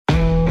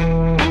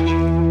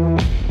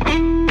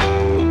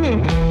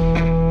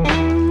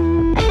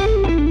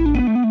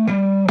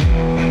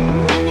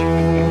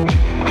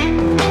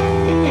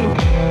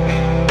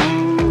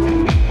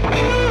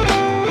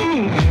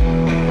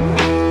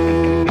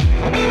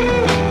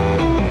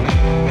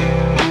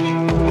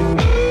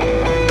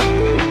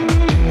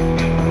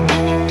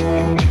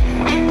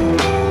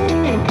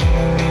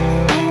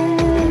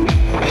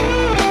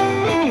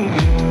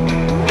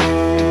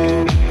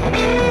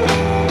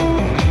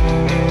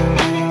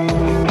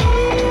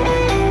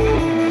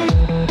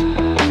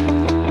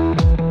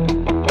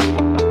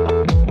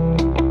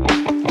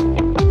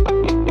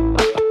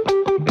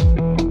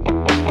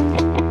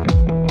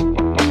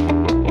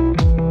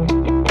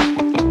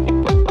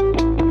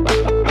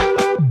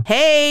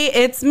Hey,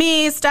 it's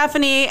me,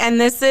 Stephanie, and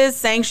this is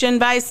Sanctioned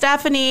by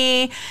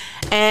Stephanie.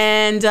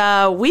 And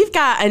we've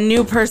got a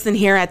new person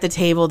here at the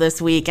table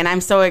this week, and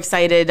I'm so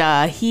excited.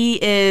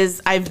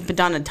 I've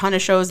done a ton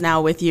of shows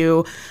now with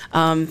you,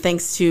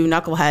 thanks to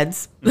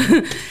Knuckleheads.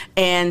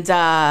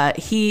 And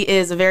he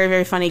is a very,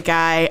 very funny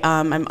guy.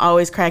 I'm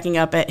always cracking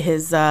up at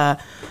his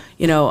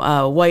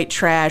white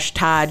trash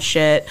Todd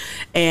shit.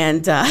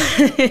 And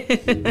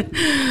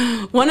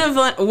one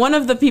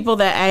of the people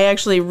that I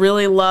actually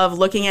really love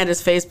looking at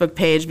his Facebook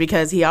page,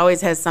 because he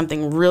always has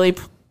something really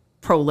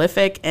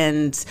prolific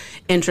and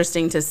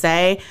interesting to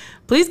say.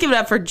 Please give it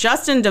up for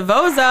Justin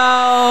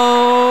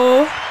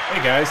Divozzo.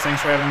 Hey guys,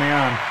 thanks for having me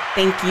on.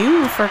 Thank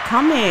you for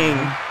coming.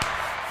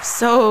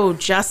 So,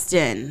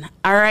 Justin,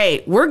 all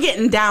right, we're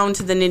getting down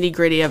to the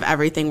nitty-gritty of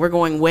everything. We're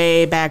going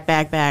way back.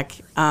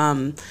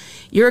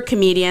 You're a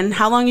comedian.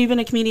 How long have you been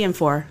a comedian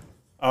for?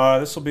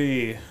 This will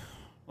be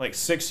like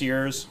 6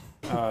 years.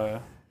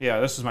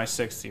 This is my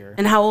 6th year.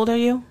 And how old are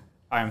you?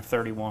 I am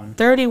 31.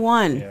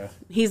 31. Yeah.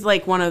 He's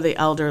like one of the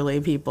elderly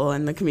people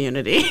in the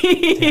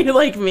community,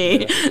 like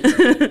me.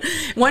 Yeah.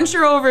 Once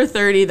you're over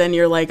 30, then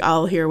you're like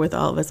all here with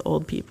all of us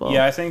old people.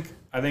 Yeah, I think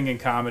in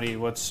comedy,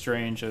 what's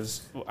strange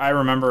is I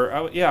remember,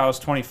 I was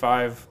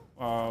 25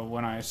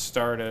 when I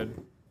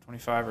started,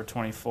 25 or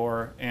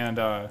 24,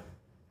 and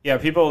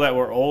people that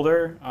were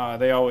older,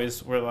 they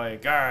always were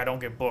like, I don't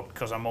get booked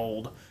because I'm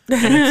old.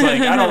 And it's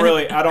like,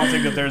 I don't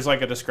think that there's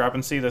like a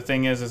discrepancy. The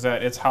thing is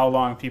that it's how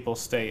long people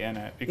stay in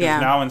it.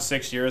 Because now in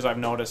 6 years, I've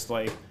noticed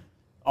like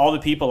all the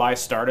people I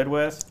started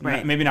with,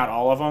 right, maybe not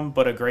all of them,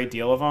 but a great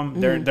deal of them,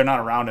 they're not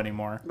around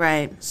anymore.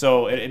 Right.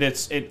 So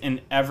it's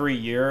in every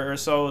year or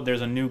so,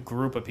 there's a new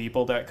group of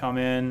people that come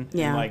in,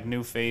 and like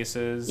new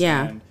faces.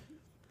 Yeah. And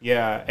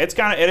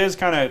it is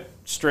kind of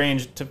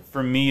strange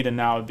for me to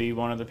now be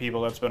one of the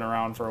people that's been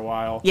around for a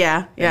while.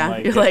 Yeah.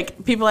 You're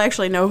like, people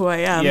actually know who I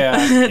am. Yeah.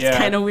 It's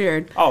kind of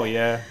weird. Oh,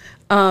 yeah.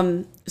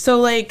 So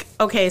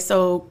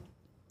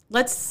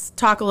let's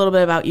talk a little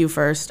bit about you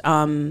first.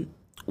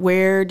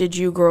 Where did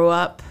you grow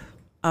up?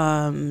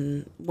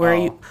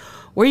 Where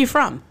are you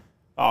from?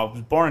 I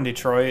was born in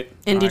Detroit.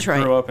 In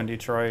Detroit. I grew up in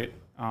Detroit.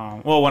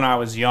 When I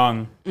was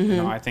young,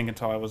 I think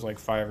until I was like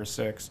 5 or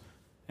 6.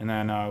 And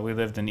then we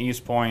lived in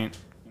East Point.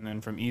 And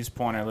then from East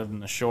Point, I lived in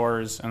the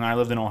Shores. And I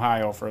lived in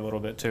Ohio for a little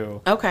bit, too.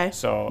 Okay.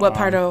 So what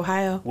part of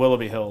Ohio?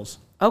 Willoughby Hills.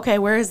 Okay,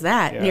 where is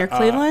that? Yeah. Near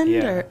Cleveland?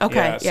 Yeah.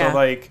 Okay, So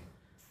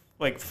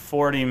like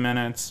 40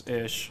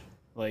 minutes-ish,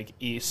 like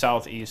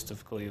southeast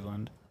of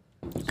Cleveland.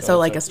 So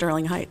like a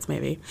Sterling Heights,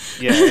 maybe.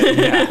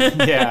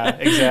 Yeah,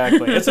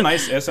 exactly. It's a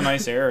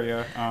nice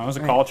area. It was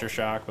a culture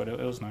shock, but it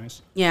was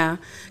nice. Yeah,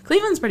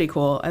 Cleveland's pretty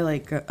cool. I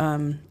like,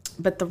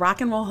 but the Rock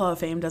and Roll Hall of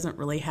Fame doesn't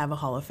really have a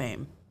Hall of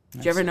Fame.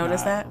 Did you ever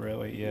notice that?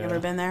 Really, yeah. You ever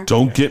been there?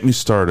 Don't get me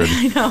started.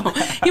 I know.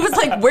 He was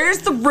like, "Where's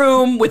the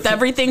room with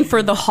everything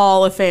for the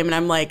Hall of Fame?" And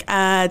I'm like,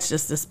 it's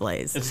just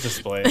displays. It's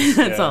displays.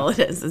 That's all it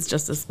is. It's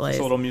just displays.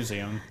 It's a little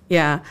museum.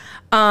 Yeah.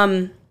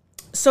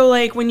 So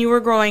like when you were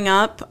growing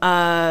up,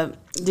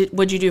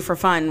 what'd you do for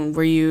fun?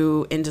 Were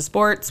you into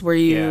sports? Were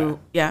you?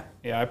 Yeah.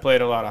 Yeah, I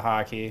played a lot of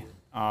hockey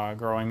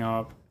growing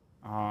up.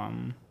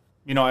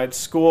 At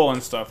school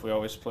and stuff, we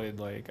always played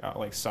like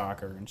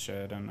soccer and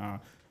shit. And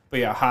but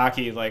yeah,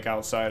 hockey like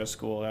outside of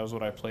school, that was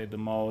what I played the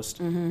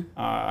most. Mm-hmm.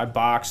 I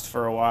boxed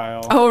for a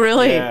while. Oh,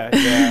 really?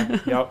 Yeah.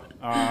 Yep.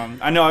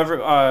 I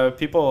know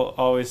people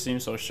always seem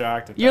so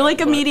shocked at You're like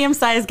a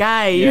medium-sized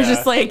guy. You're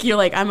just like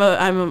I'm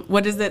a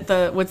what is it,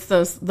 what's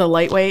the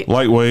lightweight?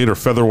 Lightweight or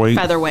featherweight?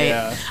 Featherweight.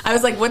 Yeah. I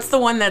was like, what's the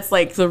one that's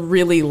like the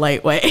really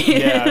lightweight?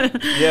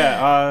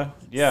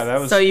 That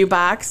was. So you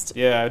boxed?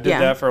 Yeah, I did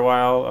that for a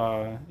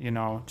while.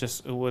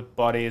 Just with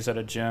buddies at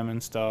a gym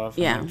and stuff.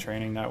 And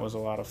training, that was a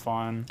lot of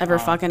fun. Ever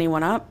fuck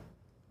anyone up?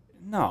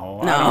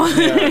 No.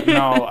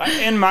 No.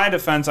 In my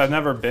defense, I've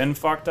never been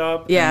fucked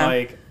up. Yeah.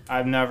 And,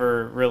 I've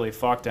never really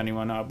fucked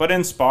anyone up. But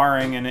in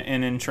sparring and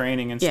in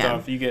training and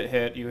stuff, you get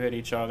hit, you hit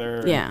each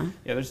other. Yeah.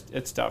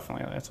 It's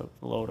definitely, that's a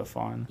load of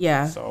fun.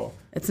 Yeah. So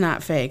it's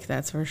not fake,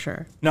 that's for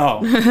sure.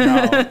 No.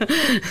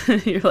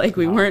 You're like,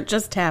 we weren't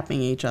just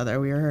tapping each other,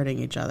 we were hurting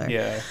each other.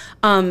 Yeah.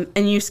 And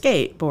you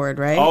skateboard,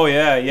 right? Oh,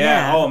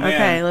 yeah. Oh, man.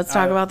 Okay, let's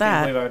talk about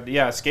that.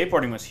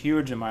 Skateboarding was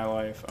huge in my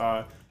life.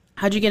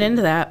 How'd you get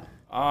into that?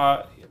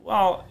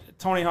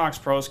 Tony Hawk's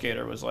Pro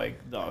Skater was like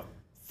the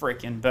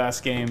freaking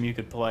best game you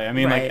could play. I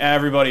mean, right. like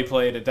everybody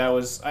played it. That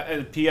was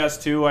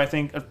PS2, I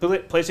think.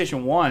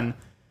 PlayStation 1,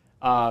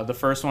 the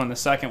first one. The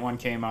second one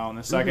came out, and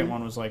the second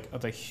one was like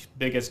the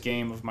biggest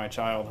game of my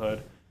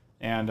childhood.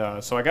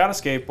 And so I got a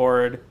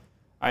skateboard.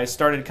 I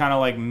started kind of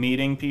like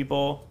meeting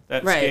people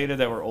that skated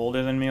that were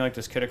older than me. Like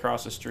this kid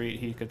across the street,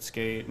 he could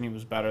skate, and he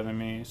was better than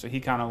me. So he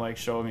kind of like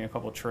showed me a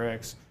couple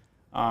tricks.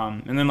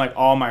 And then like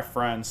all my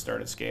friends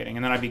started skating,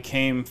 and then I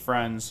became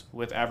friends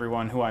with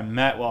everyone who I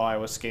met while I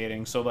was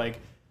skating. So like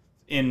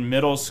in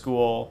middle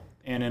school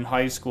and in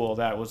high school,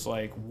 that was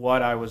like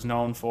what I was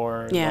known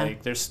for. Yeah.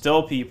 Like there's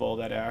still people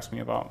that ask me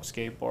about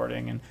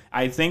skateboarding, and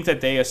I think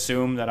that they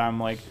assume that I'm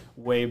like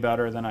way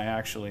better than I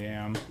actually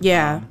am.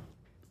 Yeah.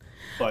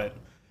 But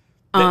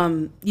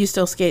You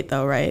still skate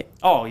though, right?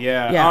 Oh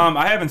yeah. Yeah.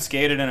 I haven't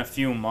skated in a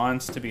few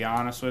months, to be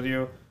honest with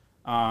you.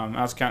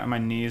 My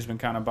knees been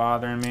kind of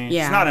bothering me.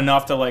 Yeah. It's not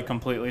enough to like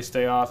completely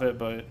stay off it,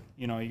 but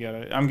you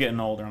gotta. I'm getting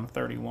older. I'm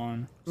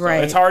 31. So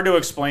Right. It's hard to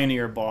explain to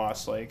your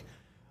boss like,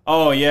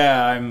 oh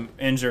yeah, I'm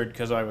injured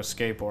because I was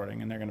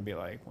skateboarding, and they're gonna be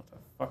like, what the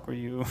fuck were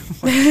you?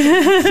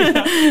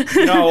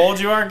 You know how old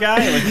you are,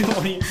 guy? Like,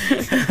 what are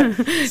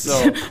you?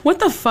 So What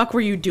the fuck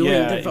were you doing,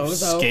 yeah,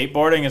 Divozzo?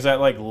 skateboarding, is that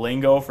like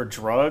lingo for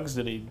drugs?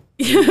 Did he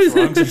do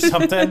drugs or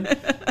something?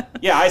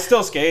 Yeah, I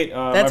still skate.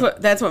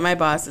 That's what my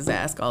bosses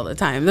ask all the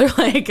time. They're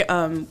like,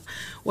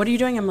 "What are you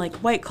doing?" I'm like,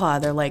 "White Claw."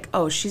 They're like,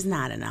 "Oh, she's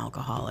not an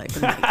alcoholic."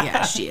 I'm like,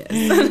 "Yeah, she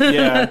is."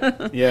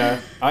 yeah.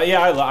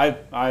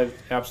 I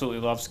absolutely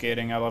love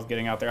skating. I love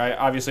getting out there. I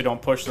obviously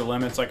don't push the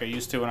limits like I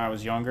used to when I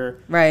was younger.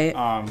 Right.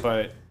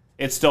 But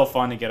it's still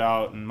fun to get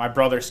out. And my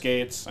brother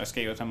skates. I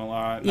skate with him a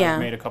lot. And Yeah. I've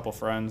made a couple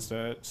friends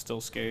that still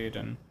skate,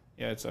 and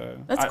yeah,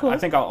 That's cool. I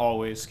think I'll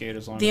always skate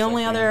as long as The I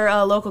only can.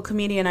 other local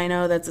comedian I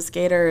know that's a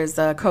skater is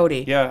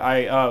Cody.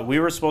 Yeah, we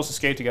were supposed to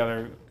skate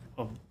together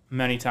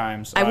many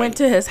times. I went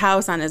to his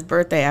house on his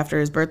birthday after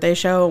his birthday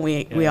show, and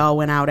we all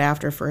went out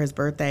after for his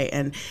birthday,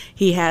 and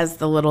he has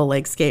the little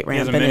like skate ramp. He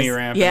has a mini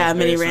ramp. Yeah, in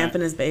his mini basement. ramp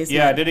in his basement.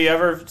 Yeah, did he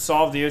ever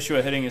solve the issue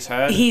of hitting his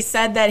head? He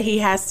said that he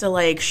has to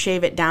like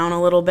shave it down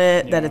a little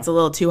bit, that Yeah. it's a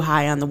little too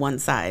high on the one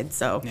side.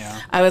 So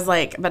Yeah. I was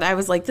like,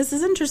 this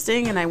is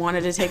interesting, and I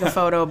wanted to take a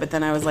photo, but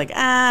then I was like,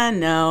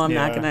 no, I'm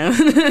not gonna.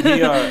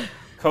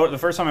 The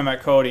first time I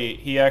met Cody,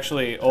 he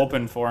actually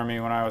opened for me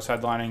when I was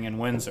headlining in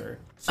Windsor.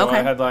 So Okay.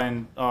 I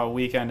headlined a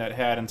weekend at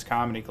Haddon's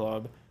Comedy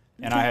Club,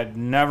 and I had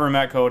never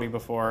met Cody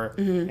before,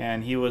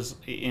 and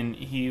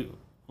he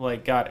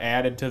like got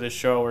added to the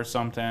show or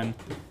something,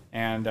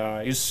 and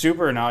he's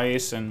super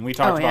nice, and we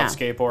talked about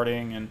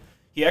skateboarding, and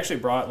he actually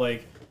brought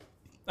like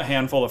a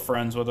handful of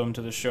friends with him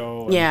to the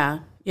show. And, Yeah.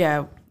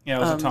 yeah, it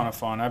was a ton of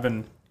fun. I've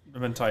been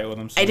tight with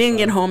him since I didn't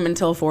then. get home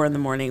until 4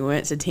 a.m. We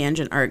went to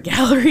Tangent Art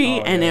Gallery,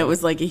 and yeah. it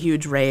was like a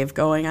huge rave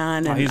going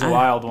on. And he's a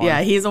wild one.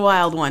 Yeah, he's a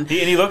wild one. And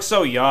he looks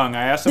so young.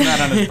 I asked him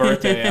that on his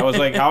birthday. I was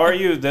like, how are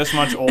you this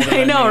much older than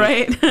I know, me?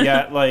 right?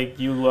 Yet, like,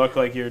 you look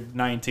like you're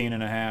 19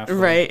 and a half. Like,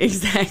 Right,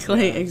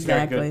 exactly, yeah,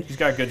 exactly. He's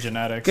got good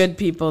genetics. Good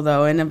people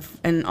though,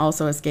 and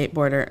also a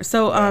skateboarder.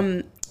 So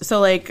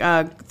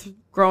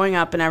growing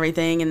up and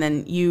everything, and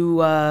then you,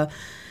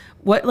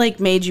 what like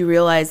made you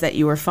realize that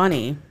you were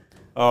funny?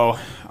 Oh,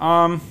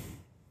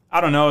 I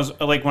don't know. It was,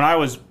 like when I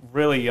was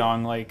really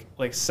young, like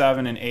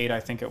 7 and 8, I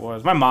think it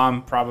was. My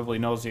mom probably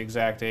knows the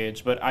exact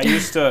age, but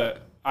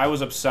I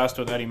was obsessed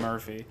with Eddie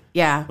Murphy.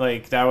 Yeah.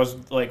 Like that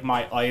was like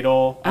my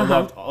idol. I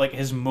loved like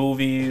his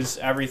movies,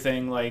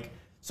 everything. Like,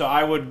 so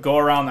I would go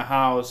around the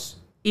house.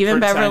 Even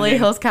Beverly pretending-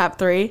 Hills Cop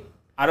 3?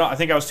 I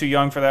think I was too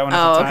young for that one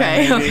at the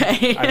time.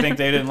 Okay. I think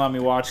they didn't let me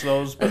watch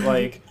those, but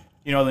like,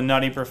 the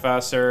Nutty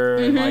Professor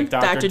and like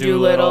Dr. Dr. Dolittle.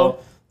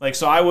 Dolittle. Like,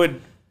 so I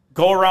would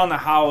go around the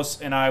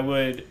house and I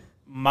would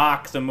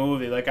mock the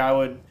movie. Like I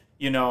would,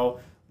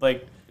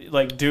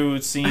 like do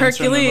scenes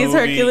Hercules,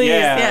 from the movie.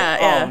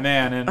 yeah. Oh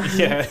man, and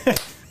yeah.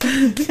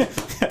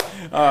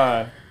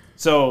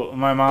 So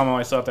my mom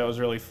always thought that was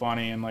really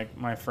funny, and like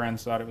my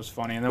friends thought it was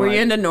funny. And then Were you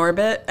into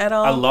Norbit at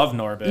all? I love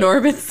Norbit.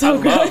 Norbit's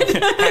so good.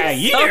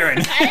 Hey, Iron.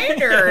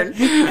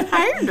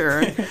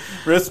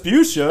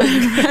 Respucia.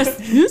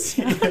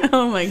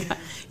 Oh my god.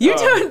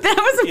 That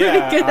was a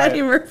pretty good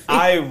Eddie Murphy.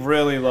 I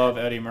really love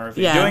Eddie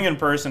Murphy. Yeah. Doing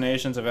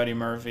impersonations of Eddie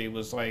Murphy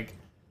was like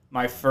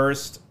my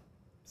first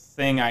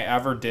thing I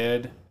ever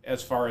did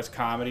as far as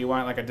comedy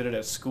went. Like I did it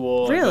at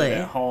school. Really? I did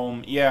it at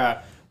home.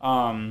 Yeah.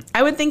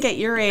 I would think at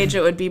your age it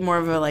would be more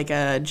of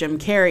a Jim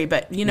Carrey,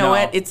 but you know No.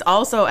 what? It's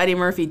also Eddie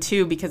Murphy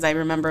too, because I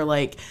remember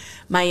like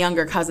my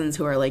younger cousins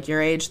who are like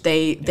your age,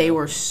 they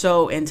were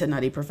so into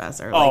Nutty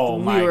Professor. Like, Oh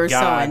my we were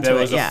god, so into that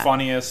was it. the Yeah.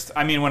 funniest.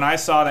 I mean, when I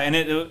saw that, and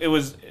it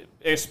was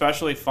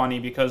especially funny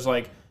because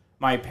like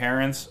my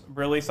parents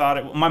really thought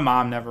it. My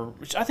mom never.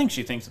 Which I think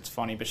she thinks it's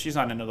funny, but she's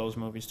not into those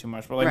movies too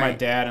much. But like my Right.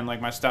 dad and like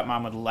my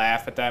stepmom would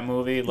laugh at that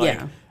movie. Like,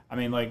 Yeah. I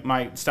mean, like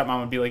my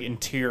stepmom would be like in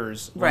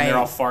tears when Right. they're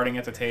all farting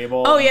at the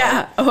table. Oh And, yeah.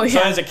 like, Oh So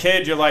yeah. as a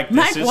kid, you're like, this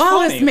Mike is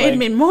Wallace funny. made Like,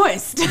 me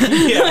moist. Yeah.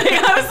 Like,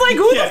 I was like,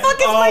 who Yeah. the fuck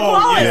is Oh, Mike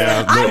Wallace?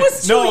 yeah. I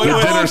was too No, it young,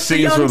 was- too Inner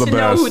scenes young were the to know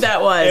best. who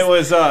that was. It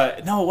was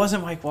no, it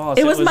wasn't Mike Wallace.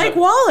 It was Mike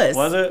Wallace.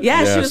 Was it? Yeah,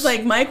 Yes. she was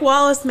like, Mike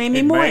Wallace made me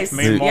It moist.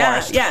 made me yeah,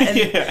 moist. yeah. And,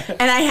 Yeah.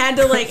 and I had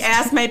to like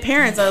ask my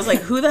parents. I was like,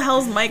 who the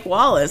hell's Mike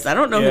Wallace? I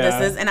don't know who Yeah.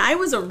 this is. And I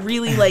was a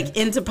really like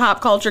into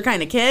pop culture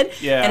kind of kid.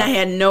 Yeah. And I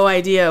had no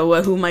idea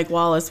who Mike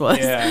Wallace was.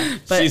 Yeah.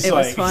 But She's it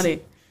was like-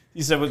 funny.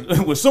 He said,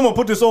 "Will someone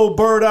put this old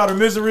bird out of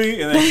misery?"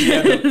 And then she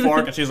had the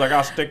fork, and she's like,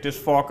 "I'll stick this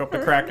fork up the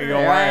crack of your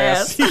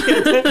ass."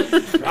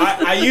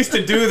 I used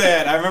to do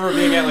that. I remember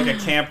being at like a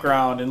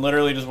campground and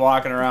literally just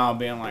walking around,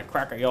 being like,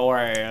 "Crack of your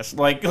ass,"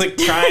 like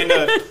trying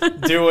to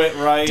do it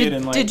right.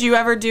 and like, Did you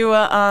ever do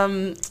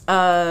a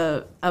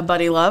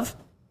Buddy Love?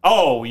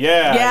 Oh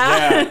yeah,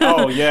 Yeah?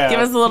 Oh yeah. Give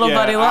us a little yeah,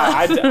 Buddy Love.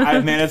 I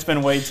man, it's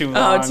been way too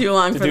long. Too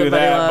long to for do the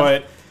Buddy that. Love.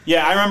 But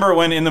yeah, I remember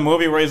when in the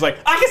movie where he's like,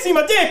 "I can see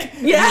my dick."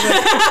 Yeah.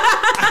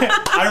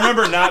 I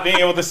remember not being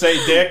able to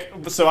say dick,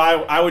 so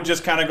I would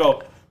just kind of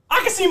go,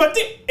 I can see my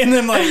dick, and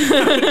then like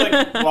I would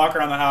like walk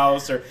around the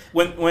house. Or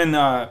when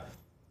I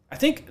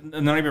think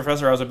the Nutty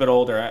Professor, I was a bit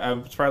older. I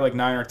was probably like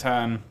 9 or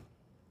 10.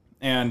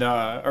 And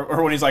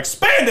or when he's like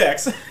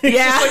spandex,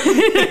 Yeah.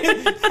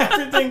 like,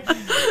 everything.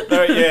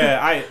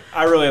 Yeah,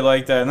 I really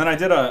like that. And then I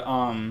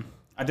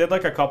did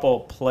like a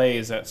couple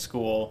plays at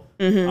school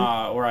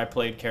where I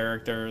played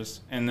characters,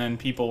 and then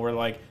people were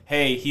like,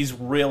 "Hey, he's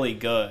really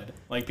good."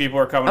 Like people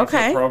were coming up to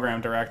the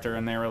program director,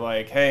 and they were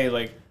like, "Hey,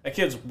 like that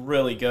kid's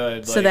really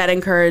good." So like, that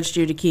encouraged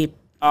you to keep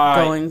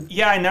going.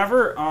 Yeah, I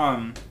never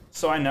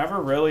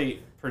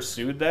really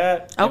pursued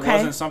that. Okay. It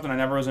wasn't something. I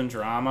never was in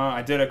drama.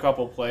 I did a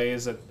couple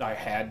plays that I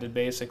had to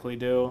basically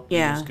do.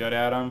 Yeah. I was good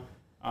at them.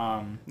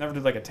 Never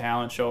did like a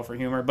talent show for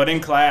humor. But in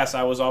class,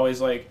 I was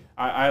always like,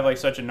 I have like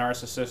such a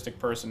narcissistic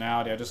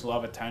personality. I just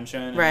love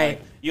attention. And, right.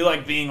 Like, you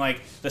like being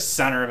like the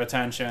center of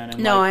attention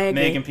and I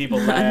agree. making people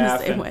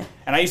laugh.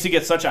 And I used to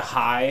get such a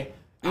high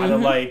out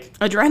of like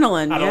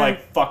adrenaline, out of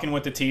like fucking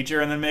with the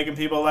teacher and then making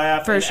people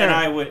laugh. For sure.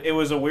 And it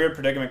was a weird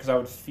predicament because I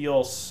would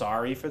feel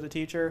sorry for the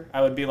teacher.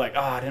 I would be like,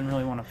 I didn't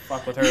really want to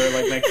fuck with her,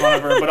 like make fun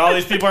of her, but all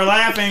these people are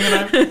laughing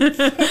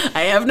and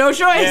I have no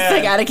choice. Yeah.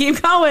 I gotta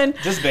keep going.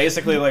 Just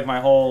basically like my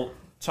whole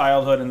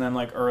childhood and then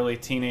like early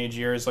teenage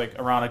years, like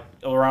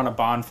around a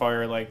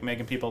bonfire, like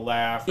making people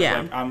laugh.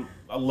 Yeah. Like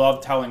I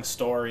love telling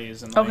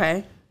stories and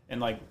like, and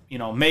like, you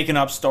know, making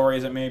up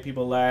stories that made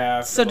people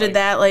laugh. So did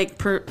that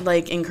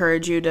like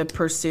encourage you to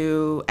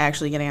pursue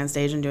actually getting on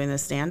stage and doing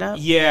this stand up?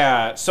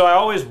 Yeah. So I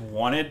always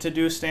wanted to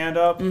do stand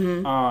up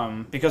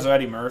because of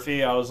Eddie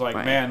Murphy. I was like,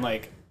 man,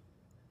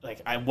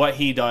 what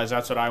he does,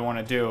 that's what I want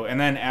to do. And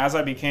then as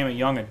I became a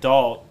young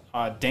adult,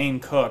 Dane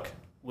Cook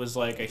was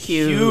like a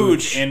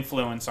huge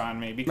influence on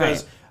me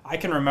because I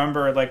can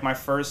remember like my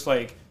first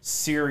like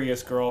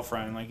serious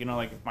girlfriend, like, you know,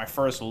 like my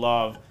first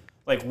love.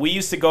 Like we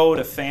used to go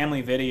to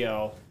Family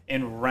Video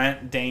and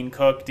rent Dane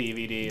Cook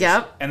DVDs.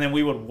 Yep. And then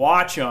we would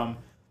watch them,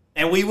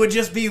 and we would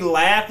just be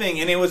laughing.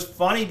 And it was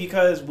funny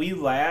because we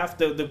laughed.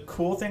 The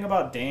cool thing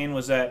about Dane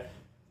was that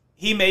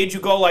he made you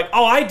go like,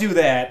 oh, I do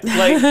that.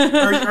 Like,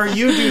 or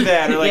you do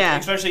that. Or like,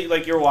 especially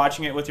like you're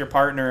watching it with your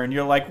partner, and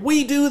you're like,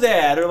 we do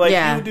that. Or like,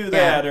 you do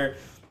that. Or,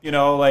 you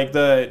know, like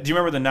do you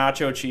remember the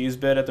nacho cheese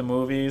bit at the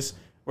movies?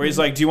 Where he's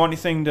like, do you want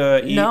anything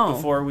to eat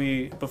before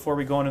we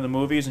go into the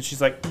movies? And she's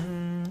like,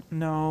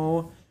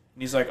 no.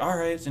 And he's like, all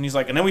right. And he's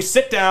like, and then we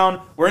sit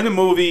down, we're in the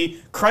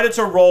movie, credits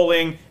are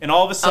rolling, and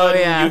all of a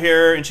sudden you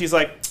hear, and she's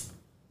like,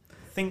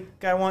 I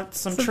think I want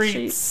some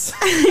treats.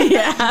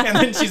 Yeah. And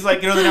then she's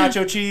like, you know the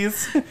nacho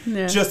cheese?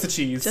 Yeah. Just the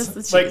cheese. Just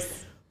the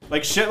cheese.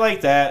 Like shit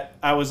like that,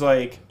 I was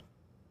like,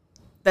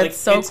 that's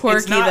so quirky.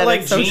 It's not that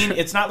like it's so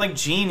it's not like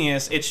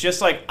genius. It's just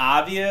like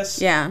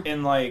obvious. Yeah.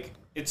 And like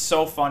it's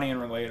so funny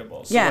and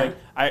relatable. So Yeah.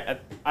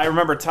 like I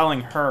remember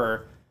telling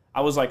her,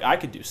 I was like, I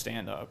could do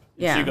stand up.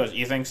 Yeah. She goes,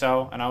 you think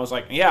so? And I was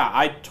like, yeah,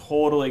 I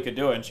totally could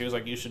do it. And she was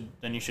like, you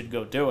should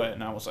go do it.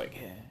 And I was like,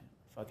 yeah,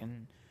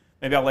 fucking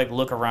maybe I'll like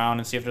look around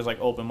and see if there's like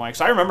open mics.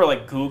 So I remember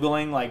like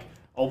Googling like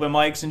open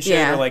mics and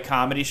shit or like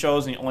comedy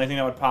shows, and the only thing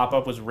that would pop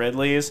up was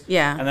Ridley's.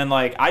 Yeah. And then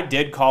like I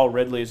did call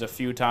Ridley's a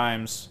few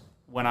times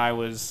when I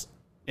was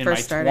in my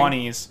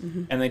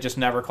 20s, and they just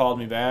never called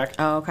me back.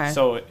 Oh, okay.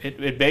 So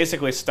it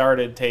basically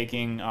started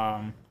taking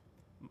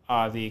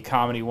the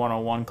Comedy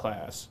 101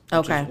 class.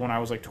 Which is when I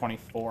was like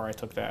 24, I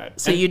took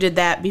that. So you did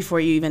that before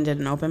you even did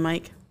an open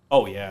mic?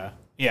 Oh yeah.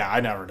 Yeah,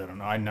 I never did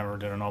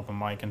an open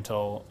mic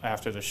until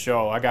after the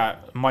show.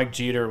 Mike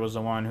Jeter was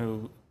the one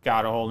who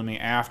got a hold of me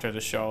after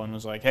the show and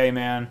was like, "Hey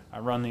man, I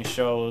run these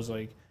shows,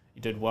 like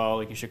you did well,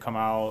 like you should come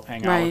out,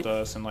 hang out with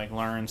us and like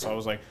learn." So I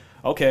was like,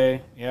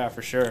 "Okay, yeah,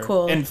 for sure."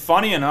 Cool. And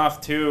funny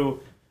enough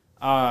too,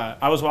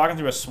 I was walking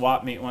through a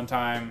swap meet one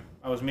time.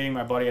 I was meeting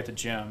my buddy at the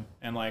gym,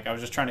 and like I was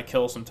just trying to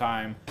kill some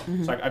time.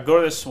 So I go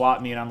to this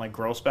swap meet on like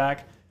Grossback.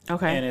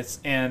 Okay.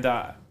 And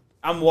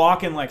I'm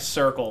walking like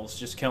circles,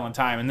 just killing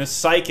time. And this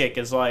psychic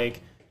is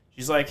like,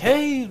 she's like,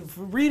 "Hey,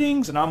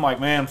 readings," and I'm like,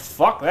 "Man,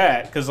 fuck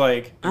that," because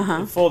like,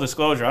 full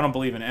disclosure, I don't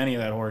believe in any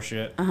of that horse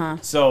shit.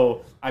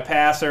 So I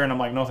pass her, and I'm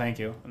like, "No, thank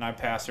you." And I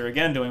pass her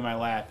again, doing my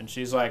lap, and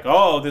she's like,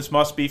 "Oh, this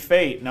must be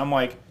fate," and I'm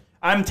like,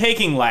 "I'm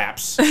taking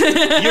laps. You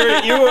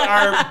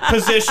are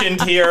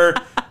positioned here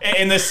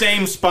in the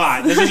same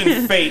spot. This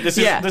isn't fate. This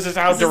is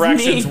how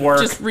directions work."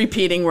 Just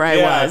repeating where I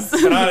was.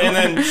 And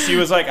then she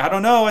was like, "I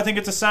don't know. I think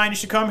it's a sign you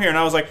should come here." And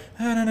I was like,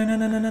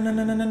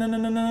 "I'm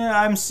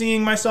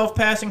seeing myself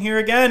passing here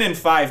again in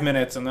 5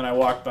 minutes." And then I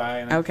walked by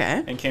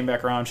and came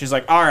back around. She's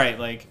like, "All right,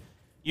 like,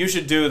 you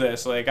should do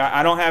this. Like,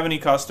 I don't have any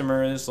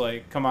customers.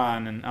 Like, come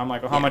on." And I'm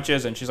like, "Well, how much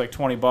is it?" And she's like,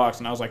 $20.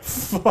 And I was like,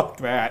 "Fuck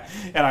that."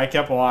 And I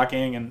kept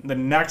walking. And the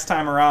next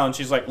time around,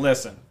 she's like,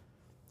 "Listen,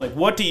 like,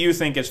 what do you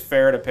think is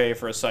fair to pay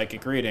for a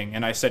psychic reading?"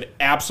 And I said,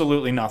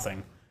 "Absolutely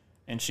nothing."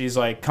 And she's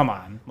like, "Come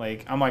on."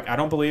 Like, I'm like, "I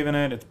don't believe in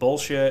it. It's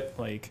bullshit.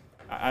 Like,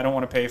 I don't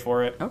want to pay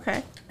for it."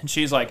 Okay. And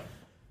she's like,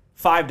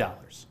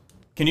 $5.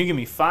 Can you give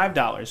me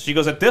 $5? She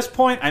goes, "At this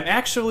point, I'm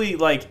actually,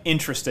 like,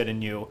 interested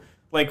in you.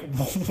 Like,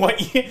 what,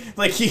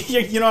 like,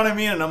 you know what I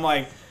mean?" And I'm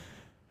like,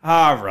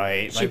 all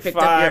right, She like picked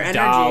up your energy.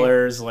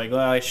 $5, like,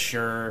 well,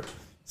 sure.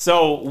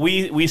 So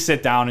we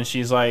sit down and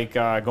she's like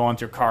going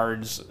through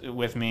cards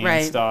with me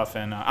and stuff.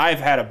 And I've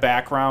had a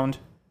background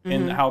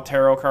in how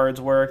tarot cards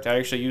worked. I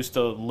actually used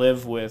to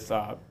live with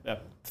a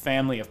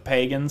family of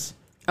pagans.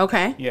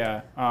 Okay.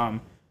 Yeah.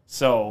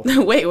 So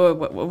wait,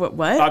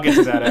 what? I'll get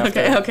to that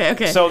after.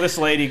 Okay. So this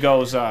lady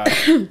goes,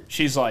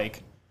 she's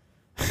like,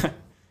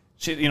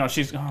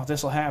 she's, oh,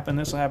 this will happen.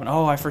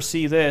 Oh, I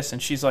foresee this.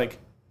 And she's like,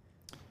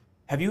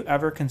 have you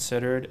ever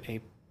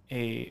considered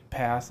a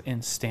path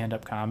in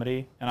stand-up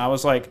comedy? And I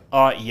was like,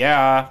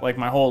 yeah, like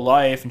my whole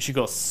life. And she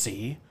goes,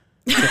 see,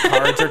 the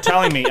cards are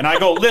telling me. And I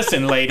go,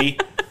 listen, lady,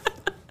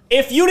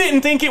 if you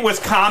didn't think it was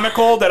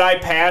comical that I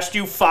passed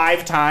you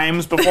 5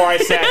 times before I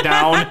sat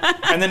down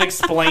and then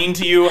explained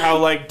to you how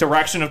like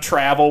direction of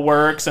travel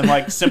works and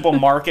like simple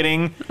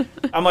marketing,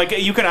 I'm like,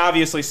 you can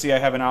obviously see I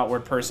have an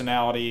outward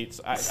personality.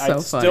 I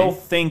still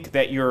think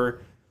that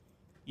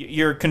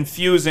you're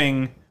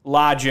confusing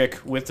logic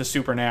with the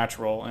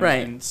supernatural.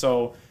 And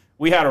so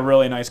we had a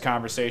really nice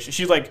conversation.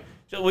 She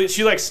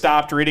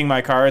stopped reading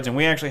my cards, and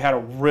we actually had a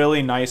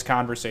really nice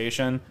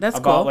conversation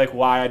about cool. like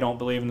why I don't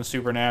believe in the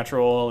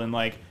supernatural and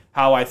like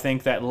how I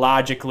think that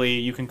logically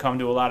you can come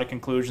to a lot of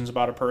conclusions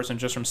about a person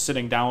just from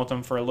sitting down with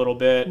them for a little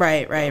bit.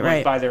 Right.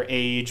 By their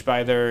age,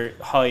 by their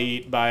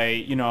height,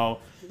 by,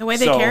 the way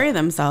they carry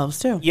themselves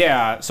too.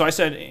 Yeah. So I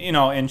said,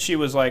 and she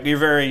was like, you're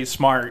very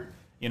smart.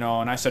 And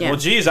I said, well,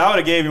 geez, I would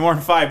have gave you more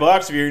than $5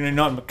 if you're going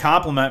to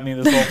compliment me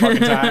this whole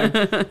fucking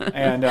time.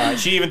 And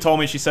she even told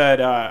me, she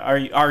said,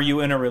 are you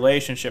in a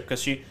relationship?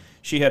 Because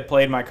she had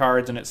played my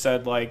cards and it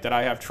said like that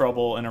I have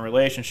trouble in a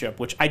relationship,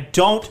 which I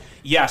don't.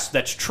 Yes,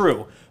 that's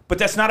true. But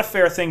that's not a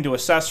fair thing to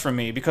assess from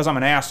me because I'm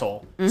an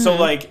asshole. Mm-hmm. So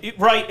like,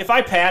 if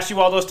I pass you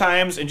all those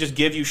times and just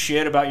give you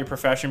shit about your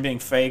profession being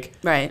fake,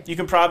 you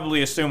can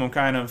probably assume I'm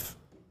kind of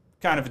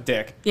a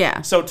dick.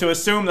 Yeah. So to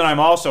assume that I'm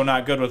also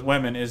not good with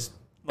women is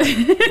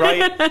like,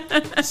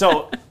 right?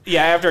 So,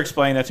 yeah, after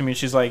explaining that to me,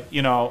 she's like,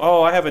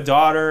 oh, I have a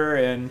daughter,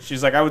 and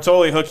she's like, I would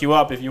totally hook you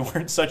up if you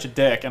weren't such a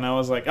dick. And I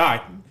was like,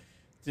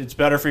 it's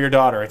better for your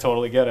daughter. I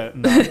totally get it.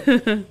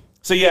 And,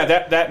 so,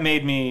 yeah, that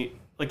made me,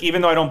 like,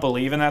 even though I don't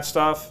believe in that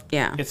stuff,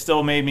 it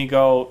still made me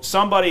go,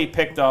 somebody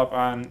picked up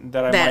on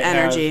that I might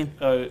energy.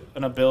 have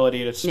an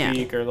ability to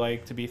speak or,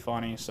 like, to be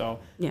funny. So,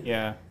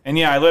 yeah. And,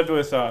 I lived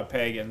with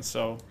pagans,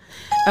 so.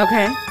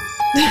 Okay.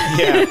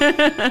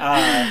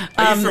 Yeah.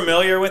 Are you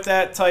familiar with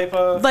that type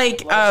of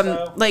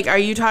lifestyle? Like, are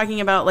you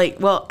talking about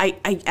like? Well, I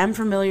am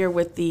familiar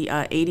with the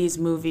 '80s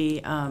movie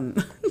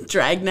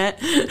Dragnet.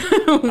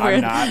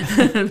 I'm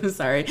not. I'm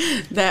sorry.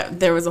 That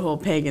there was a whole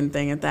pagan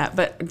thing at that.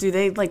 But do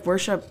they like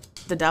worship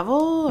the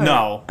devil? Or?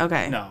 No.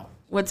 Okay. No.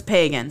 What's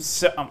pagan?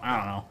 So, I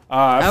don't know.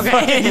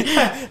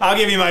 Okay. I'll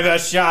give you my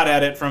best shot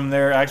at it from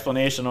their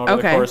explanation over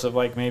the course of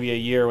like maybe a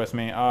year with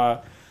me.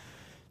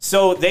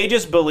 So they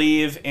just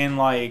believe in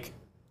like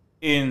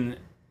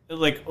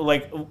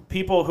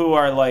people who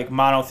are like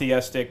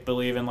monotheistic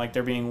believe in like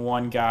there being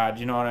one God,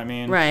 you know what I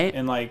mean? Right.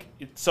 And like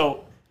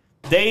so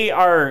they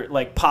are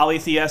like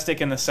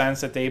polytheistic in the sense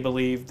that they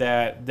believe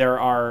that there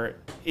are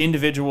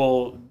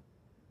individual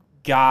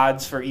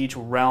gods for each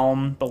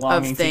realm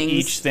belonging to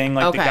each thing,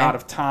 like the god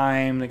of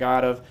time, the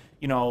god of,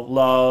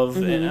 love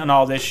and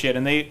all this shit.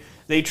 And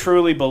they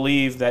truly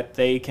believe that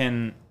they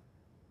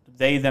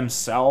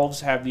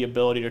themselves have the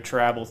ability to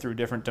travel through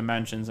different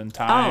dimensions and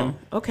time.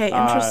 Oh, okay,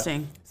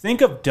 interesting.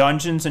 Think of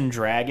Dungeons and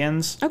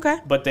Dragons. Okay.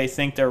 But they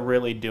think they're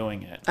really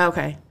doing it.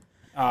 Okay.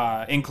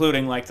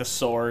 Including like the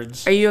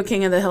swords. Are you a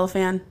King of the Hill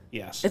fan?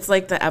 Yes. It's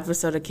like the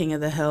episode of King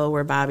of the Hill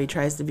where Bobby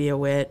tries to be a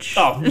witch.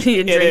 Oh,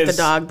 you drink the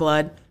dog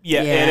blood.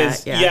 Yeah, it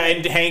is. Yeah,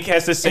 and Hank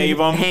has to save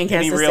him. And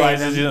he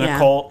realizes he's in a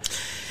cult.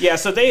 Yeah,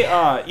 so they,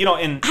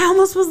 and I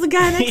almost was the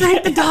guy that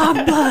drank the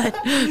dog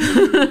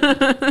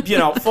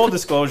blood. Full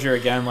disclosure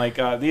again, like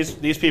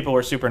these people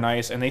were super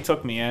nice, and they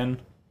took me in,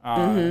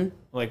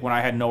 like when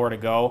I had nowhere to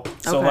go.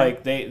 So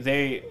like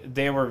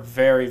they were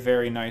very,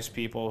 very nice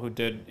people who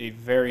did a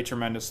very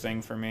tremendous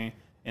thing for me,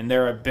 and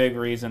they're a big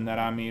reason that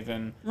I'm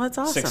even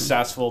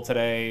successful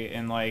today,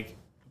 and like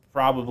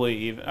probably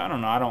even I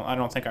don't know, I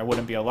don't think I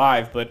wouldn't be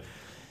alive, but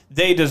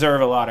they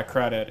deserve a lot of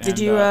credit. Did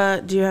you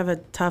do you have a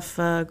tough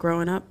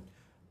growing up?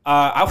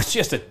 I was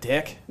just a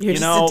dick. You're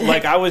just a dick?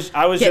 Like I was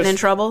getting just in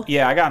trouble.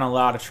 Yeah, I got in a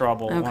lot of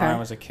trouble when I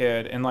was a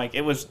kid, and like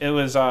it was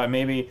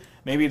maybe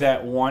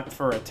that want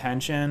for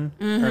attention,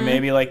 or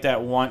maybe like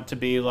that want to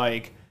be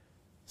like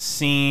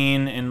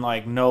seen and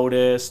like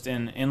noticed,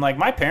 and like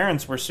my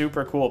parents were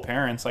super cool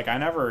parents. Like I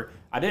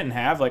didn't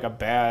have like a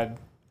bad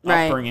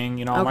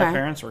upbringing. My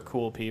parents were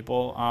cool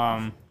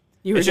people.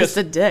 You were just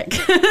a dick.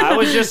 I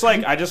was just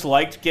like, I just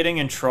liked getting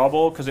in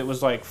trouble because it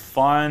was like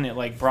fun. It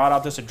like brought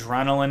out this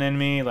adrenaline in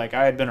me. Like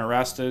I had been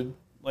arrested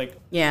like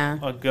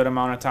a good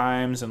amount of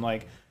times, and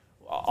like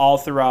all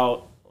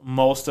throughout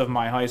most of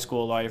my high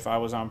school life, I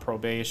was on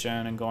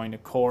probation and going to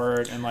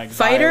court and like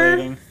fighter.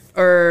 Violating.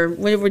 Or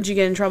what would you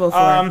get in trouble for?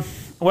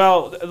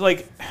 Well,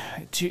 like,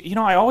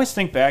 I always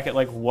think back at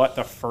like what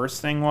the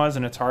first thing was,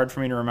 and it's hard for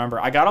me to remember.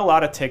 I got a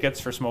lot of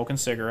tickets for smoking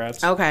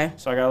cigarettes. Okay.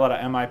 So I got a lot of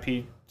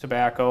MIP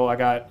tobacco. I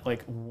got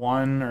like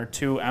 1 or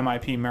 2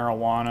 MIP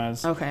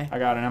marijuanas. Okay. I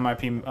got an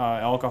MIP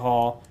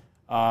alcohol.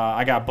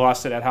 I got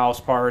busted at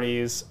house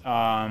parties.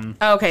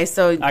 Okay,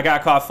 so I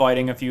got caught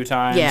fighting a few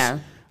times. yeah.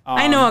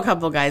 I know a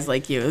couple guys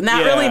like you.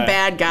 Not really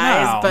bad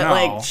guys, but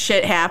like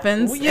shit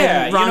happens.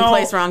 And wrong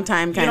place, wrong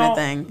time kind of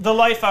thing. The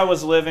life I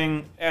was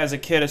living as a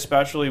kid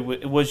especially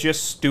was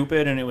just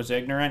stupid and it was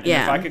ignorant. And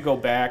if I could go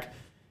back,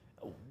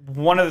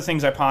 one of the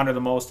things I ponder the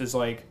most is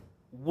like,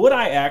 would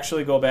I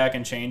actually go back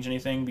and change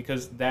anything?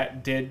 Because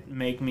that did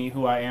make me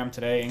who I am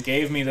today and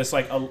gave me this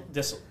like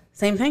this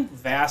same thing,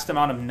 vast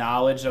amount of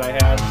knowledge that I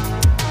had.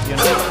 You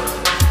know?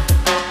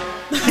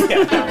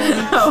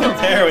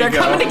 There we They're go.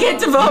 coming to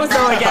get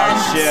Divozzo again.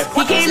 Oh, shit.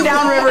 He came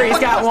downriver. He's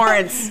got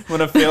warrants. I'm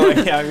gonna feel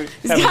like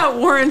he's got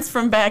warrants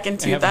from back in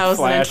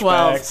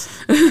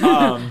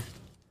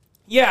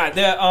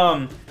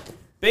 2012.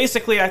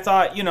 Basically, I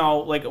thought,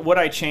 like, would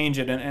I change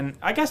it? And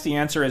I guess the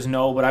answer is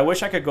no, but I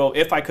wish I could go,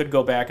 if I could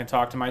go back and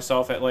talk to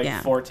myself at,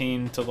 like,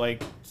 14 to,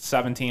 like,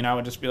 17, I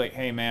would just be like,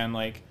 hey, man,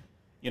 like,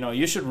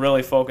 you should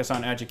really focus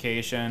on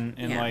education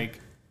and, like,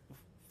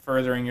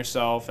 furthering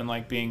yourself and,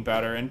 like, being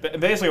better. And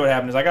basically what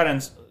happened is I got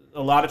in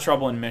a lot of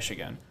trouble in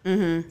Michigan.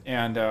 Mm-hmm.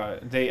 And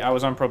I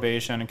was on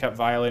probation and kept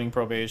violating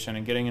probation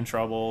and getting in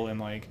trouble. And,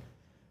 like,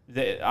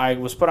 I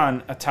was put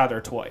on a tether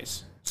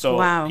twice. So,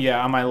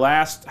 on my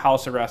last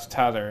house arrest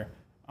tether,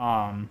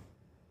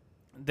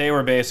 they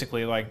were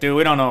basically like, dude,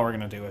 we don't know what we're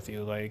going to do with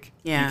you. Like,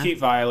 you keep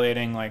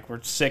violating. Like,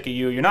 we're sick of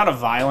you. You're not a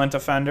violent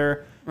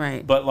offender.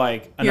 Right. But,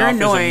 like, you're enough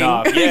annoying. is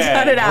enough. Yeah,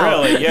 cut it out.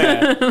 Really,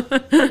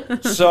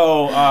 yeah.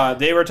 So,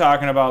 they were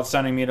talking about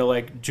sending me to,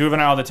 like,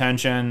 juvenile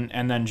detention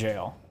and then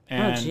jail.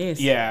 And, jeez.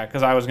 Yeah,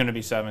 because I was going to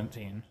be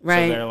 17.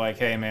 Right. So they're like,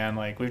 hey, man,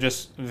 like, we've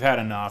had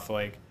enough.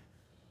 Like,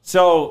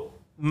 so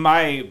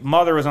my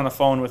mother was on the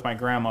phone with my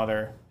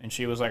grandmother, and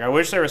she was like, I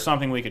wish there was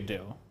something we could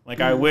do.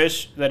 Like, I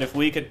wish that if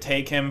we could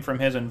take him from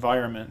his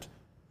environment,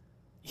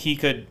 he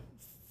could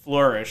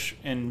flourish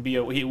and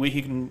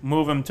he can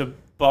move him to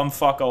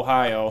bumfuck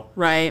Ohio.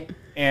 Right.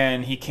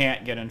 And he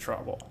can't get in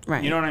trouble.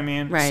 Right. You know what I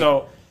mean? Right.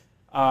 So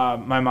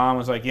my mom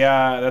was like,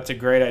 yeah, that's a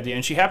great idea.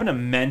 And she happened to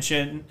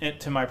mention it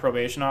to my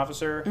probation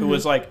officer, who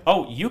was like,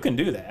 oh, you can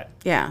do that.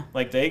 Yeah.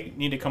 Like, they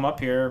need to come up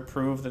here,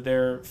 prove that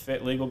they're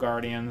fit legal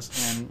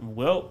guardians, and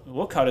we'll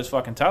cut his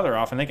fucking tether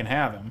off, and they can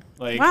have him.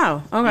 Like,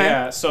 wow. Okay.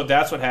 Yeah. So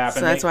that's what happened.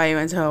 So that's why you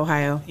went to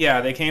Ohio.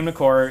 Yeah. They came to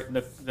court.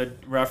 The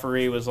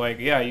referee was like,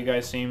 yeah, you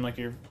guys seem like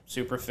you're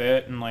super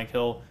fit, and like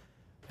he'll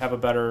have a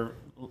better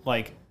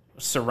like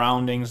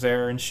surroundings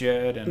there and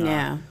shit.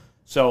 And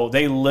so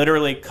they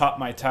literally cut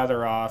my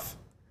tether off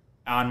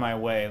on my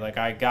way. Like,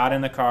 I got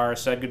in the car,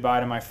 said goodbye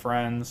to my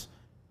friends.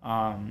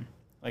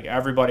 Like,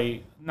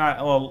 everybody,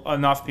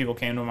 enough people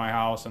came to my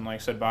house and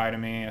like said bye to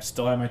me. I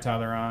still had my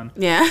tether on.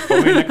 Yeah.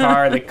 Put me in the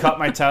car. They cut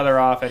my tether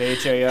off at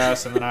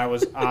HAS, and then I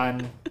was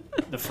on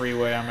the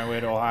freeway on my way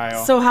to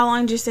Ohio. So how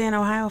long did you stay in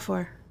Ohio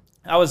for?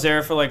 I was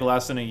there for like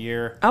less than a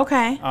year.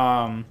 Okay.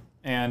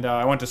 And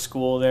I went to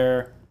school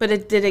there.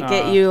 But did it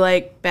get you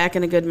like back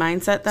in a good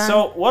mindset then?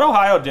 So what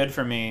Ohio did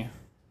for me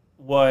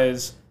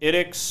was it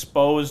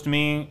exposed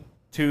me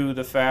to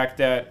the fact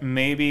that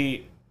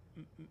maybe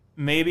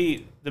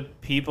the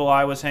people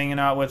I was hanging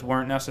out with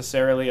weren't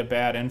necessarily a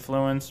bad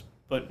influence,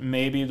 but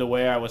maybe the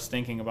way I was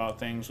thinking about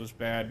things was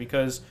bad.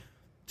 Because,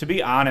 to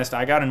be honest,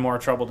 I got in more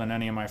trouble than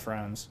any of my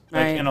friends.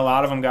 Like, Right. And a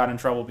lot of them got in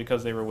trouble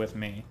because they were with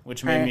me,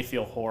 which made me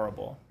feel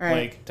horrible. Right.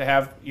 Like, to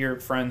have your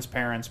friends'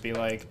 parents be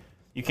like,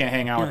 you can't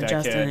hang out with that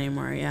Justin kid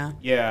anymore, yeah.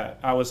 Yeah,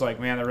 I was like,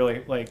 man, that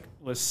really like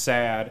was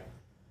sad.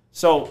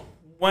 So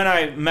when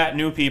I met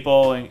new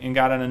people and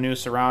got in a new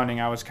surrounding,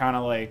 I was kind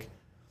of like,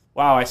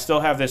 wow, I still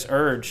have this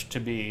urge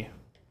to be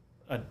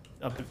a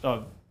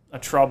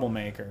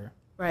troublemaker.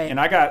 Right. And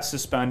I got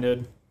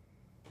suspended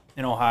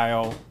in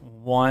Ohio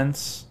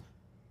once.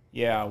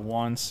 Yeah,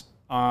 once.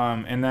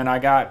 And then I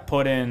got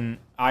put in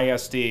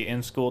ISD,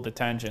 in school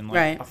detention,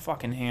 like a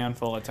fucking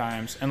handful of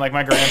times. And like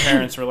my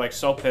grandparents were like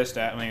so pissed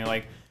at me,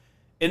 like,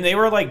 and they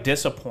were like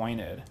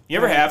disappointed. You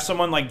ever have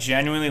someone like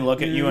genuinely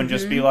look at you and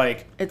just be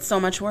like, it's so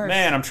much worse.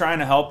 Man, I'm trying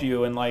to help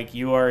you, and like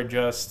you are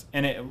just,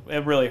 and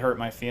it really hurt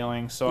my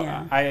feelings. So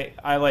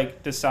I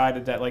like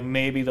decided that like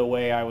maybe the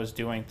way I was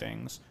doing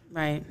things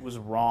was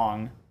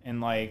wrong, and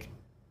like,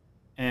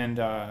 and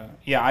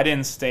I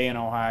didn't stay in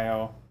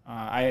Ohio.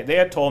 They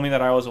had told me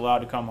that I was allowed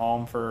to come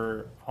home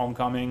for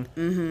homecoming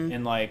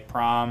and like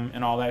prom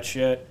and all that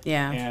shit.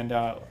 Yeah. And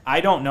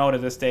I don't know to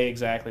this day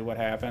exactly what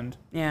happened.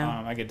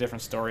 Yeah. I get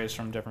different stories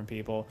from different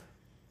people,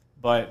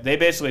 but they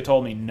basically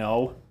told me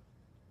no,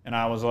 and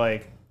I was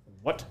like,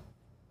 what?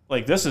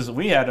 Like,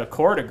 we had a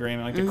court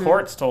agreement. Like, the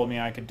courts told me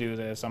I could do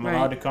this. I'm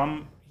allowed to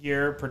come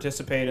here,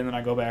 participate, and then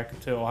I go back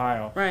to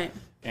Ohio. Right.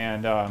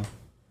 And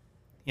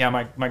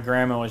my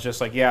grandma was just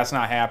like, yeah, it's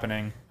not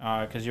happening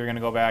because you're going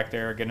to go back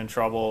there, get in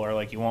trouble, or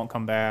like you won't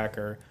come back.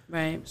 Or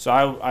Right. So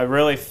I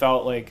really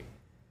felt like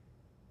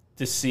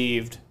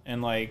deceived,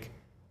 and like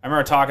I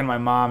remember talking to my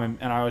mom,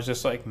 and I was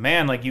just like,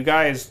 man, like, you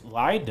guys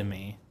lied to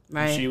me.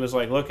 Right. And she was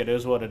like, look, it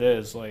is what it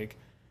is. Like,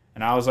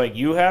 and I was like,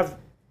 you have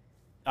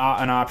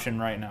an option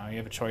right now. You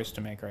have a choice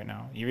to make right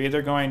now. You're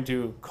either going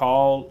to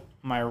call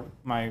my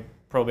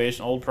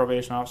old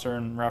probation officer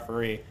and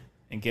referee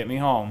and get me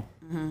home,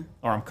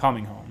 or I'm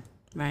coming home.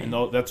 Right.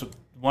 And that's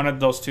one of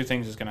those two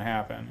things is going to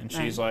happen. And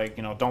she's like,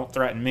 don't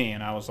threaten me.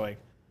 And I was like,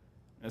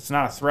 it's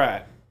not a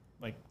threat.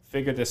 Like,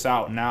 figure this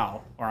out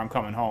now, or I'm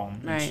coming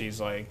home. Right. And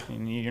she's like,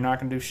 you're not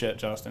going to do shit,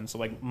 Justin. So,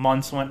 like,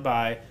 months went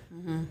by,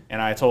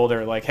 and I told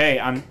her, like, hey,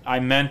 I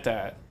meant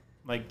that.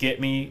 Like, get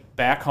me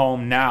back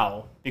home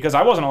now. Because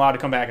I wasn't allowed to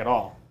come back at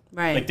all.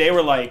 Right. Like, they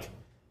were like,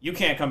 you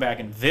can't come back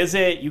and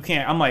visit. You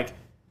can't. I'm like,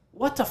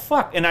 what the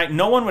fuck? And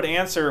no one would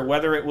answer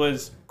whether it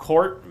was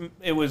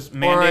it was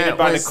mandated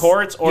by the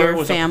courts, or it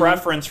was a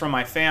preference from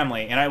my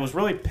family. And it was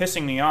really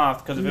pissing me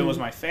off, because if it was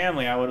my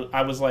family,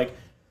 I was like,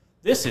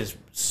 this is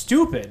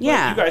stupid.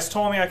 Yeah. Like, you guys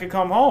told me I could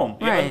come home.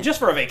 Right. Just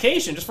for a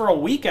vacation, just for a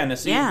weekend to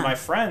see my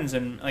friends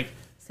and, like,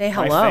 say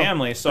hello. My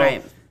family.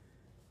 So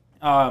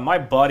my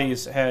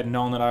buddies had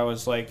known that I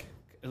was, like,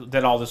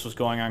 that all this was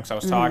going on, because I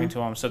was talking to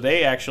them. So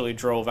they actually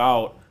drove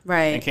out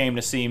and came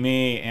to see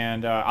me.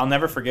 And I'll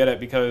never forget it,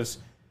 because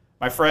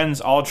my friends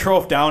all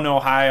drove down to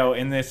Ohio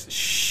in this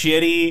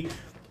shitty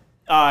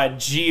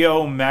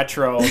Geo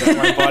Metro that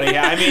my buddy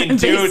had. I mean,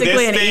 dude, basically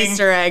this an thing,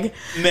 Easter egg,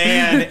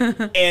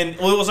 man. And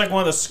it was like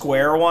one of the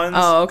square ones.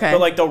 Oh, okay.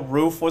 But like the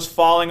roof was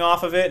falling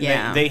off of it.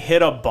 Yeah. And they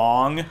hit a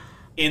bong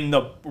in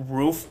the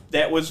roof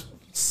that was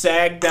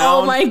sagged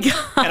down. Oh my god!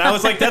 And I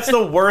was like, that's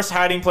the worst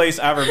hiding place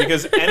ever,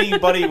 because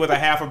anybody with a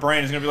half a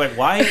brain is gonna be like,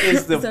 why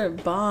is there a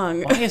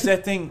bong? Why is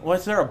that thing? Why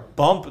is there a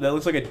bump that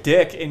looks like a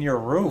dick in your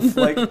roof?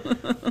 Like,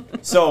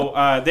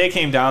 so they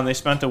came down. They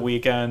spent the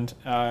weekend.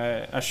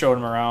 I showed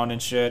them around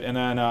and shit, and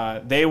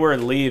then they were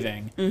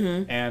leaving.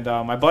 And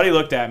my buddy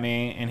looked at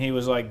me and he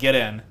was like, "Get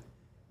in,"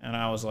 and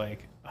I was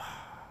like,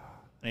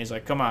 and he's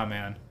like, "Come on,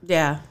 man."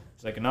 Yeah.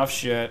 He's like, "Enough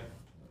shit.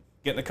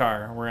 Get in the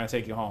car. We're gonna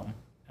take you home."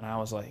 And I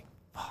was like,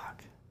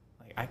 fuck.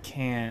 Like, I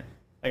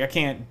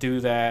can't do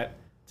that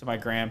to my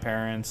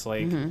grandparents.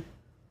 Like,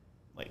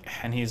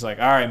 and he's like,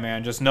 all right,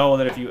 man, just know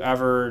that if you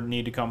ever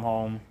need to come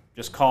home,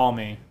 just call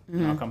me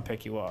and I'll come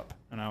pick you up.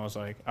 And I was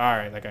like, all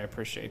right, like, I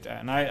appreciate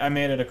that. And I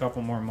made it a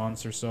couple more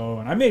months or so.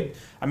 And I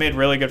made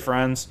really good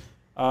friends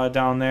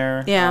down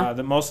there. Yeah.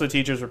 Most of the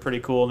teachers were pretty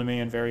cool to me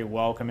and very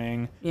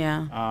welcoming.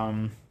 Yeah.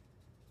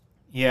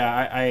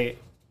 I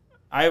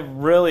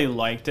really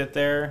liked it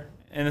there.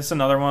 And it's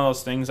another one of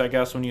those things, I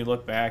guess, when you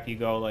look back, you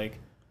go, like,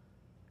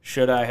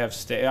 should I have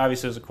stayed?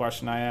 Obviously, it's a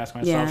question I ask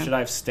myself. Yeah. Should I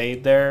have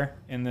stayed there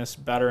in this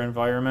better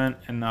environment?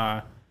 And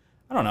I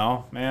don't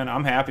know, man.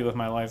 I'm happy with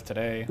my life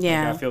today.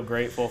 Yeah. Like, I feel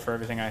grateful for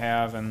everything I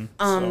have. And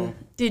so.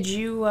 Did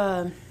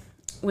you,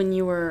 when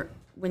you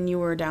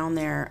were down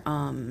there,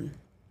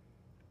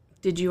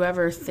 did you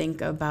ever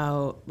think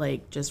about,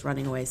 like, just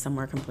running away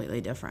somewhere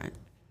completely different,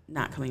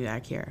 not coming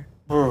back here?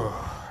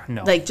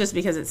 No. Like, just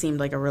because it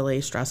seemed like a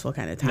really stressful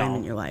kind of time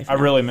in your life. I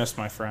really missed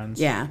my friends.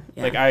 Yeah.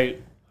 Like,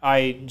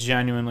 I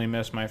genuinely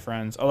miss my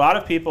friends. A lot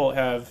of people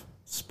have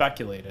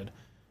speculated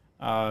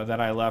that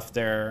I left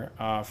there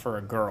for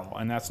a girl,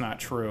 and that's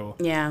not true.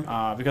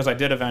 Yeah. Because I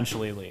did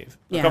eventually leave.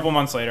 A couple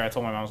months later, I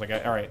told my mom, I was like,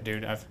 all right,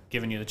 dude, I've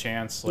given you the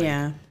chance.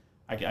 Like,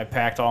 I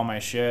packed all my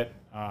shit.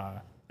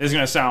 This is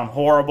going to sound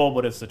horrible,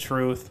 but it's the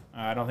truth.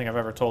 I don't think I've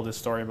ever told this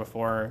story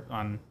before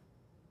on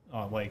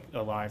like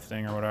a live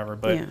thing or whatever.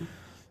 But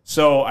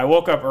so I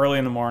woke up early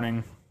in the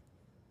morning.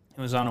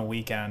 It was on a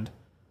weekend.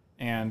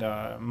 And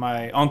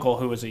my uncle,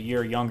 who was a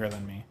year younger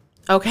than me.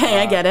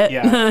 Okay, I get it.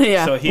 Yeah.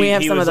 Yeah. So we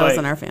have some of those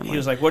in our family. He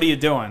was like, what are you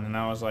doing? And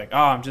I was like, oh,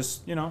 I'm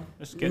just,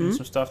 just getting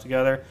some stuff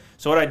together.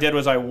 So what I did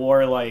was I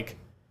wore like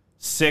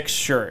 6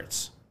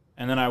 shirts.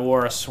 And then I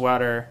wore a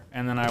sweater.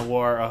 And then I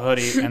wore a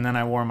hoodie. And then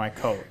I wore my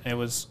coat. It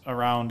was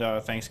around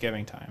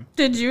Thanksgiving time.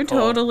 Did you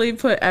totally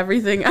put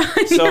everything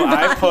on So your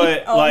I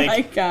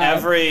body?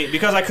 put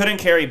because I couldn't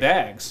carry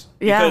bags.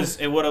 Yeah. Because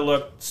it would have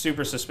looked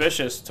super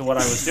suspicious to what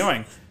I was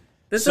doing.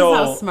 This is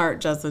how smart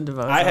Justin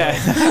Divozzo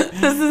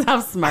is. This is how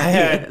smart he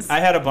is. I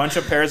had a bunch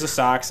of pairs of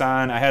socks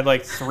on. I had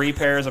like 3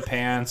 pairs of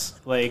pants,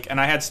 and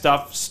I had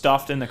stuff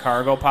stuffed in the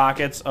cargo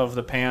pockets of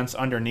the pants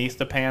underneath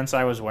the pants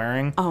I was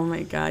wearing. Oh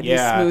my god, you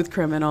smooth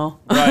criminal.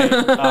 Right.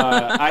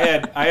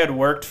 I had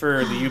worked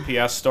for the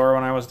UPS store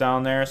when I was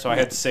down there, so I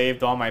had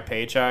saved all my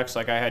paychecks.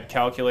 Like, I had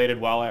calculated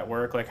while at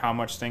work, like, how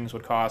much things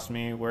would cost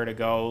me, where to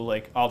go,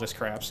 like, all this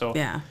crap. So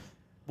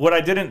what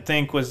I didn't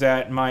think was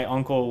that my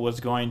uncle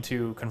was going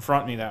to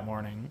confront me that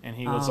morning, and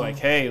he was like,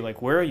 "Hey,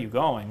 like, where are you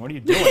going? What are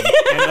you doing?" And, like,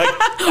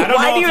 I don't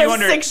Why know do if you have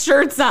 6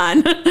 shirts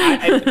on?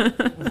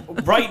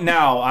 Right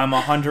now, I'm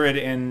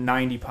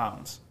 190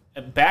 pounds.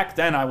 Back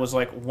then, I was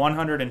like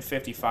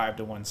 155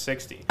 to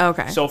 160.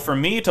 Okay. So for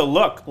me to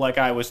look like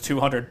I was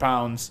 200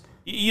 pounds,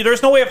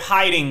 there's no way of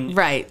hiding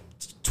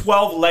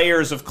 12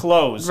 layers of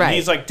clothes. Right. And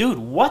he's like, "Dude,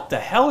 what the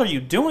hell are you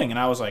doing?" And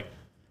I was like,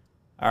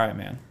 "All right,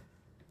 man,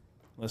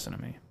 listen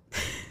to me.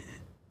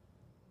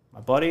 My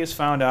buddy has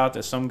found out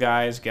that some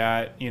guy's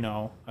got,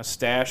 a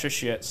stash of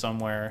shit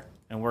somewhere,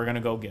 and we're going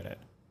to go get it.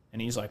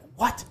 And he's like,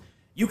 what?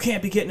 You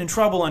can't be getting in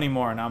trouble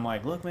anymore. And I'm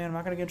like, look, man, I'm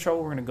not going to get in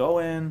trouble. We're going to go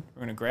in.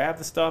 We're going to grab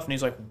the stuff. And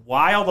he's like,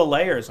 why all the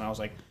layers? And I was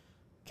like,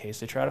 in case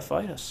they try to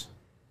fight us.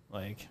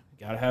 Like,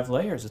 you got to have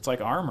layers. It's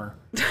like armor.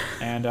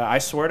 And I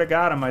swear to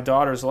God on my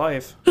daughter's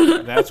life,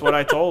 that's what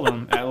I told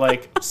him at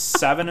like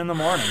 7 in the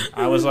morning.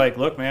 I was like,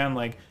 look, man,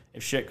 like,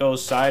 if shit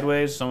goes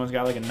sideways, someone's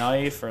got like a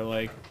knife or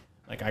like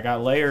I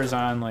got layers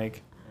on,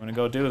 like, I'm going to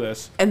go do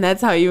this. And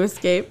that's how you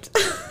escaped?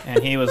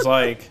 And he was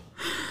like,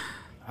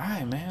 all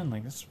right, man,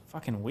 like, that's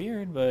fucking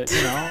weird, but,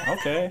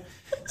 okay.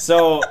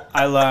 So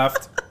I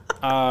left.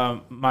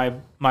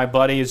 My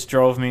buddies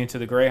drove me to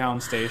the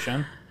Greyhound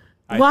station.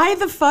 Why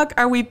the fuck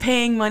are we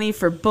paying money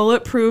for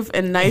bulletproof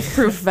and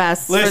knife-proof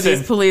vests for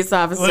these police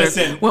officers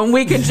when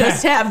we could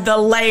just have the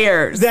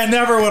layers? That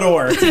never would have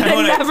worked.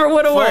 Never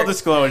would have worked. Full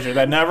disclosure,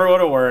 that never would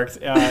have worked.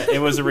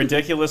 It was a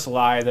ridiculous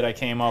lie that I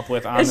came up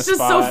with on the spot. It's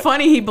just so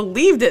funny he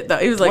believed it, though.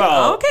 He was like,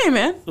 okay,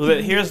 man.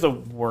 Here's the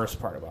worst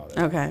part about it.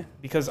 Okay.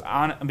 Because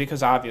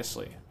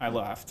obviously I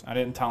left. I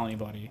didn't tell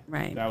anybody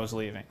that I was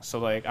leaving. So,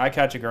 like, I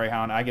catch a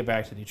Greyhound. I get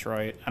back to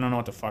Detroit. I don't know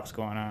what the fuck's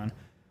going on.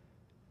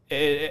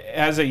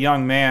 As a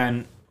young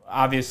man,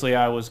 obviously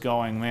I was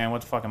going, man,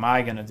 what the fuck am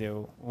I going to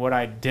do? What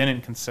I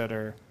didn't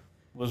consider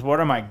was,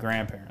 what are my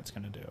grandparents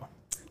going to do?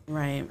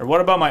 Right. Or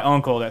what about my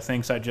uncle that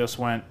thinks I just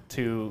went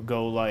to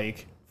go,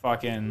 like,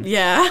 fucking...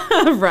 Yeah,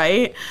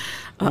 right.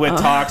 With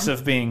talks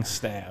of being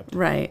stabbed.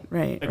 Right.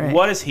 Like,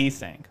 what does he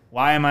think?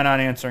 Why am I not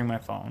answering my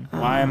phone?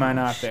 Why am I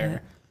not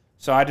there?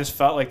 So I just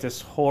felt like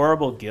this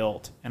horrible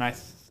guilt. And it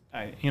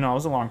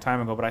was a long time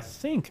ago, but I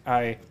think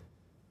I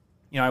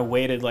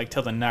waited like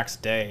till the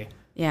next day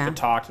to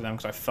talk to them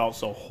because I felt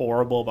so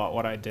horrible about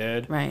what I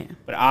did. Right.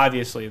 But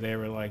obviously they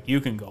were like, you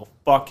can go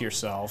fuck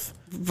yourself.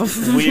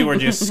 We were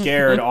just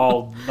scared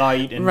all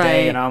night and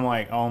day. And I'm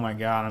like, oh my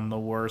God, I'm the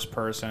worst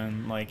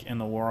person like in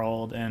the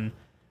world. And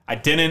I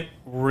didn't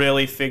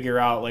really figure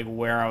out like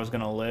where I was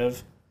going to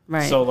live.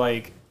 Right. So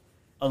like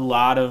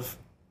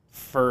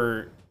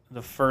for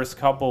the first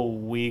couple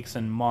weeks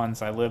and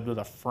months, I lived with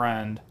a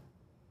friend.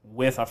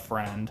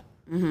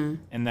 Mm-hmm.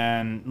 And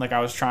then, like,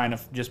 I was trying to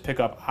just pick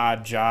up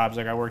odd jobs.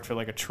 Like, I worked for,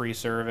 like, a tree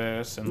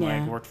service and,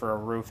 like, worked for a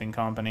roofing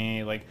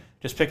company. Like,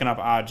 just picking up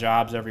odd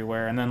jobs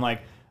everywhere. And then,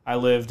 like, I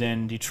lived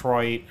in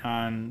Detroit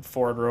on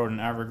Ford Road in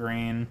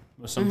Evergreen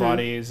with some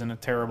buddies in a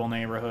terrible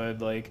neighborhood.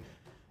 Like,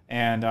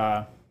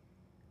 and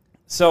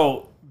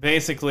so,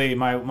 basically,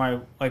 my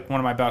one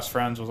of my best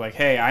friends was like,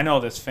 hey, I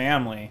know this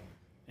family.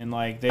 And,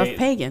 like, of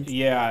pagans.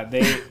 Yeah,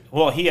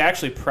 well, he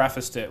actually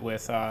prefaced it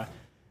with...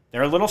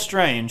 they're a little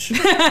strange. And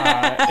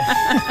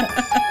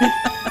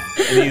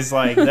he's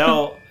like,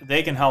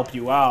 they can help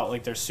you out.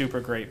 Like, they're super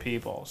great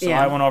people. So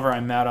I went over, I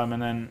met him,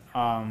 and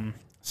then,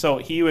 so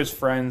he was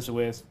friends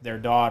with their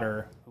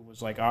daughter, who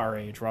was like our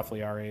age,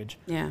 roughly our age.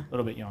 Yeah. A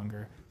little bit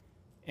younger.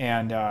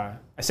 And I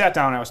sat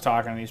down and I was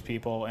talking to these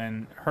people,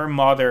 and her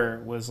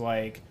mother was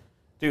like,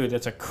 dude,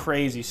 that's a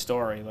crazy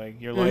story. Like,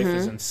 your life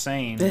is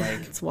insane.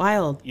 Like, it's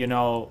wild. We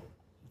want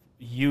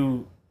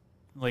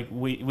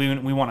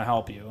to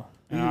help you.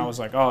 And I was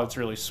like, oh, it's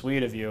really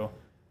sweet of you.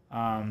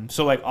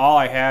 So, like, all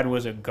I had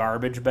was a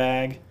garbage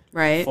bag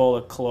full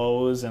of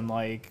clothes, and,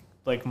 like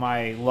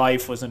my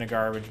life was in a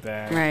garbage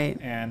bag. Right.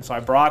 And so I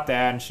brought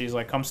that, and she's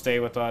like, come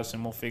stay with us,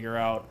 and we'll figure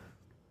out,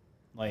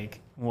 like,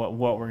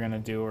 what we're going to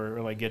do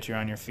or, like, get you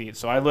on your feet.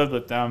 So I lived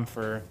with them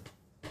for,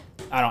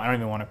 I don't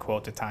even want to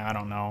quote the time. I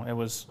don't know. It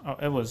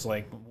was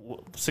like,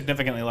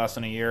 significantly less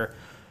than a year.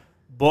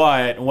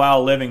 But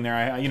while living there,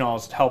 I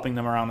was helping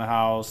them around the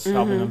house,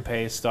 helping them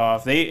pay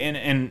stuff.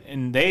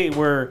 They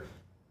were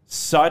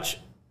such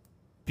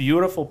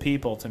beautiful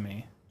people to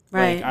me.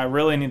 Right. Like, I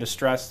really need to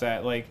stress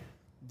that. Like,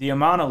 the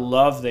amount of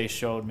love they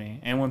showed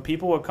me, and when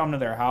people would come to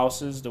their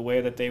houses, the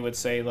way that they would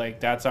say, like,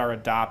 that's our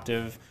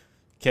adoptive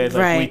kid,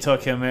 like, we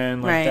took him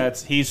in, like,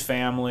 he's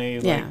family.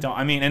 Like,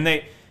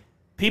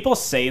 people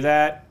say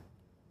that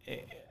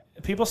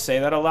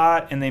a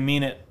lot, and they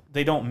mean it.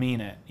 They don't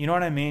mean it. You know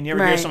what I mean? You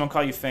ever hear someone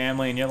call you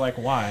family and you're like,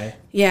 why?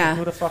 Yeah. Like,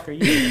 who the fuck are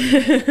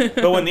you?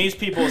 But when these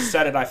people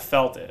said it, I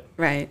felt it.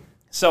 Right.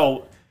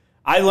 So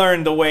I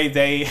learned the way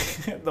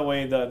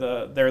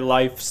their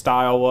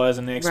lifestyle was,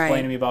 and they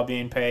explained to me about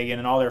being pagan,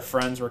 and all their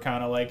friends were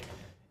kind of like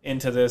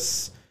into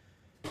this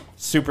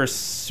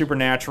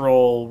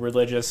supernatural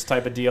religious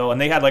type of deal.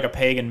 And they had like a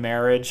pagan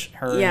marriage,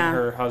 her and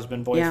her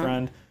husband,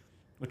 boyfriend,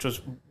 which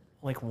was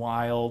like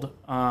wild.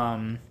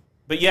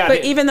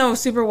 But even though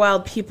super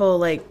wild people,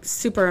 like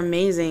super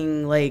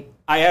amazing, like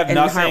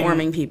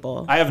heartwarming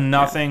people. I have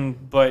nothing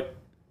but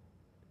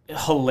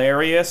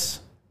hilarious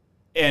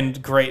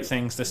and great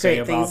things to say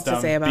about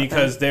them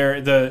because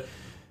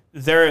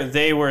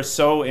they were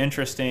so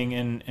interesting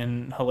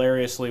and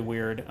hilariously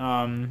weird.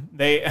 So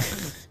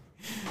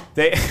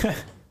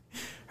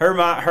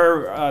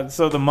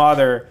the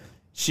mother,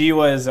 she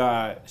was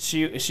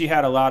she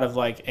had a lot of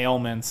like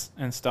ailments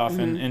and stuff,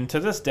 and to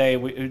this day,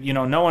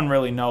 no one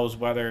really knows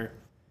whether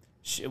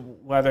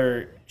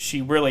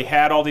she really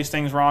had all these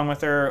things wrong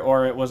with her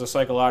or it was a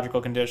psychological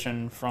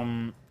condition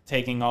from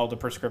taking all the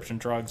prescription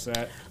drugs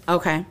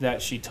Okay.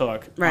 that she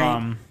took.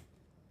 Right.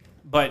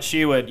 But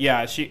she would,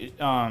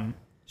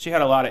 she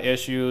had a lot of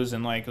issues,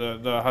 and like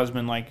the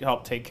husband like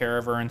helped take care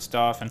of her and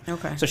stuff, and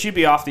Okay. so she'd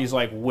be off these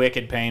like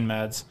wicked pain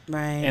meds,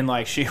 Right. and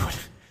like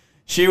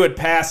she would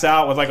pass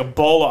out with like a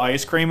bowl of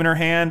ice cream in her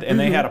hand, and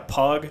they had a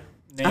pug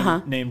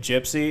named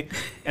Gypsy,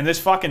 and this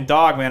fucking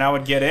dog, man, I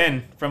would get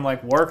in from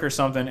like work or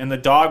something, and the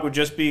dog would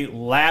just be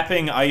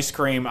lapping ice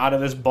cream out of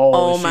this bowl.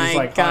 Oh she's my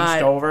like God.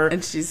 hunched over,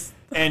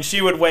 and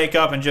she would wake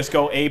up and just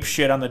go ape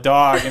shit on the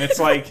dog, and it's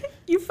like.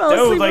 You fell Dude,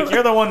 asleep. like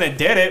you're the one that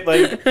did it.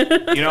 Like,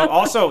 you know.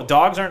 Also,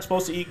 dogs aren't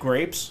supposed to eat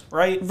grapes,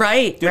 right?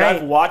 Right. Dude, right.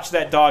 I've watched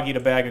that dog eat a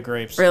bag of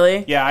grapes.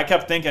 Really? Yeah, I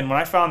kept thinking when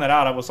I found that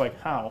out, I was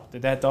like, how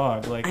did that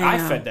dog? Like, I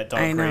fed that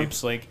dog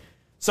grapes. Like,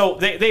 so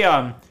they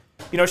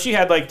you know, she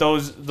had like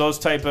those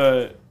type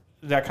of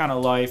that kind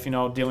of life, you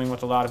know, dealing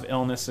with a lot of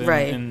illness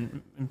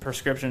and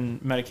prescription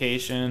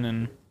medication,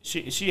 and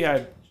she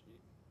had,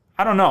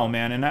 I don't know,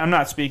 man, and I'm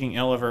not speaking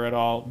ill of her at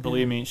all.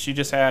 Believe me, she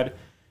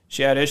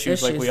had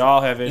issues like we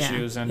all have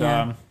issues,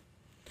 and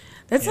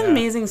that's an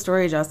amazing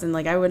story, Justin.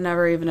 Like, I would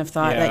never even have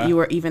thought that you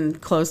were even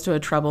close to a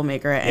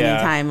troublemaker at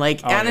any time.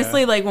 Like,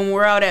 honestly, like when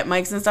we're out at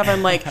Mike's and stuff,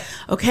 I'm like,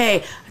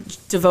 okay,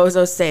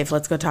 Divozzo's safe.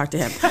 Let's go talk to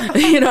him.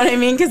 You know what I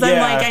mean? Because I'm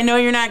like, I know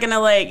you're not gonna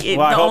like.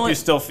 Well, I hope you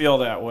still feel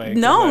that way.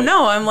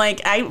 No. I'm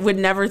like, I would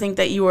never think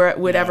that you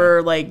would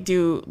ever like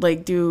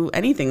do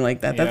anything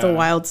like that. That's a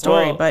wild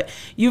story. Well, but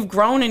you've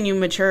grown and you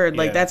matured.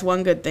 Like that's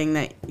one good thing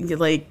that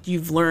like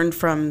you've learned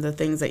from the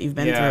things that you've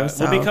been through.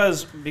 So.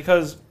 Well,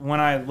 because when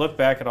I look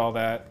back at all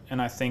that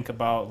and I think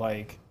about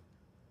like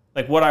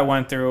what I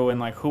went through and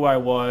like who I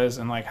was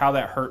and like how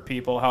that hurt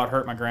people, how it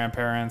hurt my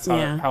grandparents,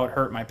 how it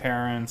hurt my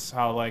parents,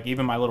 how like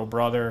even my little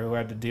brother who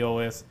had to deal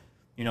with,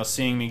 you know,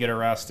 seeing me get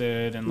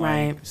arrested and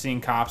like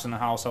seeing cops in the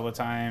house all the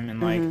time, and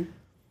like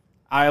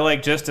I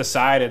like just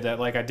decided that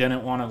like I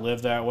didn't want to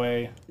live that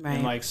way.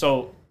 And like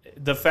so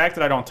the fact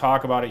that I don't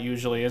talk about it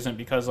usually isn't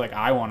because like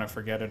I want to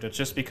forget it. It's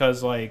just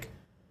because like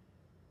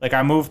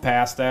I moved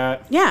past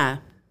that. Yeah.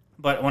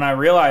 But when I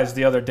realized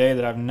the other day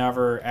that I've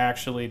never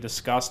actually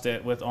discussed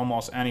it with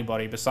almost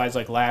anybody besides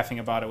like laughing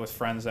about it with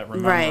friends that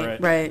remember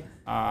it,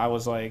 I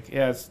was like,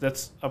 yeah,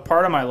 that's a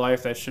part of my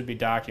life that should be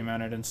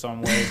documented in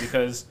some way,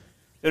 because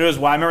it was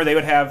why I remember they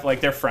would have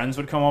like their friends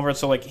would come over.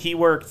 So like he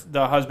worked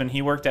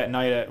at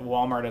night at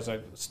Walmart as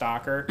a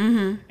stalker,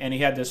 and he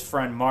had this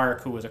friend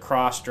Mark who was a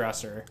cross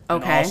dresser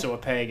and also a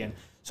pagan.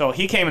 So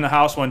he came in the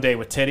house one day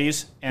with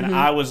titties, and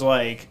I was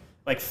like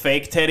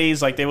fake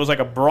titties, like there was like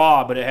a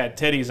bra, but it had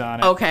titties on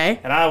it. Okay.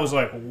 And I was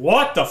like,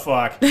 what the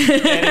fuck? And he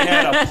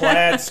had a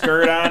plaid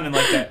skirt on and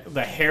like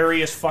the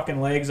hairiest fucking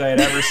legs I had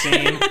ever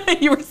seen.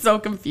 You were so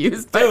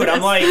confused. Dude,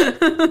 I'm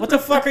like, what the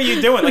fuck are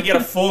you doing? Like, you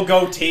had a full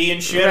goatee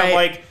and shit. I'm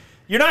like,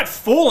 you're not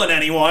fooling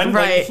anyone.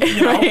 Right. Like,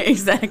 you know? Right,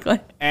 exactly.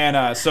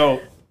 And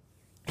so,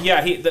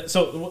 yeah,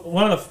 so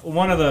one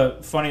of the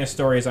funniest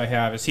stories I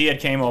have is he had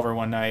came over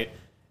one night,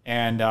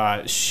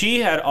 and she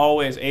had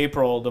always,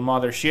 April, the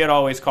mother, she had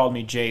always called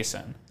me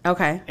Jason.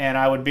 Okay. And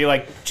I would be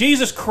like,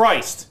 Jesus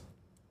Christ,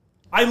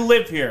 I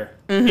live here.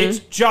 It's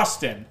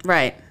Justin.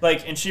 Right.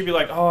 Like, and she'd be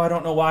like, oh, I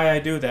don't know why I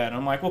do that. And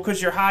I'm like, well,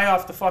 because you're high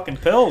off the fucking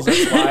pills,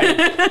 that's why.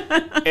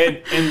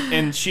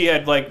 and she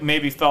had, like,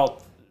 maybe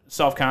felt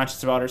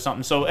self-conscious about it or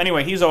something. So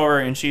anyway, he's over,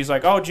 and she's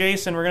like, oh,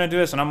 Jason, we're going to do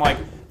this. And I'm like,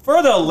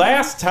 for the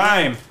last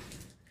time,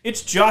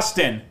 it's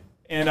Justin.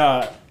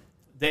 And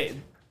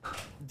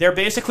they're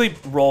basically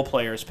role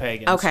players,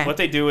 pagans. Okay. What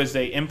they do is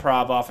they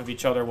improv off of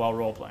each other while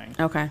role playing.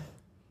 Okay.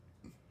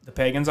 The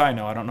pagans I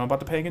know. I don't know about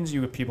the pagans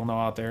you people know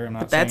out there. I'm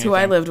not. That's saying who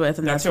anything. I lived with,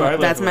 and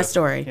that's my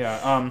story.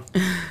 Yeah.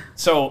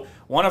 So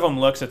one of them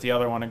looks at the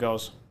other one and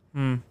goes,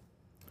 do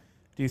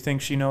you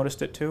think she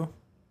noticed it too?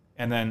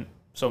 And then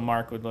so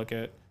Mark would look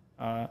at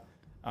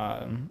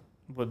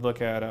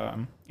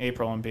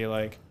April and be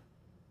like,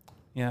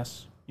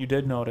 yes, you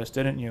did notice,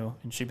 didn't you?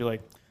 And she'd be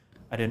like,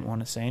 I didn't want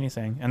to say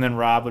anything. And then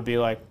Rob would be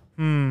like,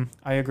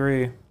 I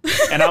agree.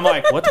 And I'm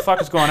like, what the fuck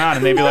is going on?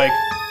 And they'd be like,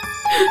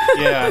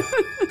 yeah.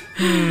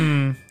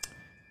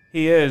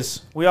 He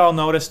is. We all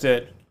noticed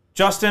it.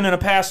 Justin, in a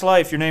past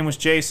life, your name was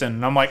Jason.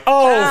 And I'm like,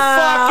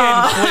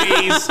 fucking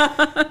please.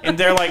 And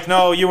they're like,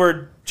 no, you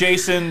were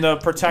Jason, the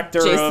protector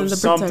of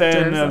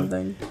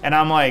something. And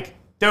I'm like,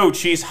 dude,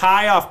 she's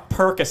high off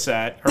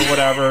Percocet or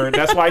whatever.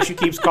 That's why she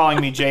keeps calling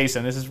me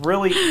Jason. This is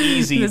really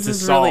easy to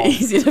solve.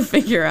 This is really easy to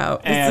figure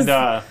out.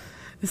 And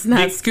it's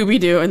not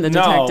Scooby-Doo and the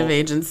detective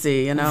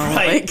agency, you know?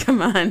 Right. Like,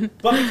 come on.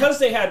 But because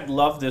they had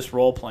loved this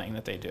role-playing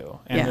that they do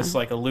and this,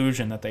 like,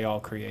 illusion that they all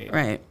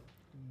create,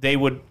 they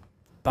would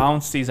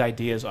bounce these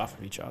ideas off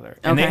of each other.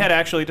 And they had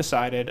actually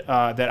decided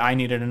that I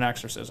needed an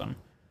exorcism.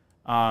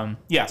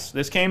 Yes,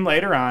 this came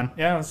later on.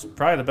 Yeah, it's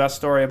probably the best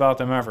story about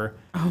them ever.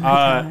 Oh, my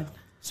God.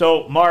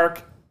 So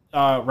Mark,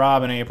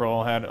 Rob, and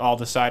April had all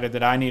decided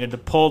that I needed to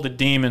pull the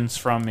demons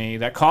from me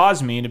that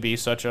caused me to be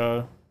such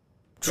a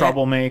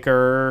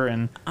troublemaker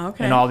and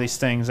all these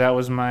things. That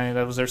was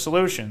their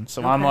solution.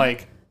 So I'm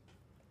like,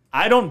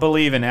 I don't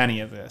believe in any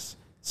of this.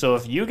 So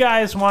if you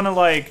guys want to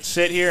like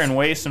sit here and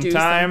waste some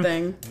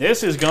time,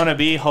 this is going to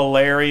be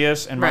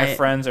hilarious, and my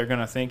friends are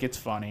going to think it's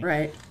funny.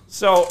 Right.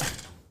 So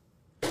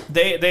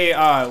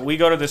we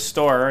go to this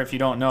store. If you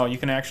don't know, you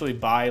can actually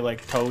buy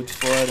like toad's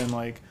foot and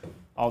like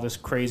all this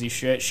crazy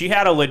shit. She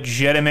had a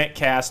legitimate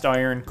cast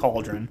iron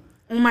cauldron.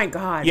 Oh my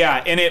God.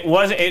 Yeah, and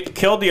it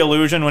killed the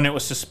illusion when it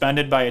was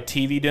suspended by a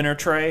TV dinner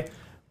tray.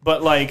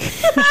 But like,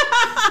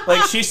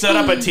 like she set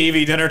up a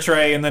TV dinner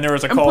tray and then there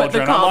was a cauldron. Put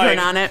the cauldron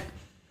on it.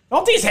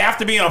 Don't these have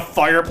to be in a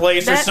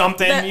fireplace or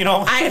something?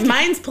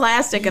 Mine's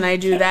plastic, and I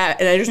do that,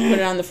 and I just put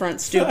it on the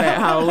front stoop at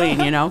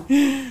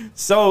Halloween.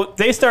 So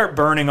they start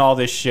burning all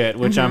this shit,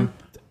 which I'm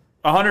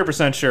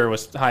 100% sure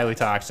was highly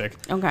toxic.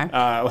 Okay.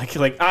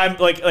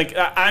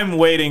 I'm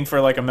waiting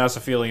for like a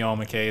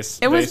mesothelioma case.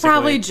 It was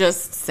probably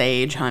just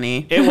sage,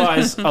 honey. It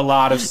was a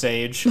lot of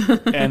sage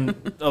and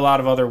a lot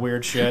of other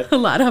weird shit. A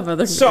lot of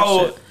other weird shit.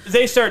 So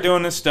they start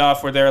doing this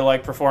stuff where they're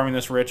like performing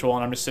this ritual,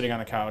 and I'm just sitting on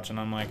the couch, and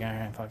I'm like,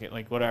 fuck it,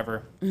 like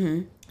whatever.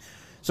 Mm-hmm.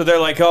 So they're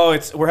like,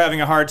 we're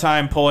having a hard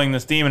time pulling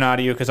this demon out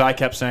of you because I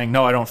kept saying,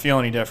 no, I don't feel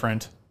any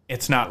different.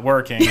 It's not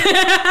working.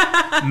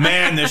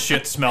 Man, this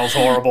shit smells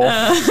horrible.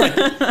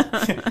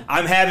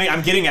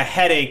 I'm getting a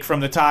headache from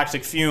the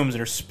toxic fumes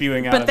that are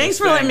spewing out. But thanks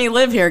for letting me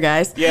live here,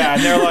 guys. Yeah,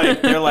 and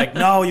they're like,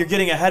 no, you're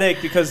getting a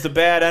headache because the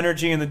bad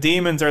energy and the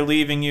demons are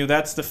leaving you.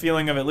 That's the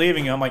feeling of it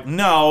leaving you. I'm like,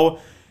 no,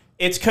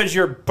 it's because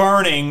you're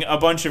burning a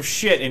bunch of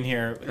shit in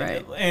here.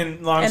 Right.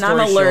 And long and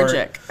story I'm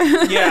allergic.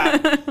 Short,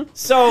 yeah.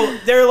 So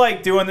they're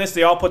like doing this.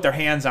 They all put their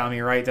hands on me,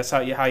 right? That's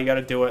how you got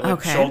to do it.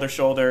 Like shoulder,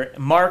 shoulder.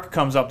 Mark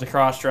comes up, the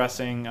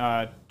cross-dressing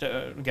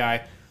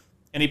guy,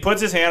 and he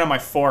puts his hand on my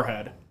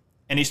forehead.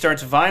 And he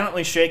starts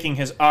violently shaking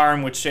his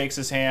arm, which shakes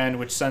his hand,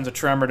 which sends a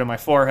tremor to my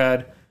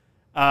forehead.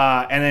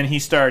 And then he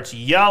starts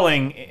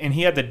yelling, and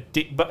he had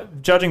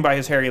judging by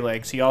his hairy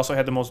legs, he also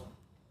had the most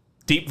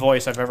deep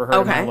voice I've ever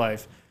heard in my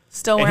life.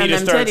 Still wearing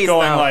them titties, and he just starts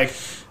going like,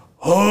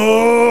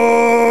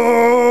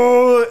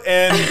 oh,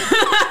 and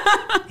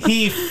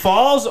he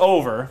falls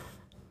over,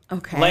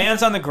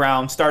 lands on the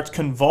ground, starts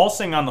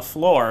convulsing on the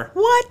floor.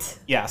 What?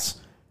 Yes.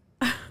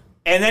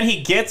 And then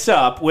he gets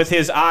up with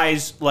his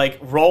eyes like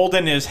rolled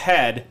in his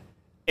head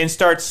and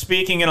starts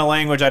speaking in a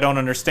language I don't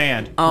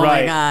understand. Oh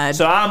my God.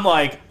 So I'm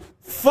like,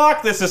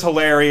 fuck, this is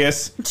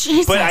hilarious.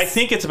 Jesus. But I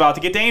think it's about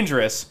to get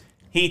dangerous.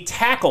 He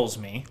tackles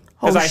me.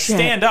 Because I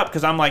stand up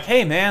because I'm like,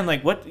 hey, man,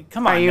 like, what?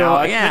 Come on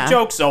now. The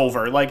joke's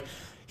over. Like,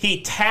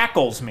 he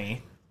tackles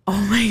me. Oh,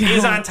 my God.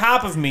 He's on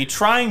top of me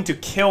trying to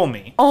kill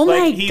me. Oh,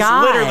 my God. He's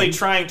literally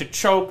trying to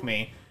choke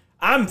me.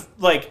 I'm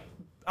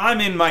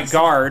in my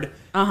guard,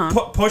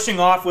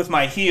 pushing off with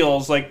my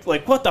heels. Like,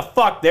 what the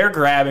fuck? They're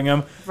grabbing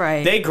him.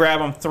 Right. They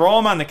grab him, throw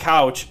him on the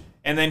couch,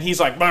 and then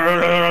he's like,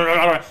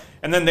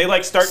 and then they,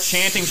 like, start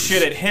chanting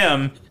shit at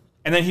him,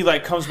 and then he,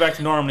 like, comes back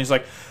to normal, and he's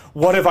like,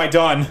 what have I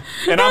done?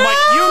 And I'm like,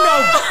 you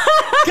know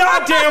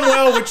goddamn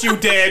well what you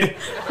did.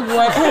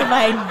 What have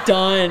I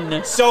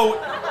done? So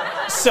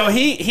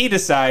he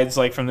decides,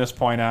 like, from this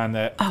point on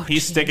that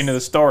he's sticking to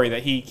the story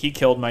that he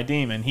killed my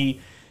demon.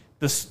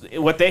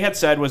 What they had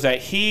said was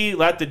that he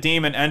let the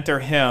demon enter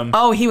him.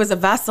 Oh, he was a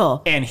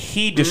vessel. And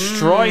he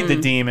destroyed the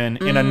demon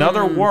in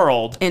another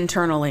world.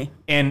 Internally.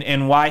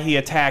 And why he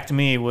attacked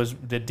me was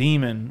the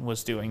demon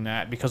was doing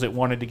that because it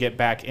wanted to get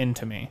back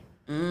into me.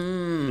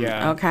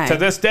 Yeah. Okay. To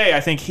this day,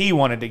 I think he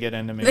wanted to get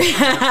into me.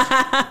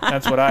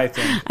 That's what I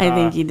think. I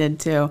think he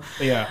did too.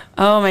 Yeah.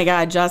 Oh my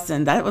God,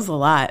 Justin, that was a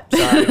lot.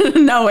 Sorry.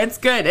 No, it's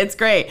good. It's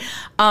great.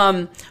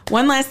 One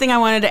last thing I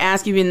wanted to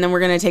ask you, and then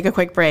we're going to take a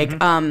quick break.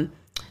 Mm-hmm.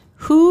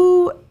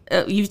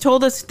 You've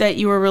told us that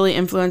you were really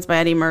influenced by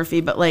Eddie Murphy,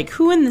 but like,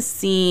 who in the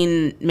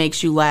scene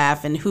makes you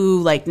laugh, and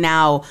who like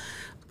now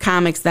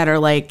comics that are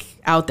like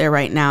out there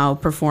right now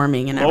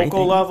performing and everything?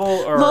 Local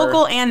level or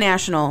local and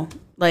national?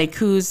 Like,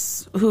 who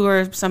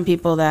are some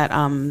people that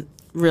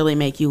really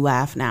make you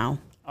laugh now?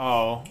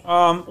 Well,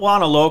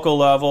 on a local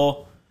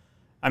level,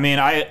 I mean,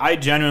 I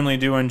genuinely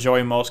do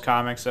enjoy most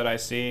comics that I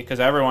see because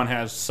everyone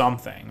has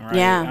something, right?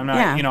 Yeah, I'm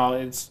not, you know,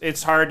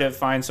 it's hard to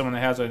find someone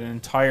that has an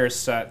entire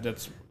set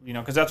that's, you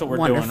know, because that's what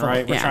we're doing,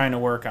 right? We're trying to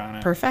work on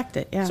it. Perfect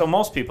it, yeah. So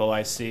most people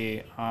I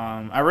see,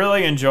 I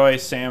really enjoy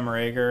Sam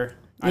Rager.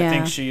 I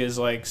think she is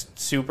like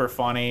super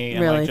funny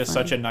and really like just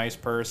such a nice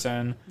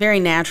person.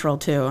 Very natural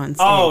too on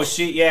stage. Oh,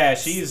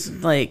 she's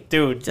like,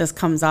 dude, just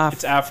comes off.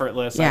 It's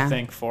effortless, I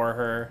think, for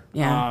her.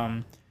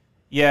 Yeah.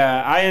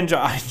 I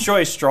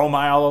enjoy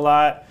Stromile a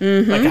lot.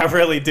 Mm-hmm. Like I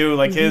really do.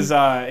 Like his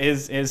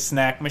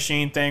snack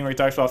machine thing where he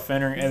talks about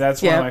fingering.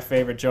 That's one of my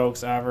favorite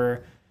jokes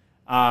ever.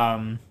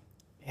 Kev,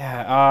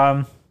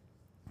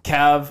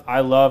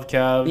 I love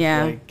Kev.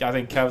 Yeah. Like, I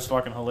think Kev's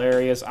fucking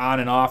hilarious on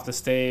and off the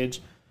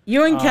stage.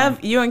 You and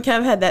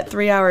Kev had that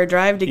 3-hour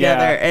drive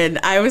together, and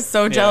I was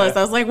so jealous.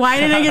 I was like, why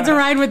didn't I get to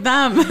ride with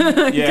them?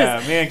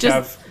 Yeah, me and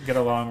Kev get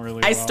along really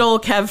well. I stole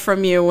Kev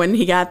from you when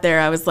he got there.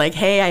 I was like,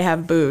 hey, I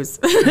have booze.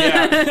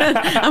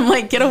 Yeah. I'm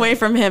like, get away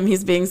from him.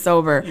 He's being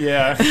sober.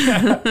 Yeah.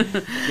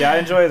 Yeah, I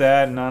enjoy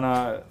that. And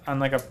on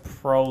like a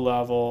pro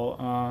level,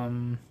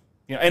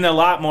 and a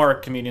lot more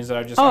comedians that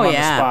I just I'm on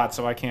the spot,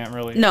 so I can't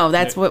really. No,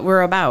 that's what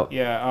we're about.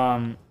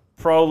 Yeah,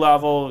 pro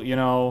level,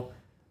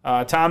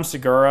 Tom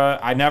Segura.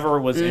 I never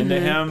was into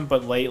him,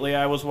 but lately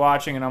I was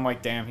watching, and I'm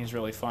like, damn, he's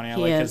really funny. I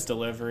like his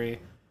delivery.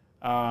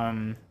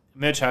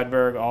 Mitch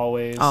Hedberg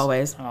always.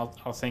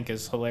 I'll think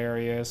is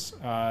hilarious.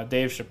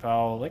 Dave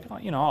Chappelle, like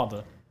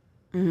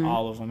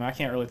all of them. I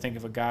can't really think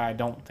of a guy I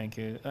don't think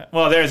it.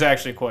 Well, there's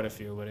actually quite a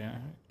few, but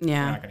we're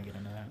not gonna get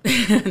into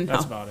that. No.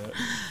 That's about it.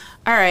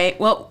 All right.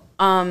 Well,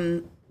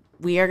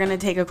 we are gonna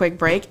take a quick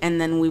break,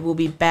 and then we will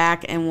be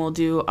back, and we'll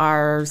do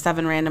our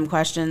 7 random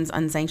questions,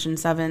 Unsanctioned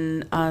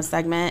 7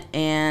 segment,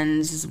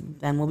 and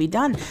then we'll be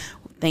done.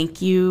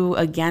 Thank you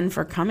again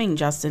for coming,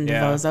 Justin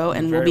Divozzo,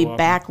 and we'll be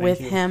back with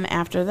him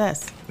after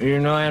this.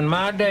 In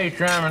my day,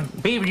 Sherman,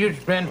 people used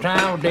to spend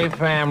time with their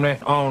family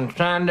on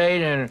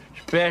Sundays and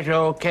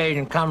special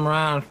occasion, come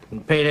around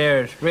and pay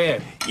their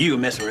respect. You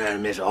mess around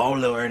and mess all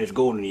little Ernest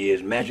golden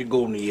years, magic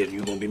golden years, and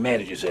you're gonna be mad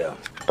at yourself.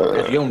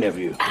 That's your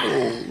nephew.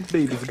 Oh,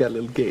 baby's got a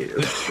little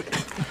gas.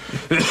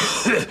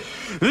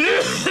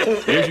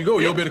 There you go.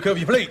 You better cover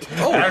your plate.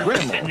 Oh,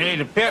 grandma.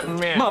 Need a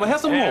peppermint. Mama, have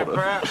some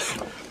water.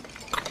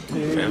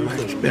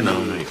 It's been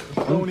all night.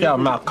 Don't tell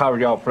them I'll cover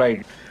your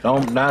plate.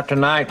 Not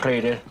tonight,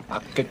 Cletus.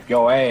 I'll kick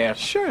your ass.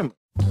 Sure.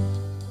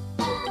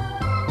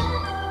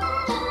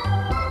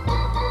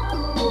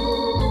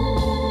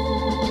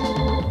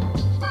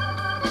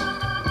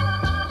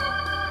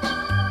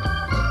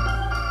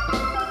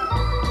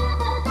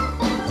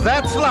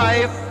 That's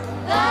life.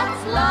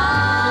 That's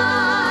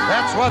life.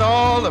 That's what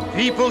all the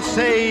people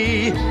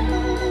say.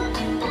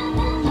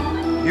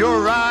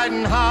 You're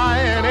riding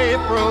high in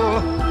April,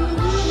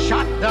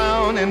 shot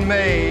down in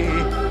May.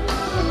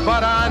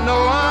 But I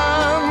know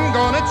I'm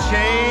gonna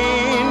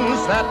change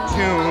that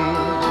tune.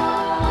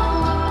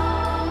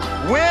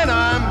 When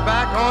I'm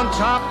back on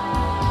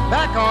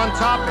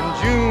top in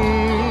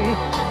June.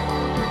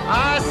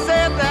 I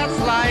said that's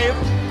life.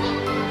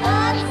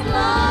 That's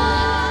life.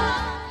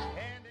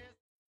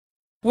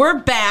 We're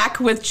back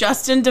with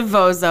Justin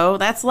Divozzo.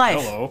 That's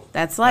life. Hello.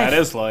 That's life. That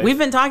is life. We've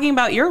been talking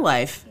about your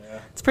life. Yeah.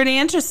 It's pretty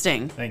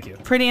interesting. Thank you.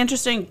 Pretty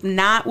interesting.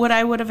 Not what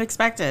I would have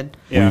expected.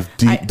 Yeah. We've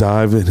deep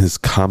dive in his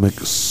comic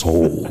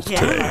soul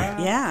today.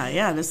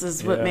 Yeah. This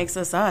is what makes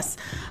us us.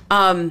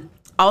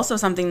 Also,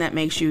 something that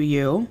makes you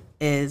you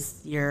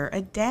is you're a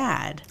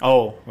dad.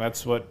 Oh,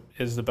 that's what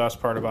is the best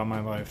part about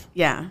my life.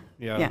 Yeah.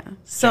 Yeah.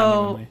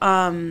 So,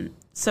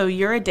 so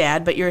you're a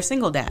dad, but you're a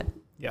single dad.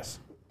 Yes.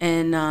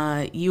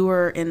 And you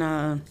were in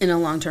a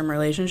long-term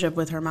relationship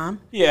with her mom?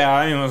 Yeah,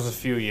 I mean, it was a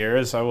few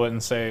years. I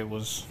wouldn't say it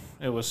was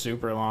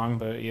super long,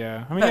 but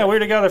yeah. I mean, we were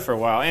together for a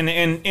while. And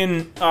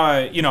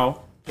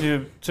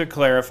to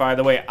clarify,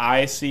 the way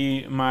I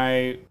see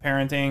my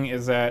parenting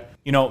is that,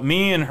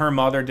 me and her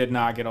mother did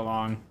not get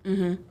along.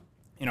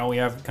 Mm-hmm. We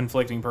have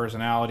conflicting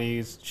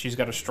personalities. She's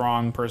got a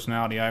strong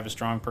personality. I have a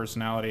strong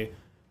personality.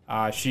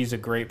 She's a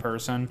great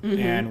person. Mm-hmm.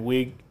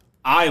 And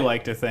I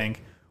like to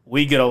think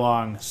we get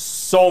along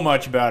so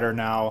much better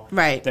now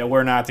that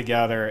we're not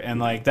together. And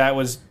that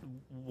was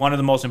one of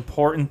the most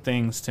important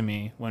things to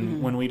me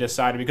when we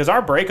decided, because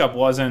our breakup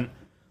wasn't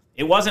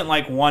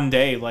like one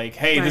day, like,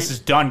 hey, this is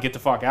done, get the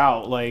fuck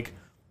out.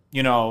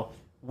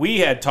 We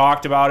had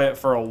talked about it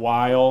for a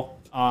while.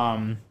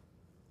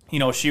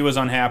 She was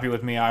unhappy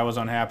with me. I was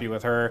unhappy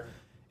with her.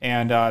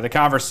 And the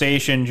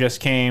conversation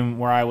just came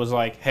where I was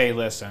like, hey,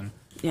 listen,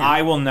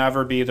 I will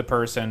never be the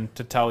person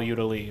to tell you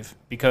to leave,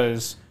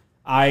 because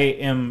I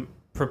am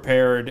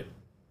prepared.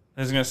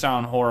 This is going to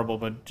sound horrible,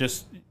 but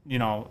just, I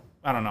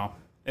don't know.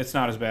 It's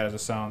not as bad as it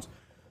sounds.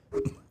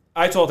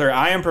 I told her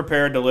I am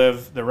prepared to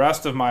live the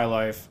rest of my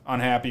life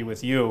unhappy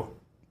with you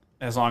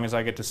as long as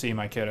I get to see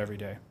my kid every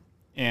day.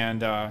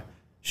 And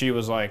she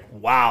was like,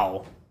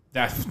 wow,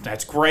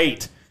 that's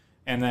great.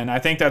 And then I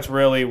think that's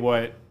really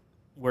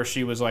where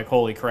she was like,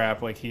 holy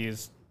crap,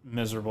 he's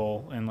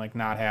miserable and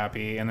not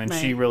happy. And then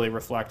she really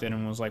reflected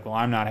and was like, well,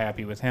 I'm not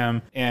happy with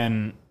him.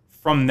 And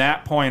from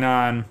that point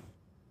on,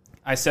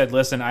 I said,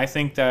 listen, I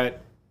think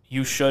that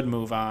you should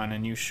move on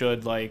and you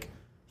should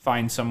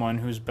find someone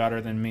who's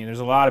better than me. There's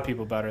a lot of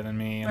people better than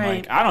me.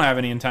 And I don't have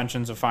any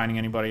intentions of finding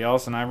anybody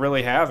else, and I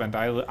really haven't.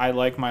 I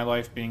like my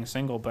life being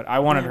single, but I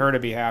wanted her to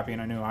be happy,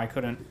 and I knew I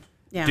couldn't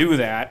do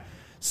that.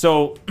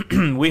 So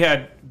we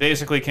had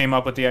basically came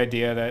up with the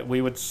idea that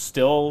we would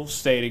still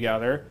stay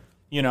together,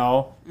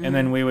 and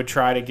then we would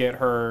try to get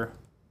her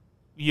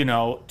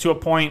to a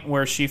point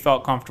where she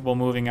felt comfortable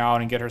moving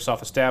out and get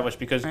herself established,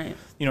 because,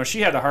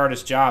 she had the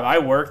hardest job. I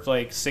worked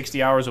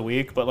 60 hours a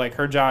week, but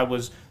her job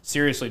was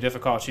seriously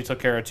difficult. She took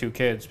care of 2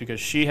 kids because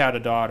she had a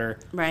daughter,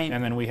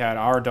 and then we had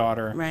our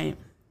daughter. Right.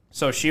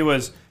 So she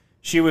was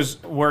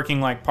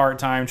working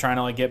part-time, trying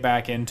to get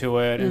back into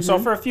it. And so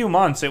for a few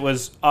months, it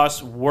was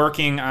us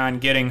working on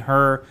getting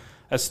her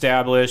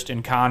established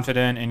and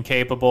confident and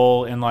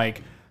capable. And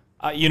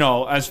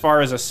as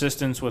far as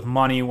assistance with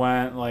money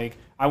went,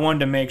 I wanted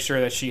to make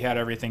sure that she had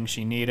everything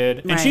she needed.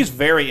 And Right. she's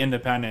very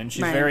independent.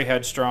 She's Right. very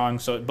headstrong.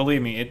 So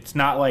believe me, it's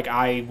not like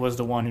I was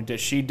the one who did.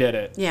 She did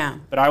it. Yeah.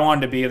 But I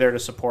wanted to be there to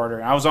support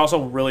her. I was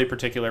also really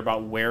particular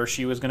about where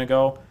she was going to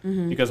go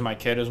because my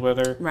kid is with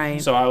her.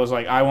 Right. So I was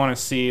like, I want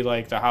to see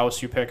like the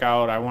house you pick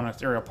out. I want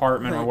to, or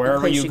apartment Right, or the wherever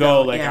place you you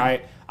go. go, Like yeah.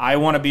 I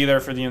want to be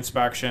there for the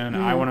inspection.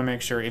 I want to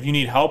make sure if you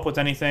need help with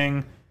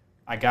anything,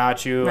 I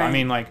got you. I Right.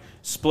 mean, like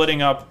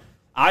splitting up.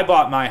 I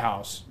bought my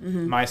house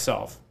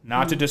myself,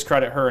 not to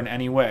discredit her in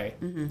any way.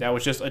 That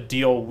was just a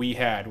deal we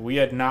had. We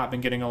had not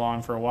been getting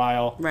along for a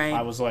while. Right.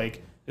 I was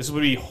like, this would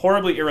be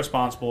horribly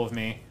irresponsible of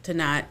me To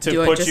not to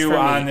do it put just you for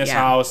on me. this Yeah.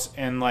 house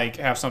and like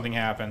have something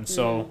happen.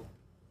 So,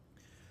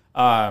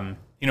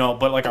 you know,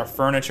 but like our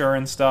furniture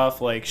and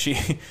stuff, like she,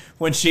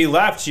 when she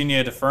left, she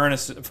needed to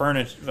furnish,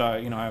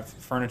 you know, have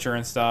furniture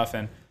and stuff.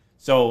 And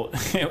so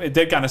it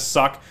did kind of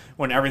suck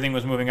when everything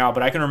was moving out.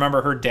 But I can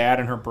remember her dad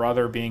and her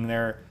brother being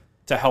there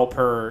to help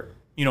her,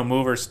 you know,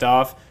 move her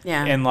stuff.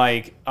 Yeah. And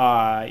like,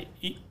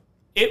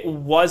 it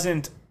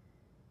wasn't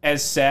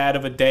as sad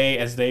of a day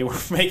as they were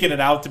making it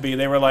out to be.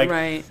 They were like,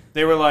 Right.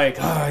 they were like,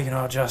 oh, you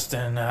know,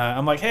 Justin.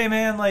 I'm like, hey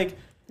man, like,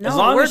 No, as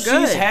long we're as she's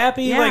good.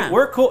 happy, Yeah. like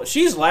we're cool.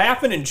 She's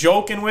laughing and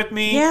joking with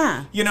me.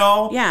 Yeah. You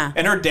know. Yeah.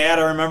 And her dad,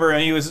 I remember,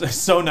 and he was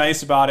so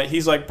nice about it.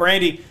 He's like,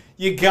 Brandy,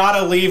 you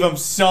gotta leave him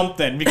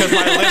something because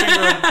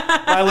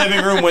my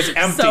living room was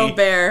empty. So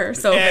bare.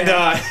 So And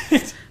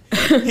bare.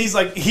 he's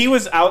like, he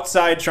was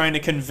outside trying to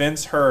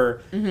convince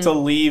her to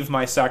leave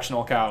my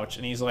sectional couch,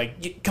 and he's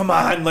like, come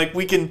on, like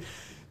we can.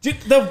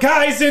 The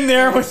guy's in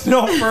there with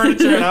no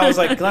furniture, and I was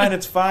like, Glenn,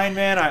 it's fine,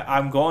 man.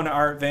 I'm going to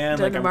Art Van,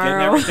 like I'm getting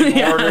Tomorrow. everything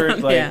Yeah.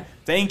 ordered. Like, Yeah.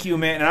 thank you,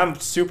 man. And I'm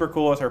super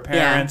cool with her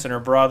parents and her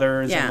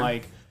brothers, Yeah. and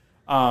like,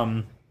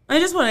 I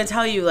just want to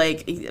tell you,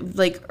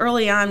 like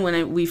early on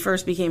when we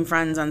first became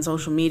friends on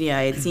social media,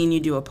 I had seen you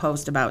do a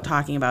post about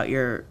talking about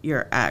your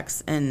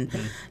ex, and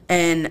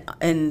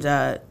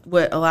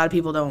what a lot of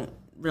people don't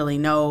really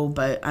know,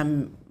 but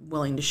I'm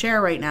willing to share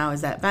right now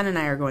is that Ben and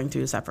I are going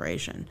through a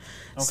separation.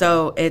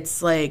 So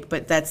it's like,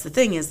 but that's the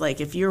thing is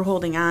like if you're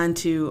holding on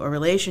to a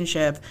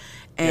relationship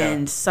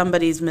and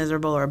somebody's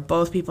miserable or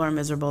both people are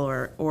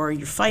miserable or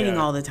you're fighting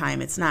all the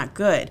time, it's not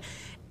good.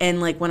 And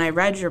like when I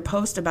read your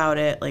post about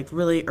it, like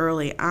really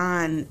early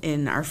on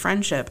in our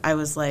friendship, I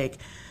was like,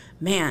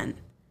 man,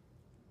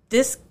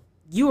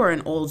 you are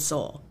an old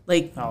soul.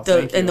 Like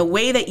thank you. the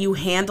way that you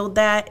handled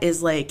that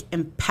is like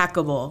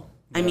impeccable.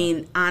 I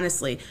mean,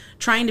 honestly,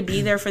 trying to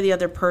be there for the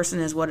other person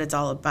is what it's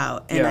all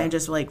about. And I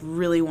just like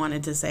really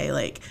wanted to say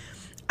like,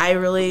 I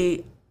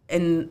really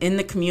in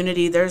the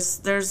community,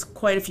 there's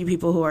quite a few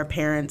people who are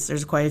parents.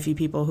 There's quite a few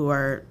people who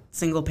are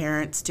single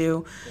parents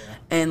too.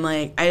 And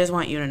like, I just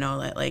want you to know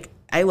that like,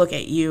 I look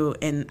at you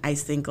and I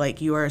think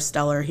like you are a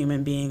stellar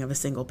human being of a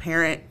single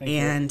parent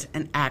and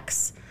an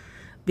ex,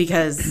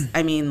 because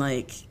I mean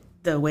like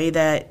the way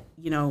that,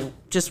 you know,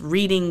 just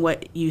reading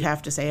what you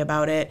have to say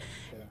about it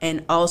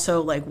and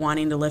also like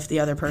wanting to lift the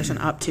other person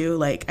up too,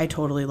 like I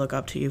totally look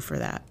up to you for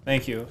that.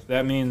 thank you.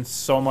 That means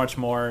so much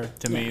more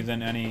to me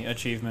than any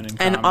achievement in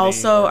comedy. And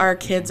also our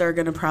kids are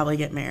going to probably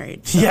get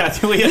married. So. Yeah,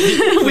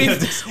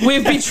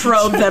 We've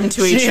betrothed them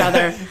to each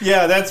other.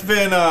 Yeah, that's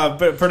been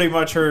pretty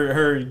much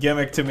her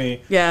gimmick to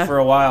me for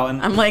a while.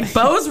 And I'm like,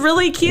 Bo's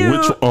really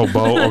cute.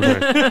 Bo,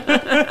 okay.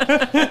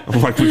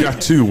 I'm like, we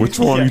got two. Which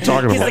one are you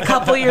talking He's about? a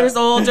couple years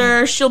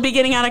older. She'll be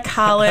getting out of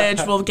college.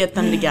 We'll get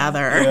them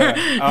together.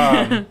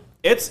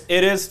 It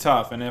is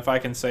tough, and if I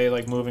can say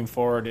like moving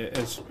forward,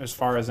 as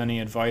far as any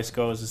advice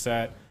goes, is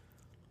that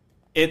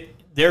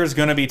there's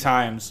going to be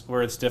times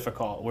where it's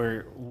difficult,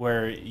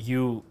 where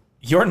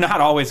you're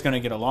not always going to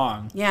get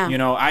along. Yeah. You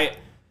know,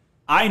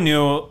 I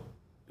knew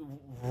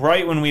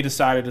right when we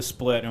decided to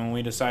split and when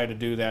we decided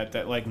to do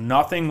that like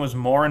nothing was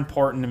more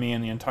important to me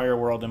in the entire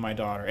world than my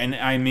daughter, and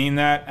I mean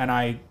that, and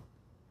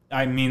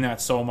I mean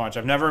that so much.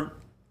 I've never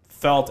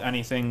felt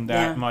anything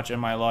that much in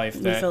my life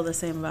We that feel the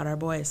same about our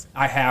boys.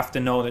 I have to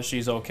know that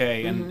she's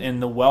okay,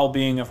 and the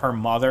well-being of her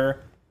mother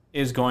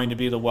is going to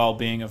be the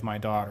well-being of my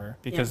daughter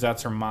because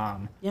that's her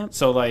mom. Yep.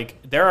 So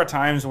like there are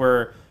times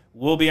where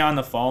we'll be on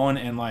the phone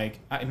and like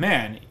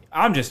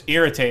I'm just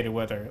irritated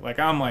with her. Like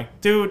I'm like,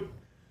 dude,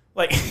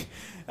 like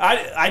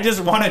I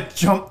just want to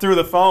jump through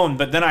the phone,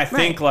 but then I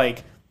think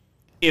like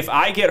if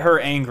I get her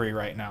angry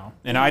right now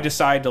and I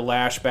decide to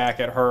lash back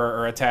at her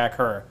or attack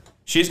her,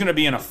 she's going to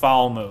be in a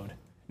foul mood.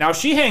 Now,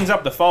 she hangs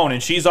up the phone,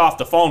 and she's off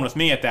the phone with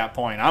me at that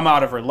point. I'm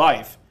out of her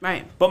life.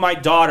 Right. But my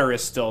daughter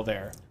is still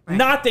there. Right.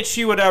 Not that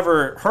she would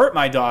ever hurt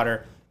my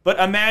daughter, but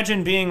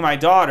imagine being my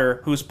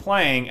daughter who's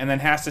playing and then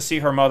has to see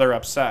her mother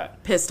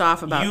upset. Pissed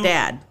off about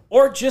dad.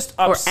 Or just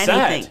upset. Or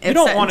anything. You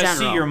don't Upset in want to see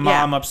general. your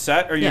mom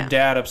upset or your Yeah.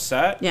 dad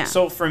upset. Yeah.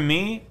 So for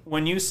me,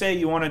 when you say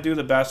you want to do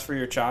the best for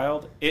your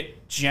child,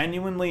 it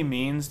genuinely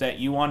means that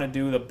you want to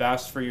do the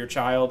best for your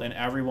child and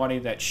everybody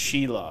that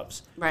she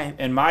loves. Right.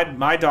 And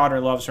my daughter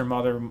loves her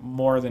mother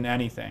more than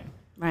anything.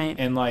 Right.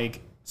 And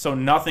like, so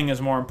nothing is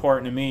more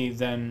important to me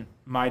than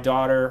my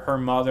daughter, her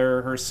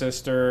mother, her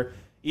sister,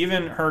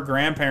 even her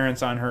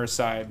grandparents on her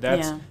side.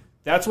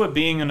 that's what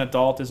being an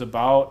adult is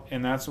about,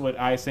 and that's what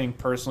I think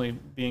personally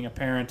being a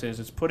parent is.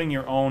 It's putting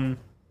your own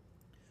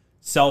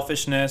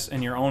selfishness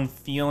and your own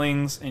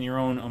feelings and your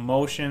own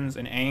emotions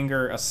and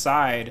anger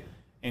aside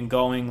and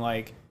going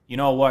like, you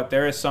know what,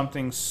 there is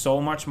something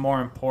so much more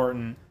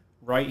important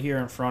right here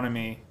in front of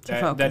me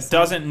that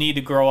doesn't need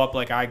to grow up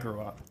like I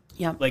grew up.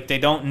 Yep. Like, they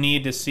don't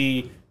need to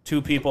see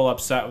two people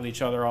upset with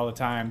each other all the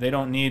time. They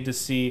don't need to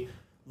see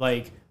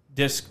like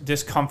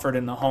discomfort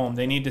in the home.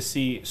 They need to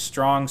see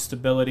strong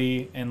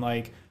stability. And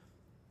like,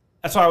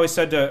 that's why I always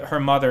said to her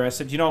mother, I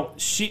said, you know,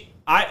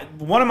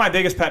 one of my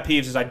biggest pet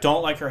peeves is I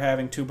don't like her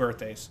having 2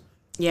 birthdays.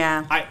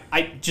 Yeah.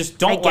 I just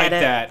don't like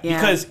that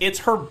because it's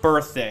her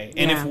birthday.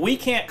 And if we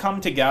can't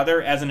come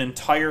together as an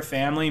entire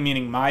family,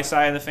 meaning my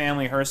side of the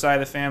family, her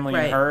side of the family,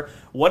 and her,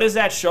 what does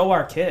that show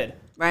our kid?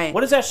 Right.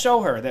 What does that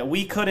show her? That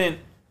we couldn't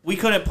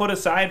put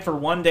aside for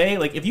one day?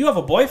 Like, if you have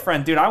a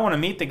boyfriend, dude, I want to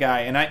meet the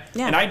guy. And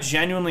I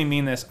genuinely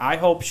mean this. I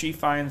hope she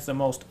finds the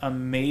most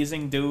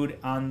amazing dude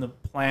on the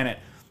planet.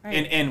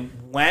 Right. And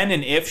when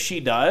and if she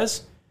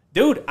does,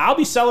 dude, I'll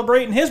be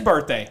celebrating his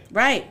birthday.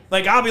 Right.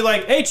 Like, I'll be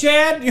like, hey,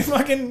 Chad, you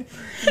fucking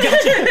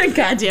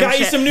got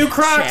you some new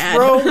Crocs, Chad.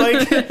 Bro.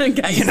 Like,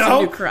 got you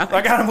some new Crocs.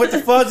 I got them with the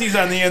fuzzies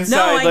on the inside.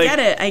 No,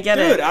 I get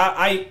it. Dude,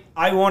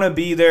 I want to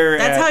be there.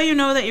 That's how you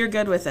know that you're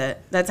good with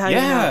it. That's how you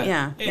know.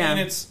 Yeah. And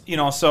it's,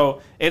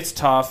 so it's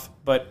tough,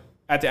 but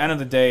at the end of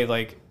the day,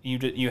 like,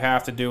 you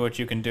have to do what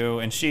you can do.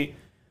 And she's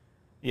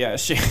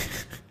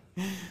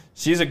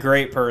a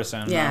great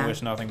person. Yeah. I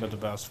wish nothing but the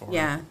best for her.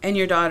 Yeah, and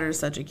your daughter's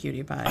such a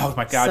cutie pie. Oh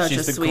my God, such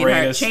she's a the sweetheart.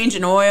 greatest.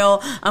 Changing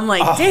oil. I'm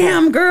like,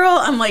 damn, girl.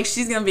 I'm like,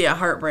 she's gonna be a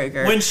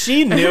heartbreaker. When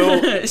she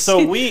knew,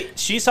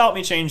 she's helped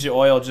me change the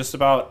oil just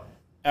about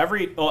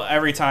every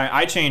time.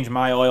 I change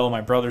my oil,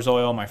 my brother's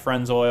oil, my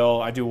friend's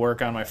oil. I do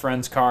work on my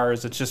friends'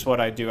 cars. It's just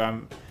what I do.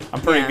 I'm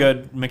pretty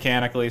good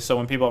mechanically, so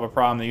when people have a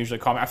problem, they usually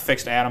call me. I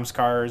fixed Adam's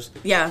cars.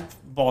 Yeah.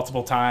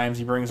 Multiple times.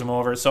 He brings them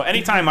over. So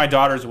anytime my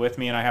daughter's with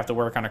me and I have to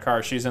work on a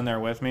car, she's in there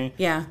with me.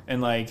 Yeah.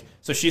 And like,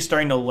 so she's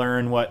starting to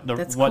learn what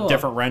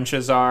different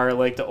wrenches are,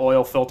 like the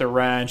oil filter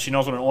wrench. She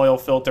knows what an oil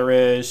filter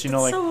is.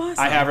 That's so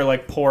awesome. I have her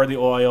like pour the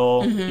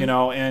oil,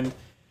 and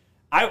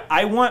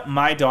I want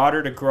my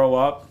daughter to grow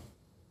up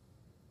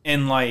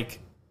and like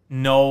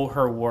know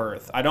her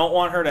worth. I don't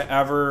want her to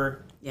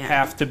ever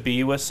have to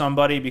be with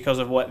somebody because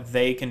of what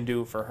they can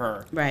do for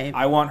her. Right.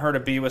 I want her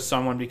to be with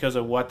someone because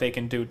of what they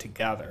can do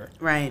together.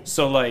 Right.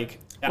 So like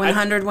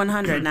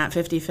 100-100, not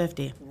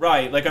 50-50.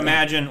 Right. Like,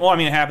 imagine, well, I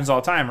mean, it happens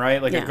all the time,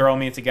 right? Like, a girl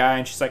meets a guy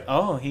and she's like,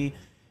 oh,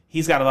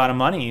 he's got a lot of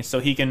money,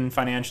 so he can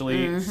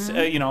financially,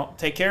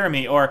 take care of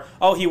me. Or,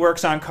 oh, he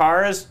works on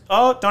cars.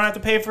 Oh, don't have to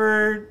pay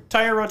for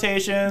tire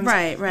rotations.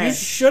 Right. You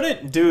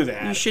shouldn't do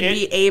that. You should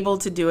be able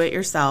to do it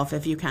yourself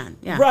if you can.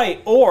 Yeah.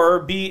 Right.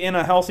 Or be in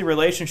a healthy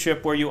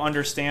relationship where you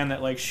understand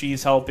that, like,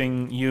 she's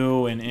helping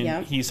you and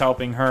he's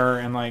helping her.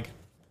 And, like,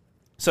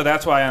 so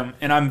that's why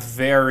I'm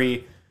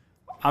very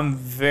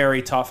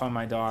tough on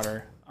my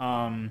daughter.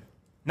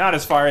 Not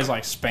as far as,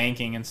 like,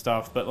 spanking and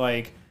stuff, but,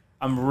 like,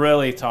 I'm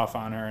really tough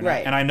on her,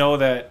 and I know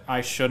that I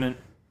shouldn't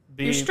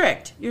be. You're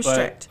strict. You're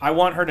strict. I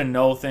want her to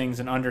know things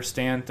and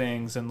understand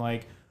things and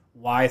like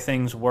why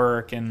things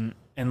work and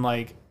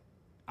like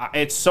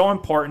it's so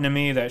important to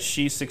me that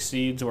she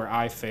succeeds where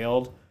I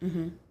failed.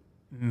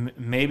 Mm-hmm.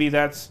 Maybe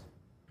that's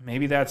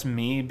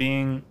me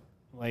being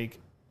like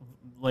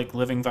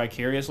living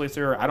vicariously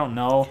through her. I don't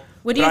know.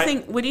 What do you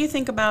think? What do you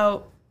think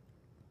about?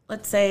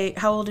 Let's say,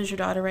 how old is your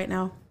daughter right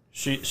now?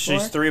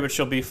 She's 3, but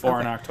she'll be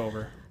 4 in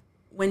October.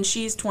 When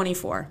she's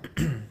 24,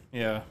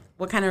 yeah.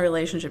 What kind of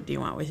relationship do you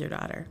want with your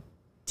daughter?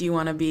 Do you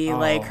want to be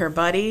like her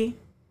buddy?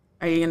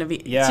 Are you going to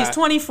be... Yeah. She's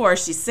 24.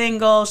 She's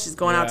single. She's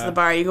going out to the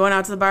bar. Are you going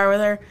out to the bar with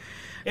her?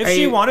 If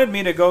she wanted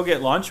me to go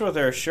get lunch with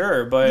her,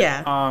 sure. But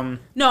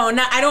no,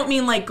 I don't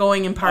mean like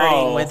going and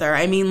partying with her.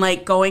 I mean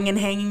like going and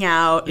hanging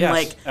out and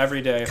like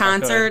every day,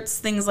 concerts,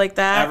 things like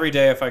that. Every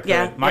day if I could.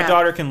 Yeah. My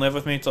daughter can live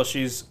with me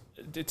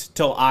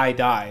till I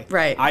die.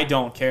 Right. I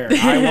don't care.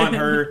 I want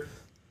her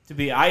to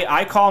be.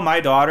 I call my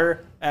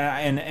daughter,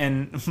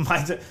 and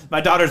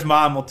my daughter's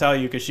mom will tell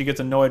you because she gets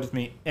annoyed with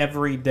me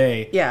every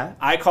day. Yeah.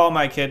 I call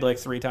my kid like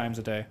 3 times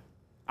a day.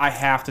 I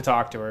have to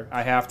talk to her.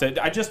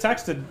 I just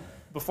texted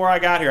before I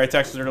got here. I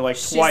texted her like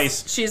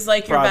twice. She's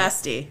like your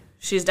bestie.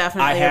 She's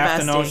definitely your bestie. I have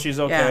to know she's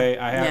okay.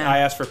 Yeah. I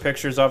ask for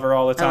pictures of her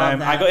all the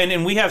time. I go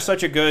and we have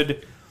such a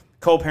good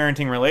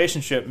co-parenting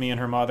relationship, me and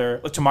her mother.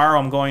 Tomorrow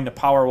I'm going to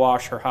power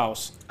wash her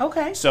house.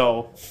 Okay.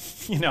 So,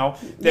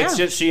 that's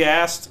just, she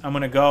asked, I'm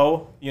going to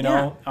go,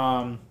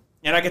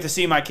 and I get to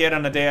see my kid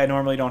on the day I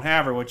normally don't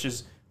have her, which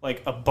is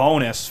like a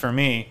bonus for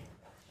me.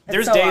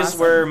 There's so days awesome.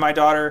 Where my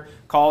daughter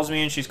calls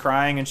me and she's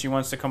crying and she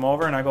wants to come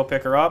over and I go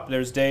pick her up.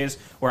 There's days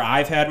where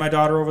I've had my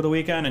daughter over the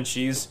weekend and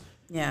she's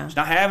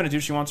not having it,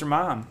 dude. She wants her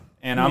mom.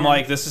 And I'm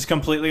like, this is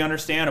completely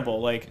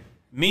understandable. Like,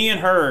 me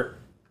and her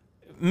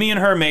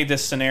made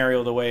this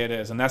scenario the way it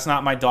is, and that's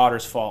not my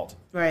daughter's fault.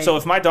 Right. So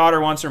if my daughter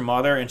wants her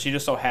mother and she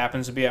just so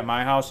happens to be at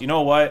my house, you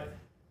know what?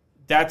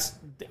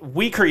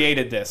 We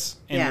created this,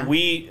 and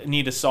we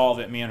need to solve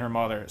it, me and her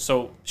mother.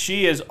 So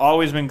she has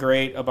always been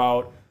great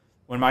about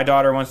When my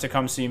daughter wants to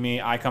come see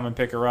me, I come and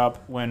pick her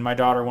up. When my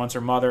daughter wants her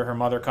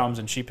mother comes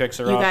and she picks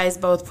her up. You guys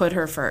both put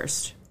her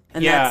first.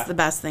 And Yeah, that's the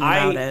best thing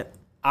about it.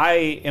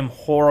 I am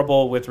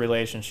horrible with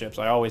relationships.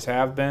 I always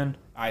have been.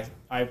 I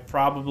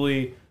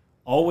probably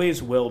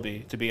always will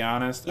be, to be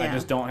honest. I Yeah.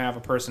 just don't have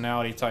a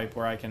personality type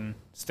where I can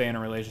stay in a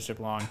relationship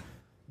long.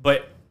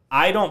 But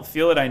I don't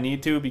feel that I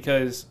need to,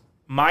 because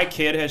my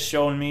kid has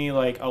shown me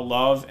like a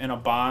love and a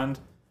bond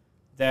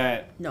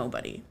that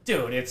Nobody.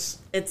 dude, it's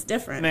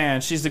different.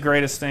 Man, she's the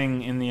greatest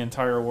thing in the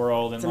entire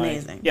world. And It's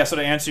amazing. Yeah, so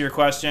to answer your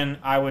question,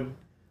 I would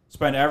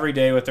spend every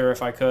day with her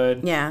if I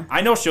could. Yeah.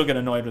 I know she'll get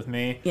annoyed with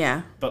me.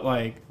 Yeah. But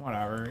like,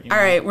 whatever. All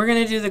right, we're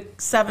going to do the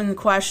 7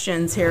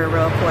 questions here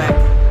real quick.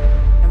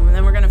 And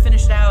then we're going to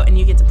finish it out, and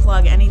you get to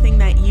plug anything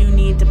that you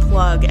need to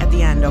plug at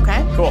the end,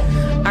 okay? Cool.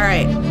 All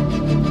right.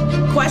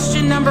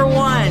 Question number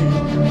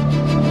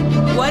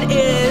 1. What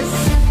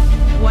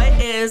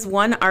is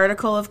one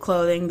article of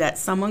clothing that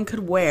someone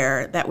could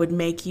wear that would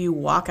make you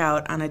walk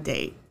out on a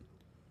date?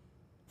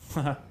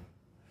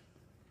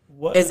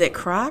 What? Is it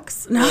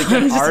Crocs? No, Like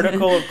an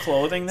article of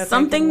clothing that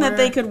something they that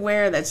they could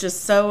wear that's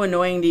just so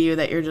annoying to you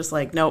that you're just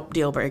like, nope,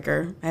 deal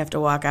breaker. I have to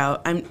walk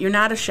out. You're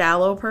not a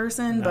shallow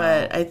person,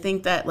 but I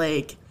think that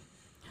like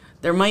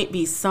there might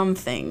be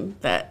something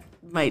that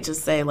might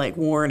just say like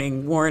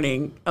warning,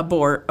 warning,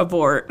 abort,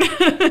 abort.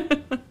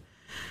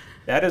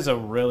 That is a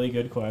really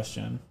good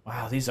question.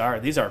 Wow, these are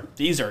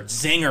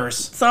zingers.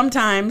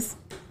 Sometimes.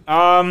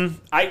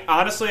 I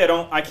honestly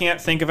I can't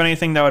think of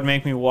anything that would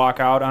make me walk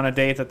out on a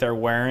date that they're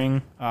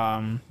wearing.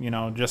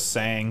 Just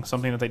saying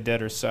something that they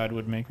did or said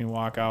would make me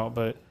walk out,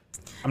 but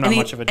I'm not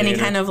much of a dater. Any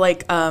kind of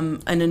like an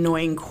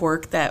annoying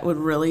quirk that would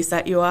really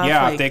set you off?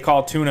 Yeah, like, if they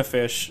call tuna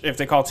fish,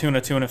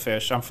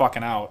 I'm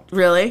fucking out.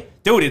 Really?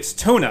 Dude, it's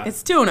tuna.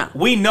 It's tuna.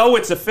 We know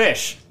it's a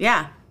fish.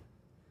 Yeah.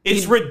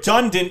 It's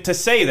redundant to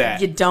say that.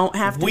 You don't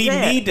have to We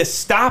say it. need to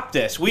stop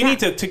this. We need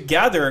to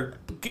together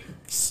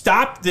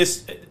stop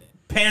this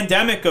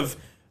pandemic of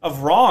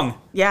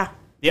wrong. Yeah.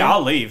 Yeah,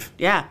 I'll leave.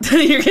 Yeah.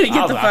 You're going to get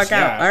I'll the last, fuck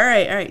out. yeah.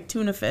 All right.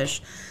 Tuna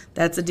fish.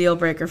 That's a deal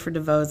breaker for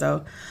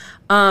Divozzo.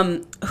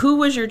 Who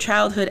was your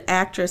childhood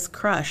actress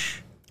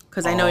crush?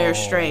 Because I know you're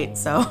straight,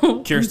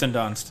 so. Kirsten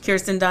Dunst.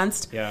 Kirsten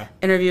Dunst? Yeah.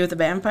 Interview with the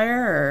Vampire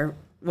or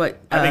what?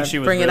 I think she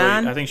was Bring really, It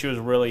On? I think she was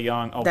really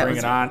young. Oh, That Bring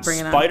was It On. Bring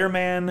It On.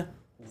 Spider-Man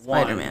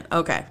 1. Spider-Man.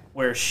 Okay.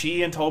 Where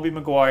she and Tobey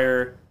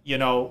Maguire,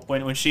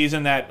 when she's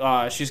in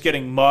that, she's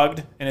getting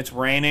mugged and it's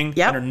raining.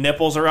 Yep. And her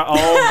nipples are out. Oh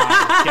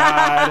my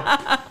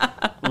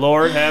God.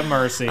 Lord have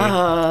mercy.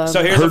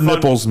 So here's Her a fun,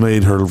 nipples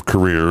made her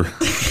career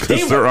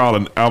because they're out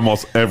in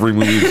almost every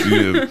movie she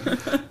did.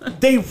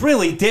 They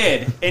really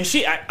did. And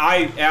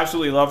I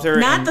absolutely loved her.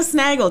 Not and the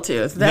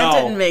snaggletooth. That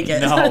didn't make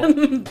it.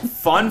 No.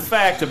 Fun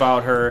fact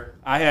about her,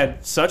 I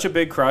had such a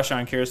big crush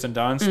on Kirsten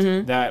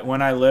Dunst that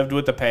when I lived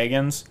with the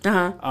Pagans,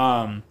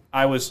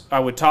 I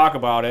would talk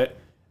about it,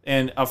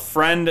 and a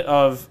friend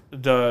of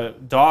the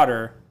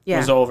daughter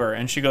was over,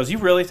 and she goes, "You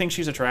really think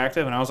she's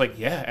attractive?" And I was like,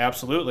 "Yeah,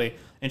 absolutely."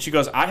 And she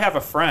goes, "I have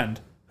a friend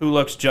who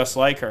looks just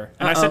like her."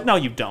 And I said, "No,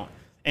 you don't."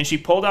 And she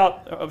pulled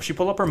up her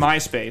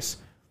MySpace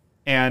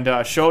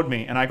and showed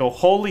me, and I go,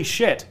 "Holy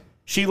shit,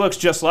 she looks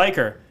just like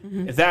her."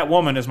 That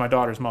woman is my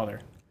daughter's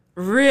mother.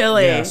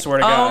 Really? Yeah, swear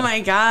to God. Oh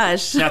my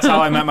gosh. That's how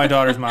I met my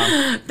daughter's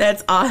mom.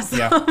 That's awesome.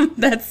 Yeah.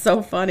 That's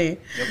so funny.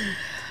 Yep.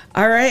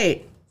 All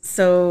right.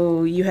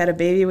 So you had a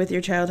baby with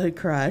your childhood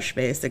crush,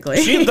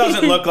 basically. She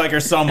doesn't look like her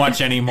so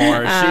much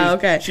anymore.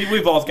 Okay.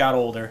 We both got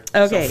older.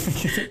 Okay.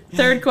 So.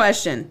 Third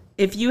question.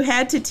 If you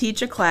had to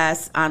teach a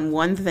class on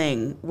one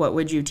thing, what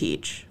would you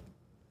teach?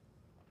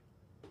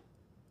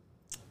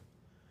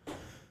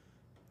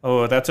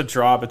 Oh, that's a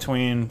draw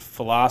between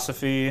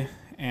philosophy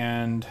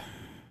and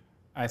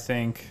I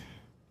think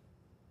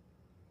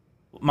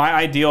my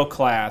ideal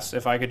class,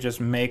 if I could just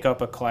make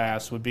up a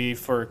class, would be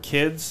for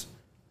kids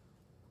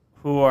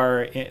who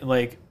are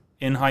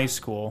in high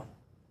school,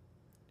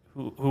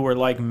 who were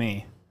like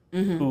me,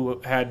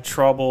 who had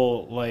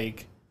trouble,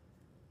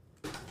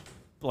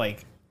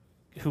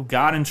 who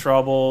got in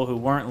trouble, who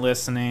weren't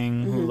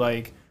listening,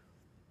 who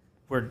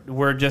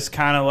were just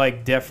kind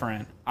of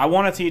different. I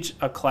want to teach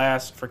a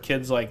class for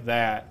kids like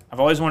that. I've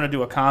always wanted to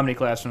do a comedy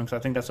class for them because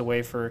I think that's a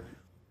way for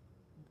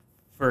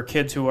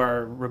kids who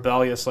are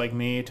rebellious like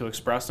me to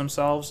express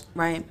themselves.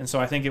 Right. And so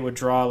I think it would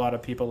draw a lot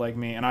of people like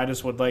me. And I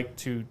just would like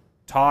to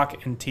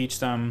talk and teach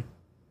them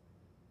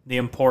the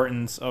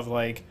importance of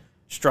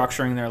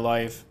structuring their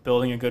life,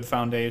 building a good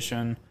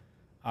foundation,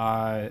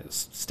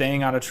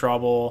 staying out of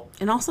trouble.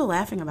 And also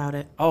laughing about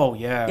it. Oh,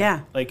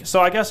 yeah. Yeah. So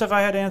I guess if I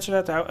had to answer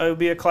that, it would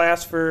be a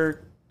class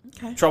for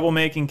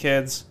troublemaking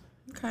kids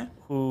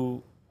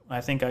who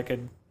I think I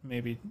could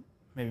maybe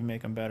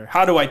make them better.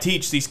 How do I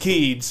teach these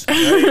kids? Right?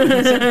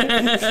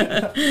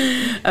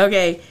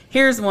 Okay,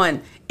 here's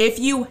one. If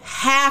you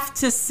have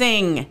to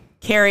sing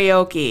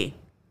karaoke,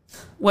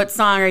 what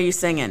song are you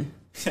singing?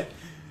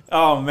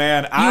 Oh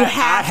man, I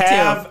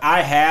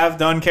have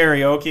done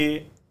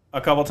karaoke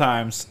a couple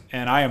times,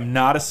 and I am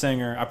not a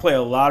singer. I play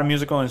a lot of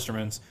musical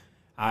instruments.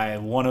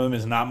 One of them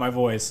is not my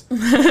voice.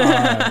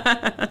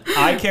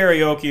 I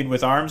karaoke'd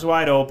with Arms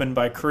Wide Open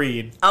by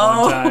Creed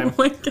one time.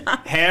 My God.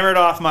 Hammered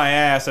off my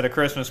ass at a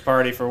Christmas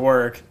party for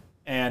work.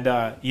 And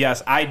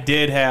yes, I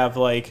did have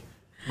like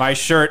my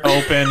shirt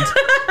opened.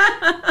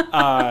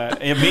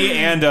 Me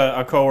and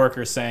a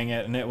coworker sang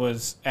it, and it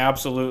was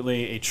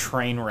absolutely a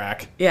train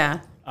wreck. Yeah.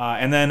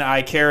 And then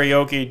I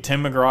karaoke'd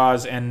Tim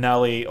McGraw's and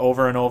Nelly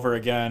over and over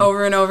again.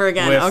 Over and over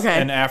again. With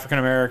Okay. an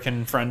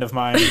African-American friend of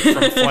mine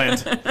from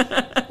Flint.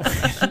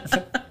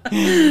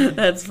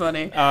 That's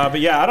funny. But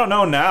yeah, I don't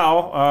know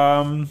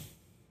now.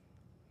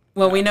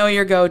 Well, we know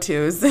your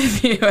go-tos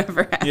if you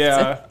ever have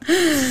Yeah.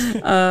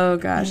 to. Oh,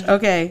 gosh.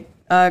 Okay.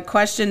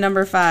 Question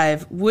number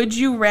 5. Would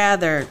you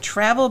rather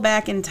travel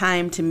back in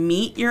time to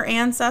meet your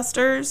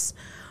ancestors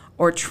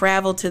or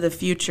travel to the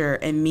future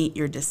and meet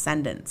your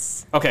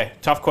descendants? Okay,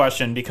 tough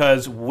question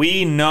because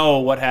we know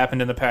what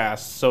happened in the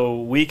past.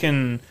 So we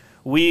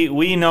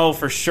know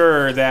for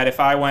sure that if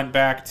I went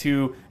back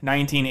to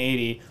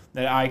 1980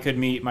 that I could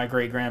meet my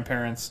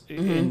great-grandparents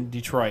in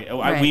Detroit.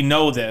 Right. We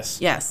know this.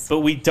 Yes.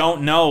 But we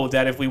don't know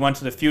that if we went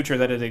to the future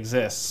that it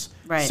exists.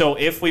 Right. So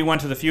if we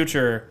went to the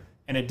future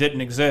and it didn't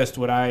exist,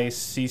 would I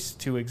cease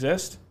to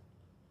exist?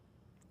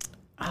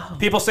 Oh.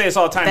 People say this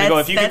all the time. They go,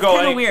 if you could go, that's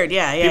kind of weird.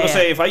 Yeah. People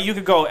yeah. say you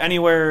could go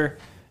anywhere,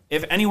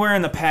 if anywhere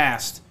in the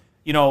past,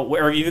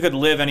 or you could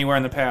live anywhere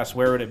in the past,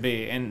 where would it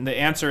be? And the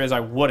answer is I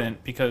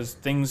wouldn't, because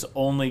things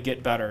only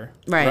get better.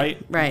 Right.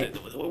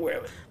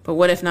 But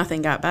what if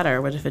nothing got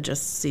better? What if it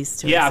just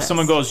ceased to Yeah, exist? if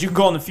someone goes, you can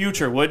go in the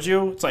future, would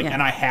you? It's like,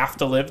 and I have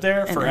to live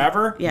there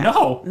forever?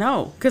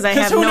 No, because I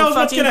have who no knows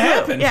what's fucking going to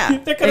clue. happen? Yeah,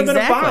 there could have been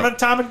a bomb, an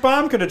atomic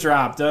bomb could have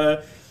dropped.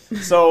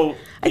 So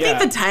I think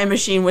the time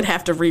machine would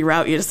have to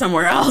reroute you to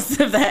somewhere else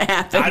if that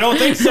happened. I don't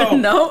think so.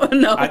 No.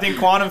 I think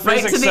quantum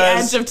physics right to the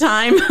says, edge of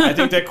time. I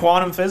think that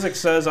quantum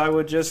physics says I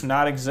would just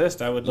not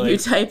exist. I would you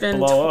type in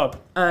blow up.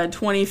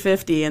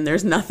 2050 and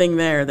there's nothing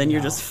there, then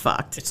you're just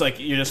fucked. It's like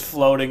you're just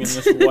floating in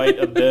this white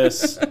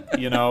abyss,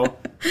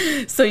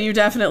 So you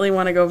definitely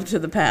want to go to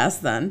the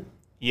past then.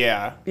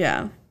 Yeah.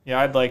 Yeah.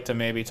 Yeah, I'd like to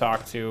maybe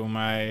talk to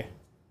my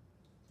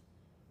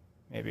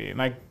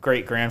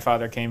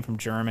great-grandfather came from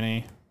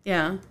Germany.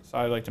 Yeah. So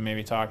I'd like to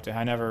maybe talk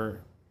to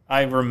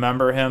I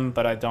remember him,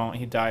 but I don't.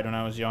 He died when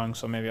I was young,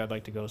 so maybe I'd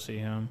like to go see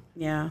him.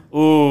 Yeah.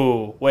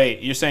 Ooh,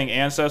 wait, you're saying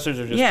ancestors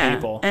or just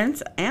people?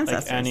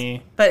 Ancestors.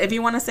 Like but if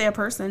you want to say a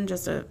person,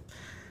 just a...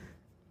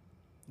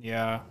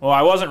 Yeah. Well,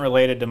 I wasn't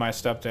related to my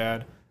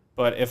stepdad,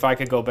 but if I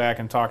could go back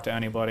and talk to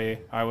anybody,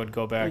 I would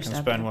go back and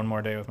spend one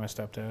more day with my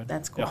stepdad.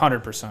 That's cool.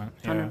 100%.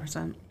 Yeah.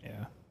 100%.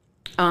 Yeah.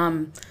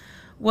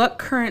 What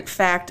current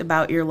fact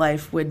about your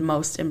life would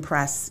most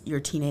impress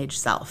your teenage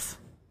self?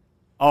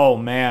 Oh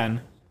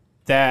man,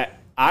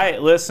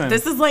 listen.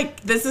 This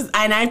is,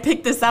 and I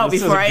picked this out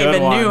This is before a I good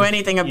even one. knew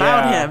anything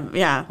about him.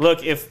 Yeah.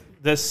 Look, if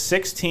the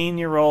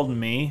 16-year-old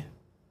me,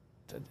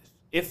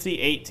 if the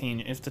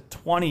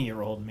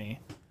 20-year-old me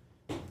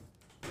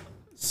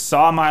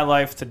saw my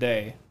life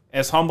today,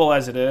 as humble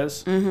as it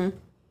is,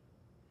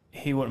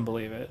 he wouldn't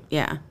believe it.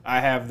 Yeah. I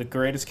have the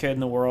greatest kid in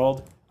the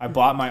world. I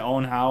bought my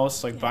own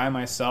house, by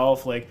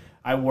myself.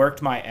 I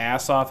worked my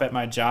ass off at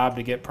my job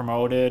to get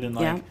promoted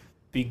and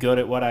be good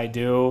at what I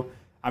do.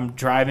 I'm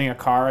driving a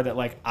car that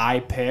I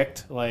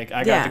picked. I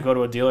got to go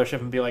to a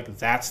dealership and be like,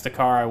 that's the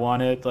car I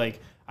wanted.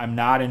 I'm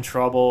not in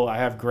trouble. I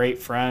have great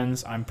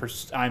friends.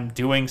 I'm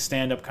doing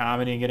stand-up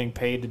comedy and getting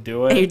paid to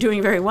do it. And you're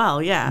doing very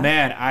well, yeah.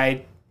 Man,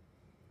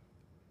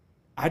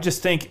 I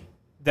just think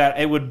that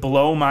it would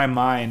blow my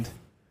mind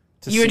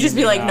to You would see just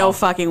be me like, now. no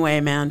fucking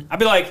way, man. I'd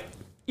be like,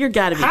 You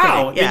gotta be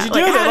how kidding. did you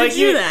do that? How did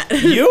you do that?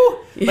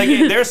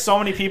 You? There's so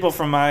many people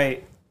from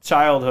my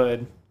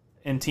childhood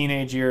and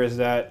teenage years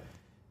that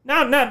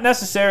not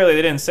necessarily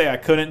they didn't say I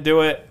couldn't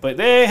do it, but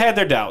they had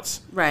their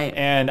doubts. Right.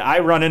 And I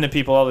run into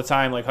people all the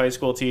time, like high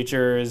school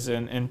teachers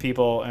and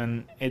people,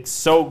 and it's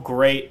so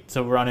great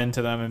to run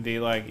into them and be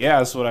like, yeah,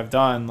 this is what I've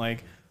done.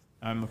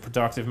 I'm a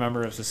productive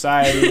member of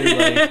society.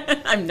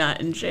 I'm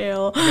not in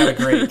jail. I got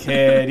a great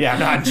kid. Yeah, I'm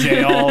not in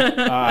jail.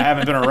 I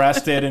haven't been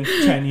arrested in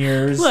 10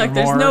 years. Look, or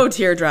there's more. no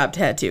teardrop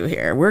tattoo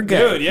here. We're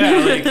good. Dude,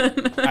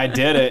 yeah, I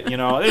did it.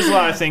 There's a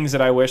lot of things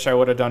that I wish I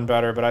would have done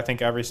better, but I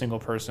think every single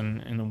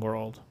person in the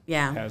world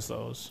has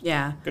those.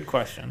 Yeah. Good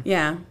question.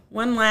 Yeah.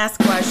 One last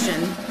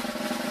question.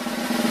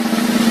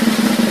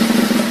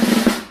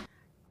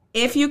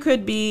 If you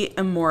could be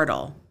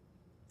immortal,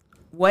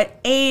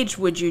 what age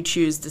would you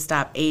choose to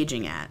stop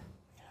aging at?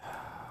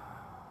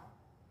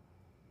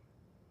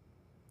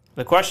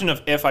 The question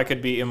of if I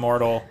could be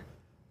immortal.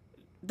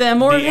 The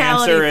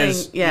immortality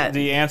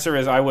The answer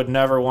is I would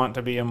never want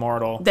to be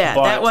immortal.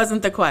 That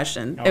wasn't the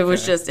question. Okay. It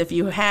was just if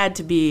you had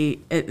to be,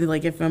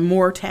 if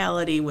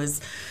immortality was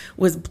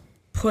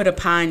put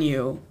upon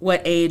you,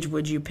 what age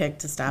would you pick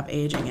to stop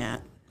aging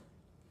at?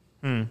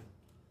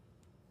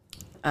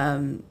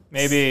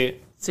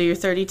 Maybe. So you're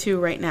 32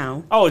 right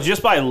now. Oh,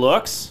 just by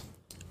looks?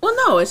 Well,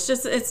 no,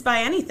 it's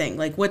by anything.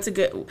 What's a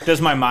good... Does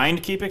my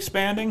mind keep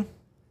expanding?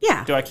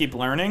 Yeah. Do I keep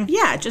learning?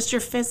 Yeah, just your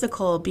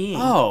physical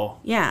being. Oh.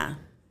 Yeah.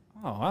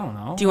 Oh, I don't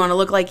know. Do you want to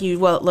look like you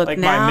look like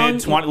now? my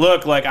mid-20s.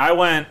 Look, like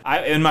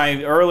in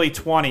my early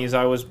 20s,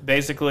 I was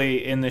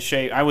basically in the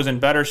shape. I was in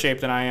better shape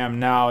than I am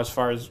now as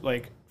far as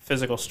like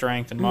physical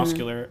strength and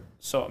muscular.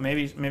 So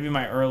maybe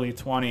my early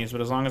 20s,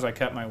 but as long as I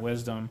kept my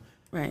wisdom.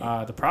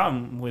 Right. The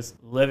problem with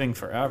living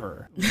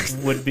forever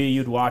would be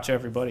you'd watch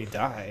everybody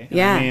die.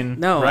 Yeah. I mean,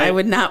 no, right? I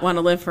would not want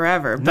to live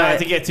forever. But Not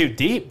to get too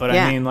deep, but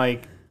I mean,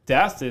 like,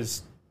 death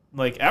is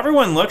like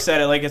everyone looks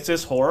at it like it's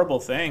this horrible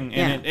thing,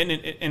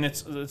 and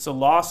it's a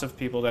loss of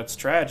people that's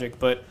tragic.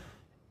 But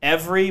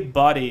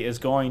everybody is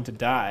going to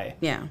die.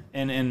 Yeah.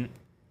 And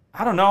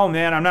I don't know,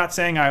 man. I'm not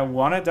saying I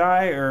want to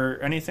die or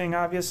anything,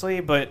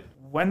 obviously, but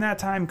when that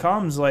time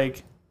comes,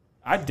 like,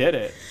 I did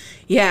it.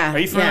 Yeah. Are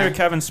you familiar with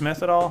Kevin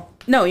Smith at all?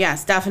 No,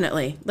 yes,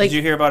 definitely. Like, did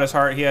you hear about his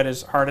heart? He had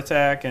his heart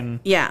attack, and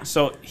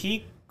so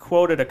he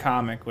quoted a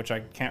comic, which I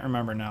can't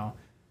remember now,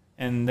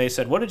 and they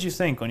said, "What did you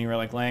think when you were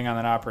like laying on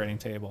that operating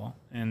table?"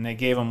 And they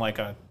gave him like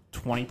a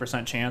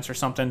 20% chance or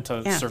something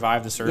to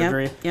survive the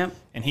surgery. Yep.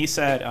 And he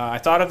said, "I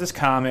thought of this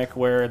comic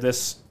where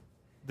this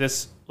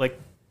like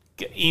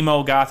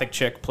emo gothic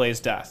chick plays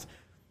death,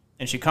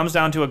 and she comes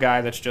down to a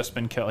guy that's just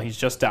been killed. He's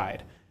just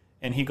died,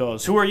 and he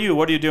goes, 'Who are you?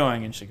 What are you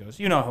doing?' And she goes,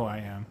 'You know who I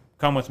am.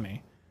 Come with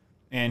me.'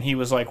 And he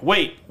was like,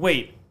 wait,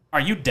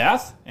 are you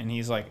death?" And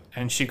he's like,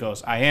 and she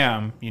goes, "I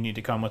am. You need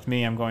to come with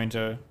me. I'm going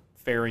to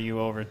ferry you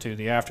over to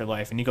the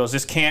afterlife." And he goes,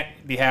 "This can't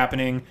be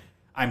happening.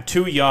 I'm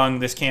too young.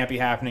 This can't be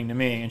happening to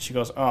me." And she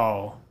goes,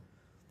 "Oh,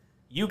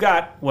 you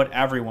got what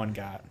everyone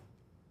got.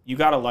 You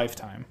got a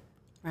lifetime."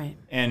 Right.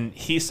 And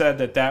he said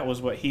that was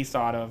what he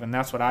thought of, and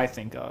that's what I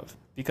think of.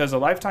 Because a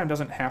lifetime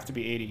doesn't have to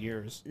be 80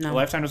 years. No. A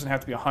lifetime doesn't have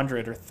to be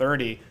 100 or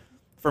 30.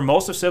 For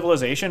most of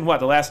civilization,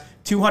 the last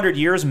 200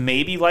 years,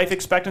 maybe life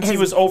expectancy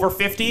was over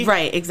 50?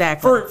 Right,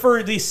 exactly.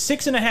 For the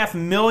 6.5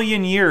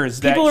 million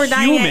years that people were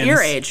dying at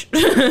your age.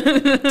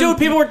 Dude,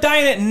 people were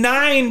dying at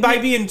 9 by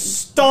being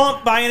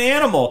stomped by an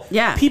animal.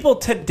 Yeah. People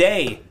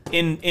today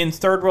in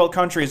third world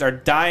countries are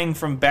dying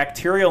from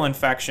bacterial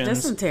infections.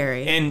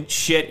 Dysentery. And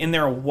shit in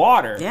their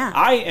water. Yeah.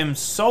 I am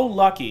so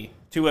lucky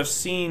to have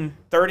seen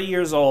 30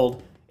 years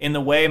old in the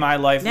way my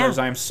life lives.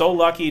 I am so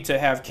lucky to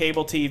have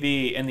cable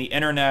TV and the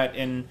internet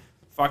and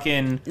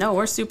fucking... No,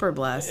 we're super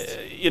blessed.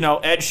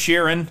 Ed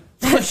Sheeran.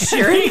 Ed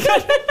Sheeran?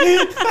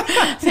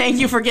 Thank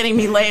you for getting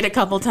me laid a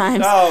couple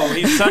times. Oh,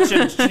 he's such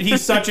a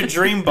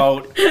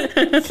dreamboat.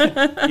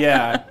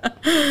 Yeah.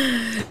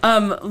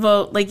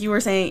 Well, like you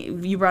were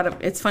saying,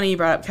 it's funny you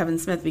brought up Kevin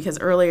Smith because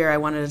earlier I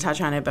wanted to touch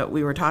on it, but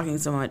we were talking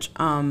so much.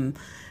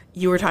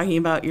 You were talking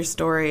about your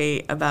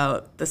story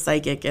about the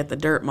psychic at the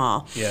dirt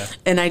mall. Yeah.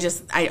 And I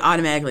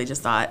automatically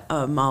just thought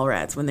of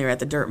Mallrats when they were at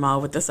the dirt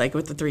mall with the psychic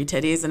with the 3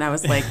 titties. And I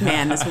was like,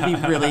 man, this would be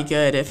really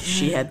good if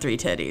she had 3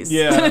 titties.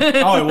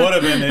 Yeah. Oh, it would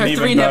have been an or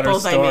even 3 better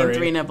nipples, story.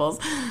 3 nipples.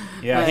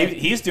 Yeah, But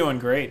he's doing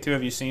great, too.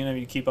 Have you seen him?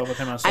 You keep up with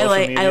him on social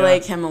media? I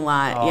like him a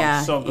lot. Oh,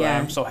 yeah. So glad. Yeah.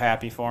 I'm so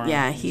happy for him.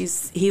 Yeah,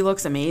 he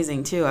looks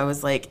amazing too. I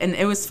was like, and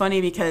it was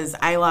funny because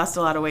I lost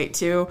a lot of weight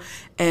too,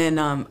 and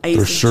I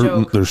used to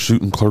joke. They're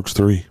shooting Clerks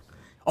 3.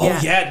 Oh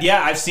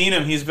yeah, I've seen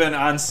him. He's been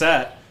on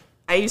set.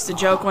 I used to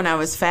joke when I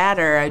was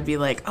fatter. I'd be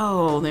like,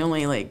 "Oh, the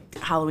only like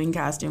Halloween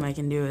costume I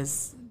can do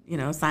is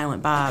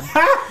Silent Bob,"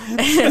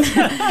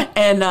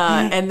 and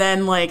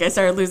then like I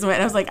started losing weight.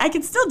 And I was like, I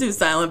can still do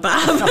Silent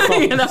Bob.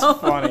 Oh, that's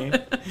funny.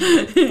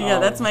 Yeah,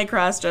 that's my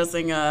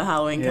cross-dressing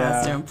Halloween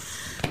costume.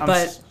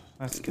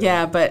 That's good.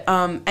 Yeah, but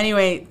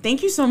anyway,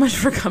 thank you so much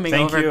for coming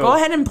Thank over. you. Go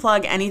ahead and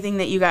plug anything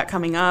that you got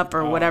coming up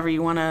or whatever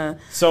you want to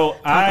talk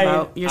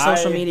about. Your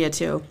social media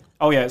too.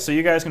 Oh, yeah. So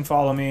you guys can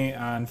follow me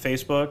on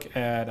Facebook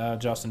at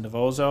Justin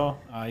Divozzo.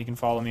 You can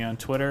follow me on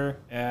Twitter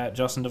at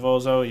Justin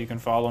Divozzo. You can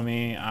follow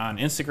me on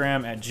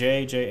Instagram at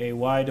Jay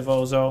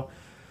Divozzo.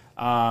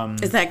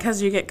 Is that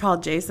because you get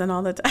called Jason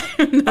all the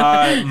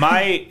time?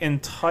 My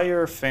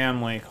entire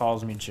family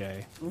calls me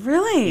Jay.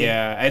 Really?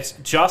 Yeah.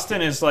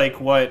 Justin is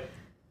like what...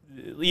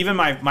 Even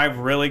my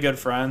really good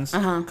friends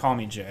call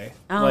me Jay.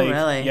 Oh, like,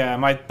 really? Yeah,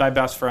 my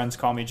best friends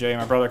call me Jay.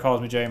 My brother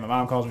calls me Jay. My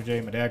mom calls me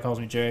Jay. My dad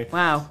calls me Jay.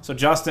 Wow. So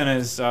Justin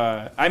is,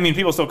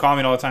 people still call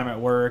me all the time at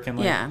work and,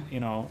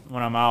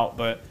 when I'm out.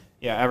 But,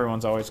 yeah,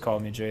 everyone's always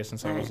called me Jay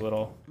since I was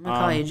little. I'm going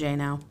to call you Jay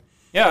now.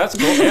 Yeah, that's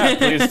cool. Yeah,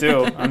 please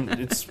do.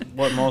 It's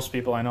what most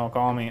people I know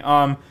call me.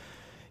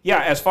 Yeah,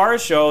 as far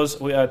as shows,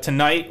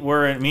 tonight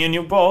me and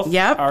you both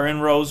are in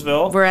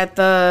Roseville. We're at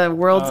the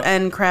World's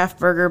End Craft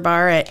Burger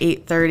Bar at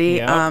 8:30.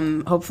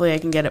 Yep. Hopefully I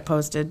can get it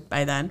posted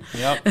by then.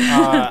 Yep.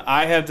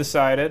 I have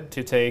decided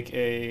to take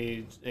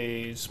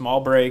a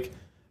small break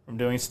from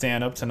doing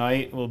stand-up.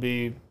 Tonight will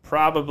be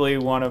probably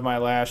one of my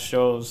last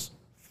shows.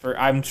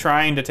 I'm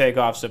trying to take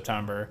off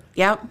September.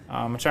 Yep.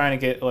 I'm trying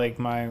to get like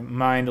my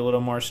mind a little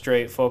more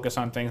straight, focus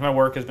on things. My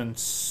work has been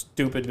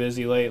stupid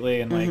busy lately,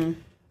 and like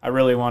I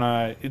really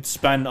want to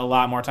spend a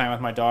lot more time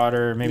with my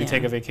daughter, maybe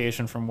take a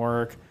vacation from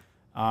work.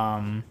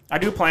 I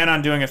do plan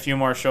on doing a few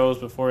more shows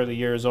before the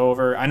year is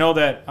over. I know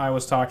that I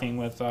was talking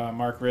with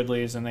Mark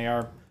Ridley's, and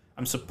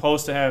I'm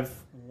supposed to have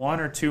 1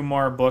 or 2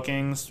 more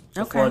bookings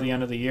before the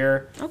end of the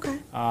year. Okay.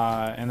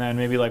 And then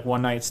maybe like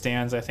one night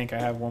stands. I think I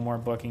have 1 more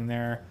booking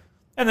there.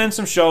 and then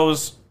some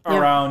shows Yep.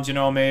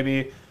 around,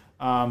 maybe.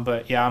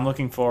 But yeah, I'm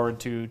looking forward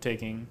to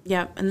taking.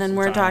 Yep. And then some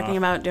we're time talking off.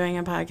 about doing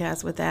a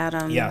podcast with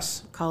Adam.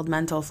 Yes. Called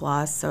Mental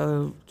Floss.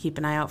 So keep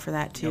an eye out for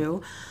that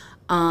too.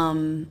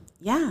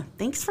 Yeah.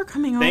 Thanks for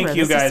coming over. Thank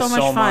you this guys is so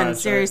much so fun. much.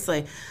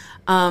 Seriously.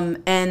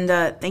 And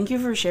thank you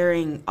for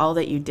sharing all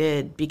that you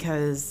did,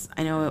 because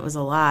I know it was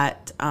a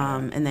lot,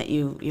 and that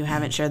you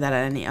haven't shared that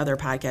on any other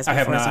podcast I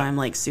have before. So not. I'm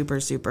like super,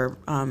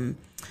 I'm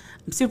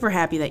super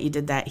happy that you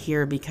did that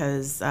here,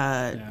 because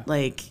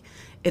like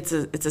it's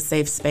a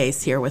safe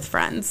space here with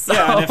friends. So.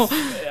 Yeah,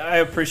 and I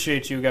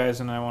appreciate you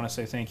guys, and I want to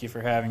say thank you for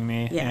having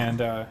me.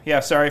 Yeah.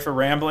 And sorry for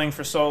rambling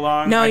for so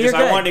long. No, I you're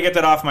good. I wanted to get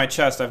that off my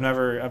chest. I've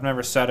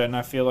never said it, and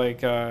I feel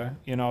like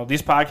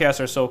these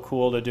podcasts are so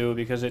cool to do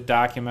because it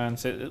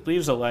documents, it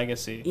leaves a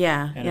legacy.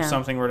 Yeah, And yeah. if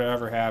something were to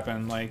ever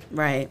happen, like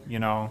Right.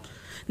 No,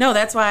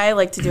 that's why I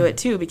like to do it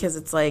too, because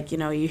it's like,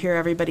 you hear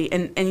everybody,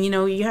 and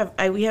we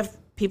have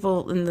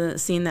people in the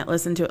scene that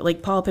listen to it,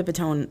 like Paul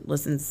Pipitone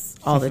listens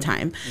all the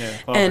time. Yeah,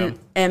 love him.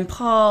 And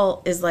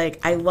Paul is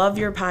like, I love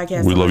your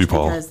podcast. We so love much you,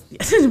 Paul. because-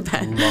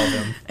 love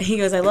him. He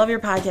goes, I love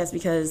your podcast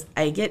because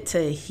I get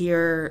to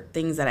hear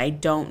things that I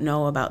don't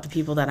know about the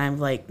people that I've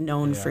like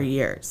known for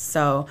years.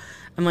 So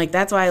I'm like,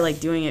 that's why I like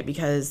doing it,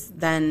 because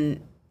then,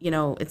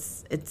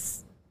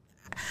 it's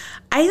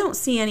I don't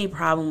see any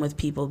problem with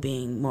people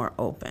being more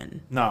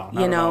open. No,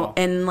 not at all.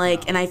 And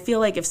like, and I feel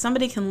like if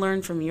somebody can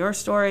learn from your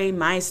story,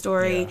 my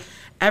story,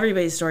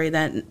 everybody's story,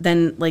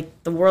 then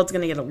like the world's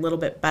gonna get a little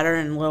bit better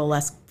and a little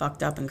less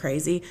fucked up and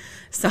crazy.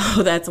 So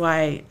that's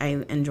why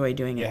I enjoy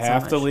doing it. You so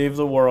have much. to leave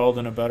the world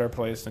in a better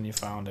place than you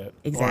found it.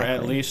 Exactly. Or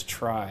at least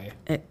try.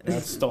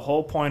 That's the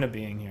whole point of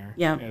being here.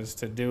 Yeah. Is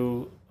to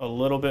do a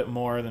little bit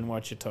more than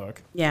what you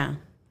took. Yeah.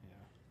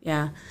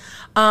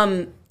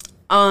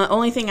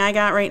 Only thing I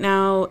got right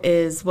now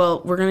is, we're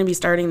going to be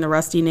starting the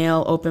Rusty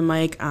Nail open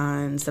mic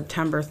on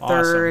September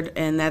 3rd, Awesome.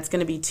 and that's going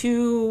to be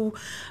 2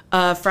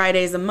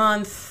 Fridays a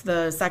month,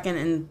 the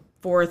 2nd and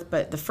 4th,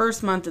 but the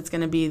first month it's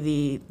going to be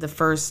the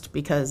 1st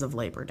because of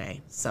Labor Day.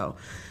 So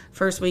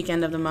first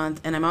weekend of the month,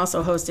 and I'm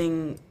also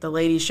hosting the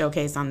Ladies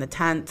Showcase on the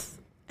 10th,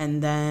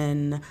 and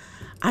then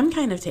I'm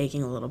kind of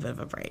taking a little bit of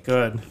a break.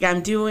 Good.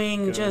 I'm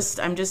doing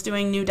I'm just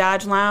doing New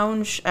Dodge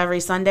Lounge every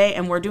Sunday,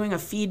 and we're doing a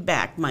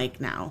feedback mic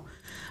now.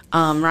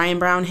 Ryan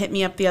Brown hit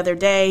me up the other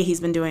day. He's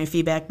been doing a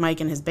feedback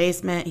mic in his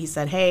basement. He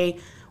said, hey,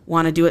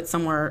 want to do it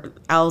somewhere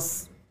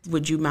else?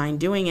 Would you mind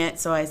doing it?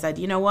 So I said,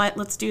 you know what?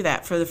 Let's do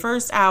that. For the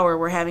first hour,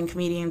 we're having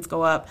comedians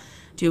go up,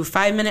 do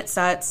 5-minute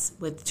sets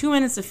with 2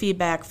 minutes of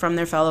feedback from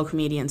their fellow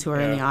comedians who are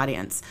in the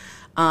audience.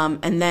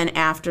 And then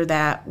after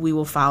that, we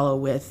will follow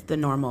with the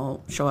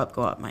normal show up,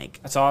 go up mic.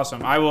 That's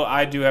awesome.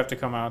 I do have to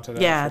come out to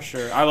that for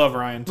sure. I love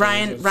Ryan too.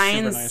 He's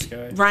a super nice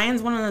guy.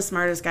 Ryan's one of the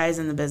smartest guys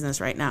in the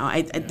business right now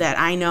that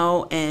I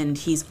know, and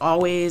he's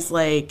always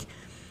like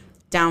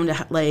down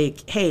to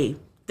like, hey,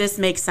 this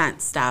makes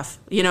sense stuff.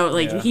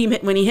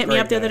 When he hit me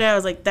up the other day, I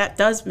was like, that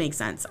does make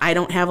sense. I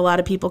don't have a lot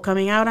of people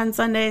coming out on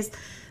Sundays.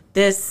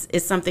 This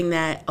is something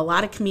that a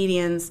lot of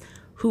comedians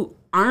who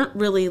aren't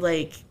really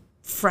like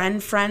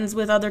friends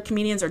with other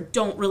comedians, or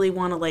don't really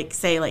want to like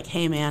say like,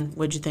 hey man,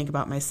 what'd you think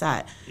about my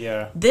set?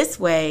 Yeah. This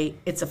way,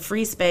 it's a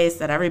free space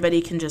that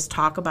everybody can just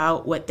talk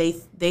about what they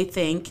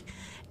think,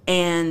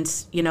 and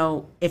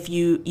if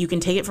you can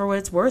take it for what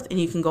it's worth,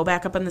 and you can go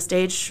back up on the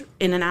stage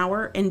in an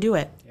hour and do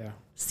it. Yeah.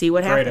 See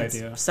what Great happens.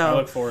 idea. So I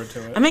look forward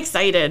to it. I'm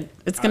excited.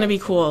 It's going to be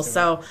cool.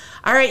 So,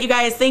 all right, you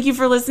guys, thank you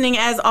for listening.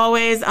 As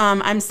always,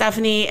 I'm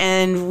Stephanie,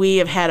 and we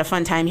have had a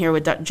fun time here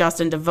with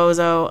Justin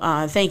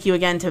Divozzo. Thank you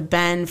again to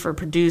Ben for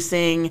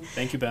producing.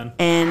 Thank you, Ben.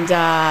 And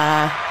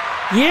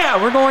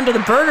we're going to the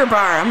burger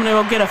bar. I'm going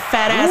to go get a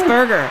fat ass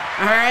burger.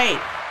 All right.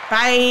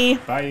 Bye.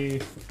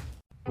 Bye.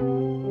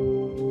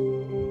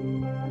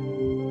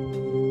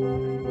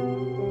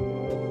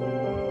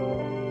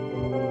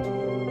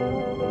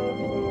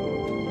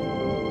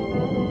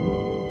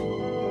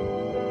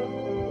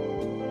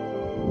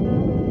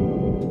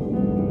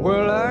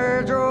 Well,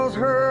 I just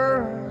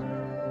heard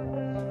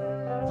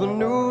the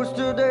news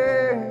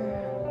today.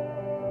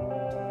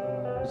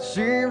 It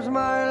seems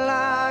my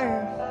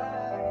life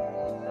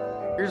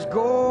is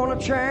gonna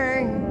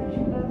change.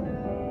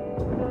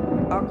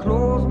 I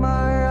close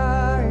my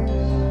eyes,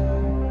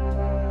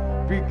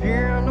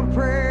 begin to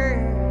pray.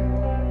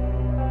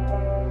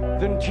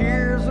 Then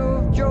tears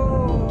of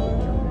joy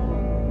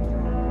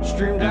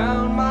stream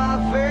down my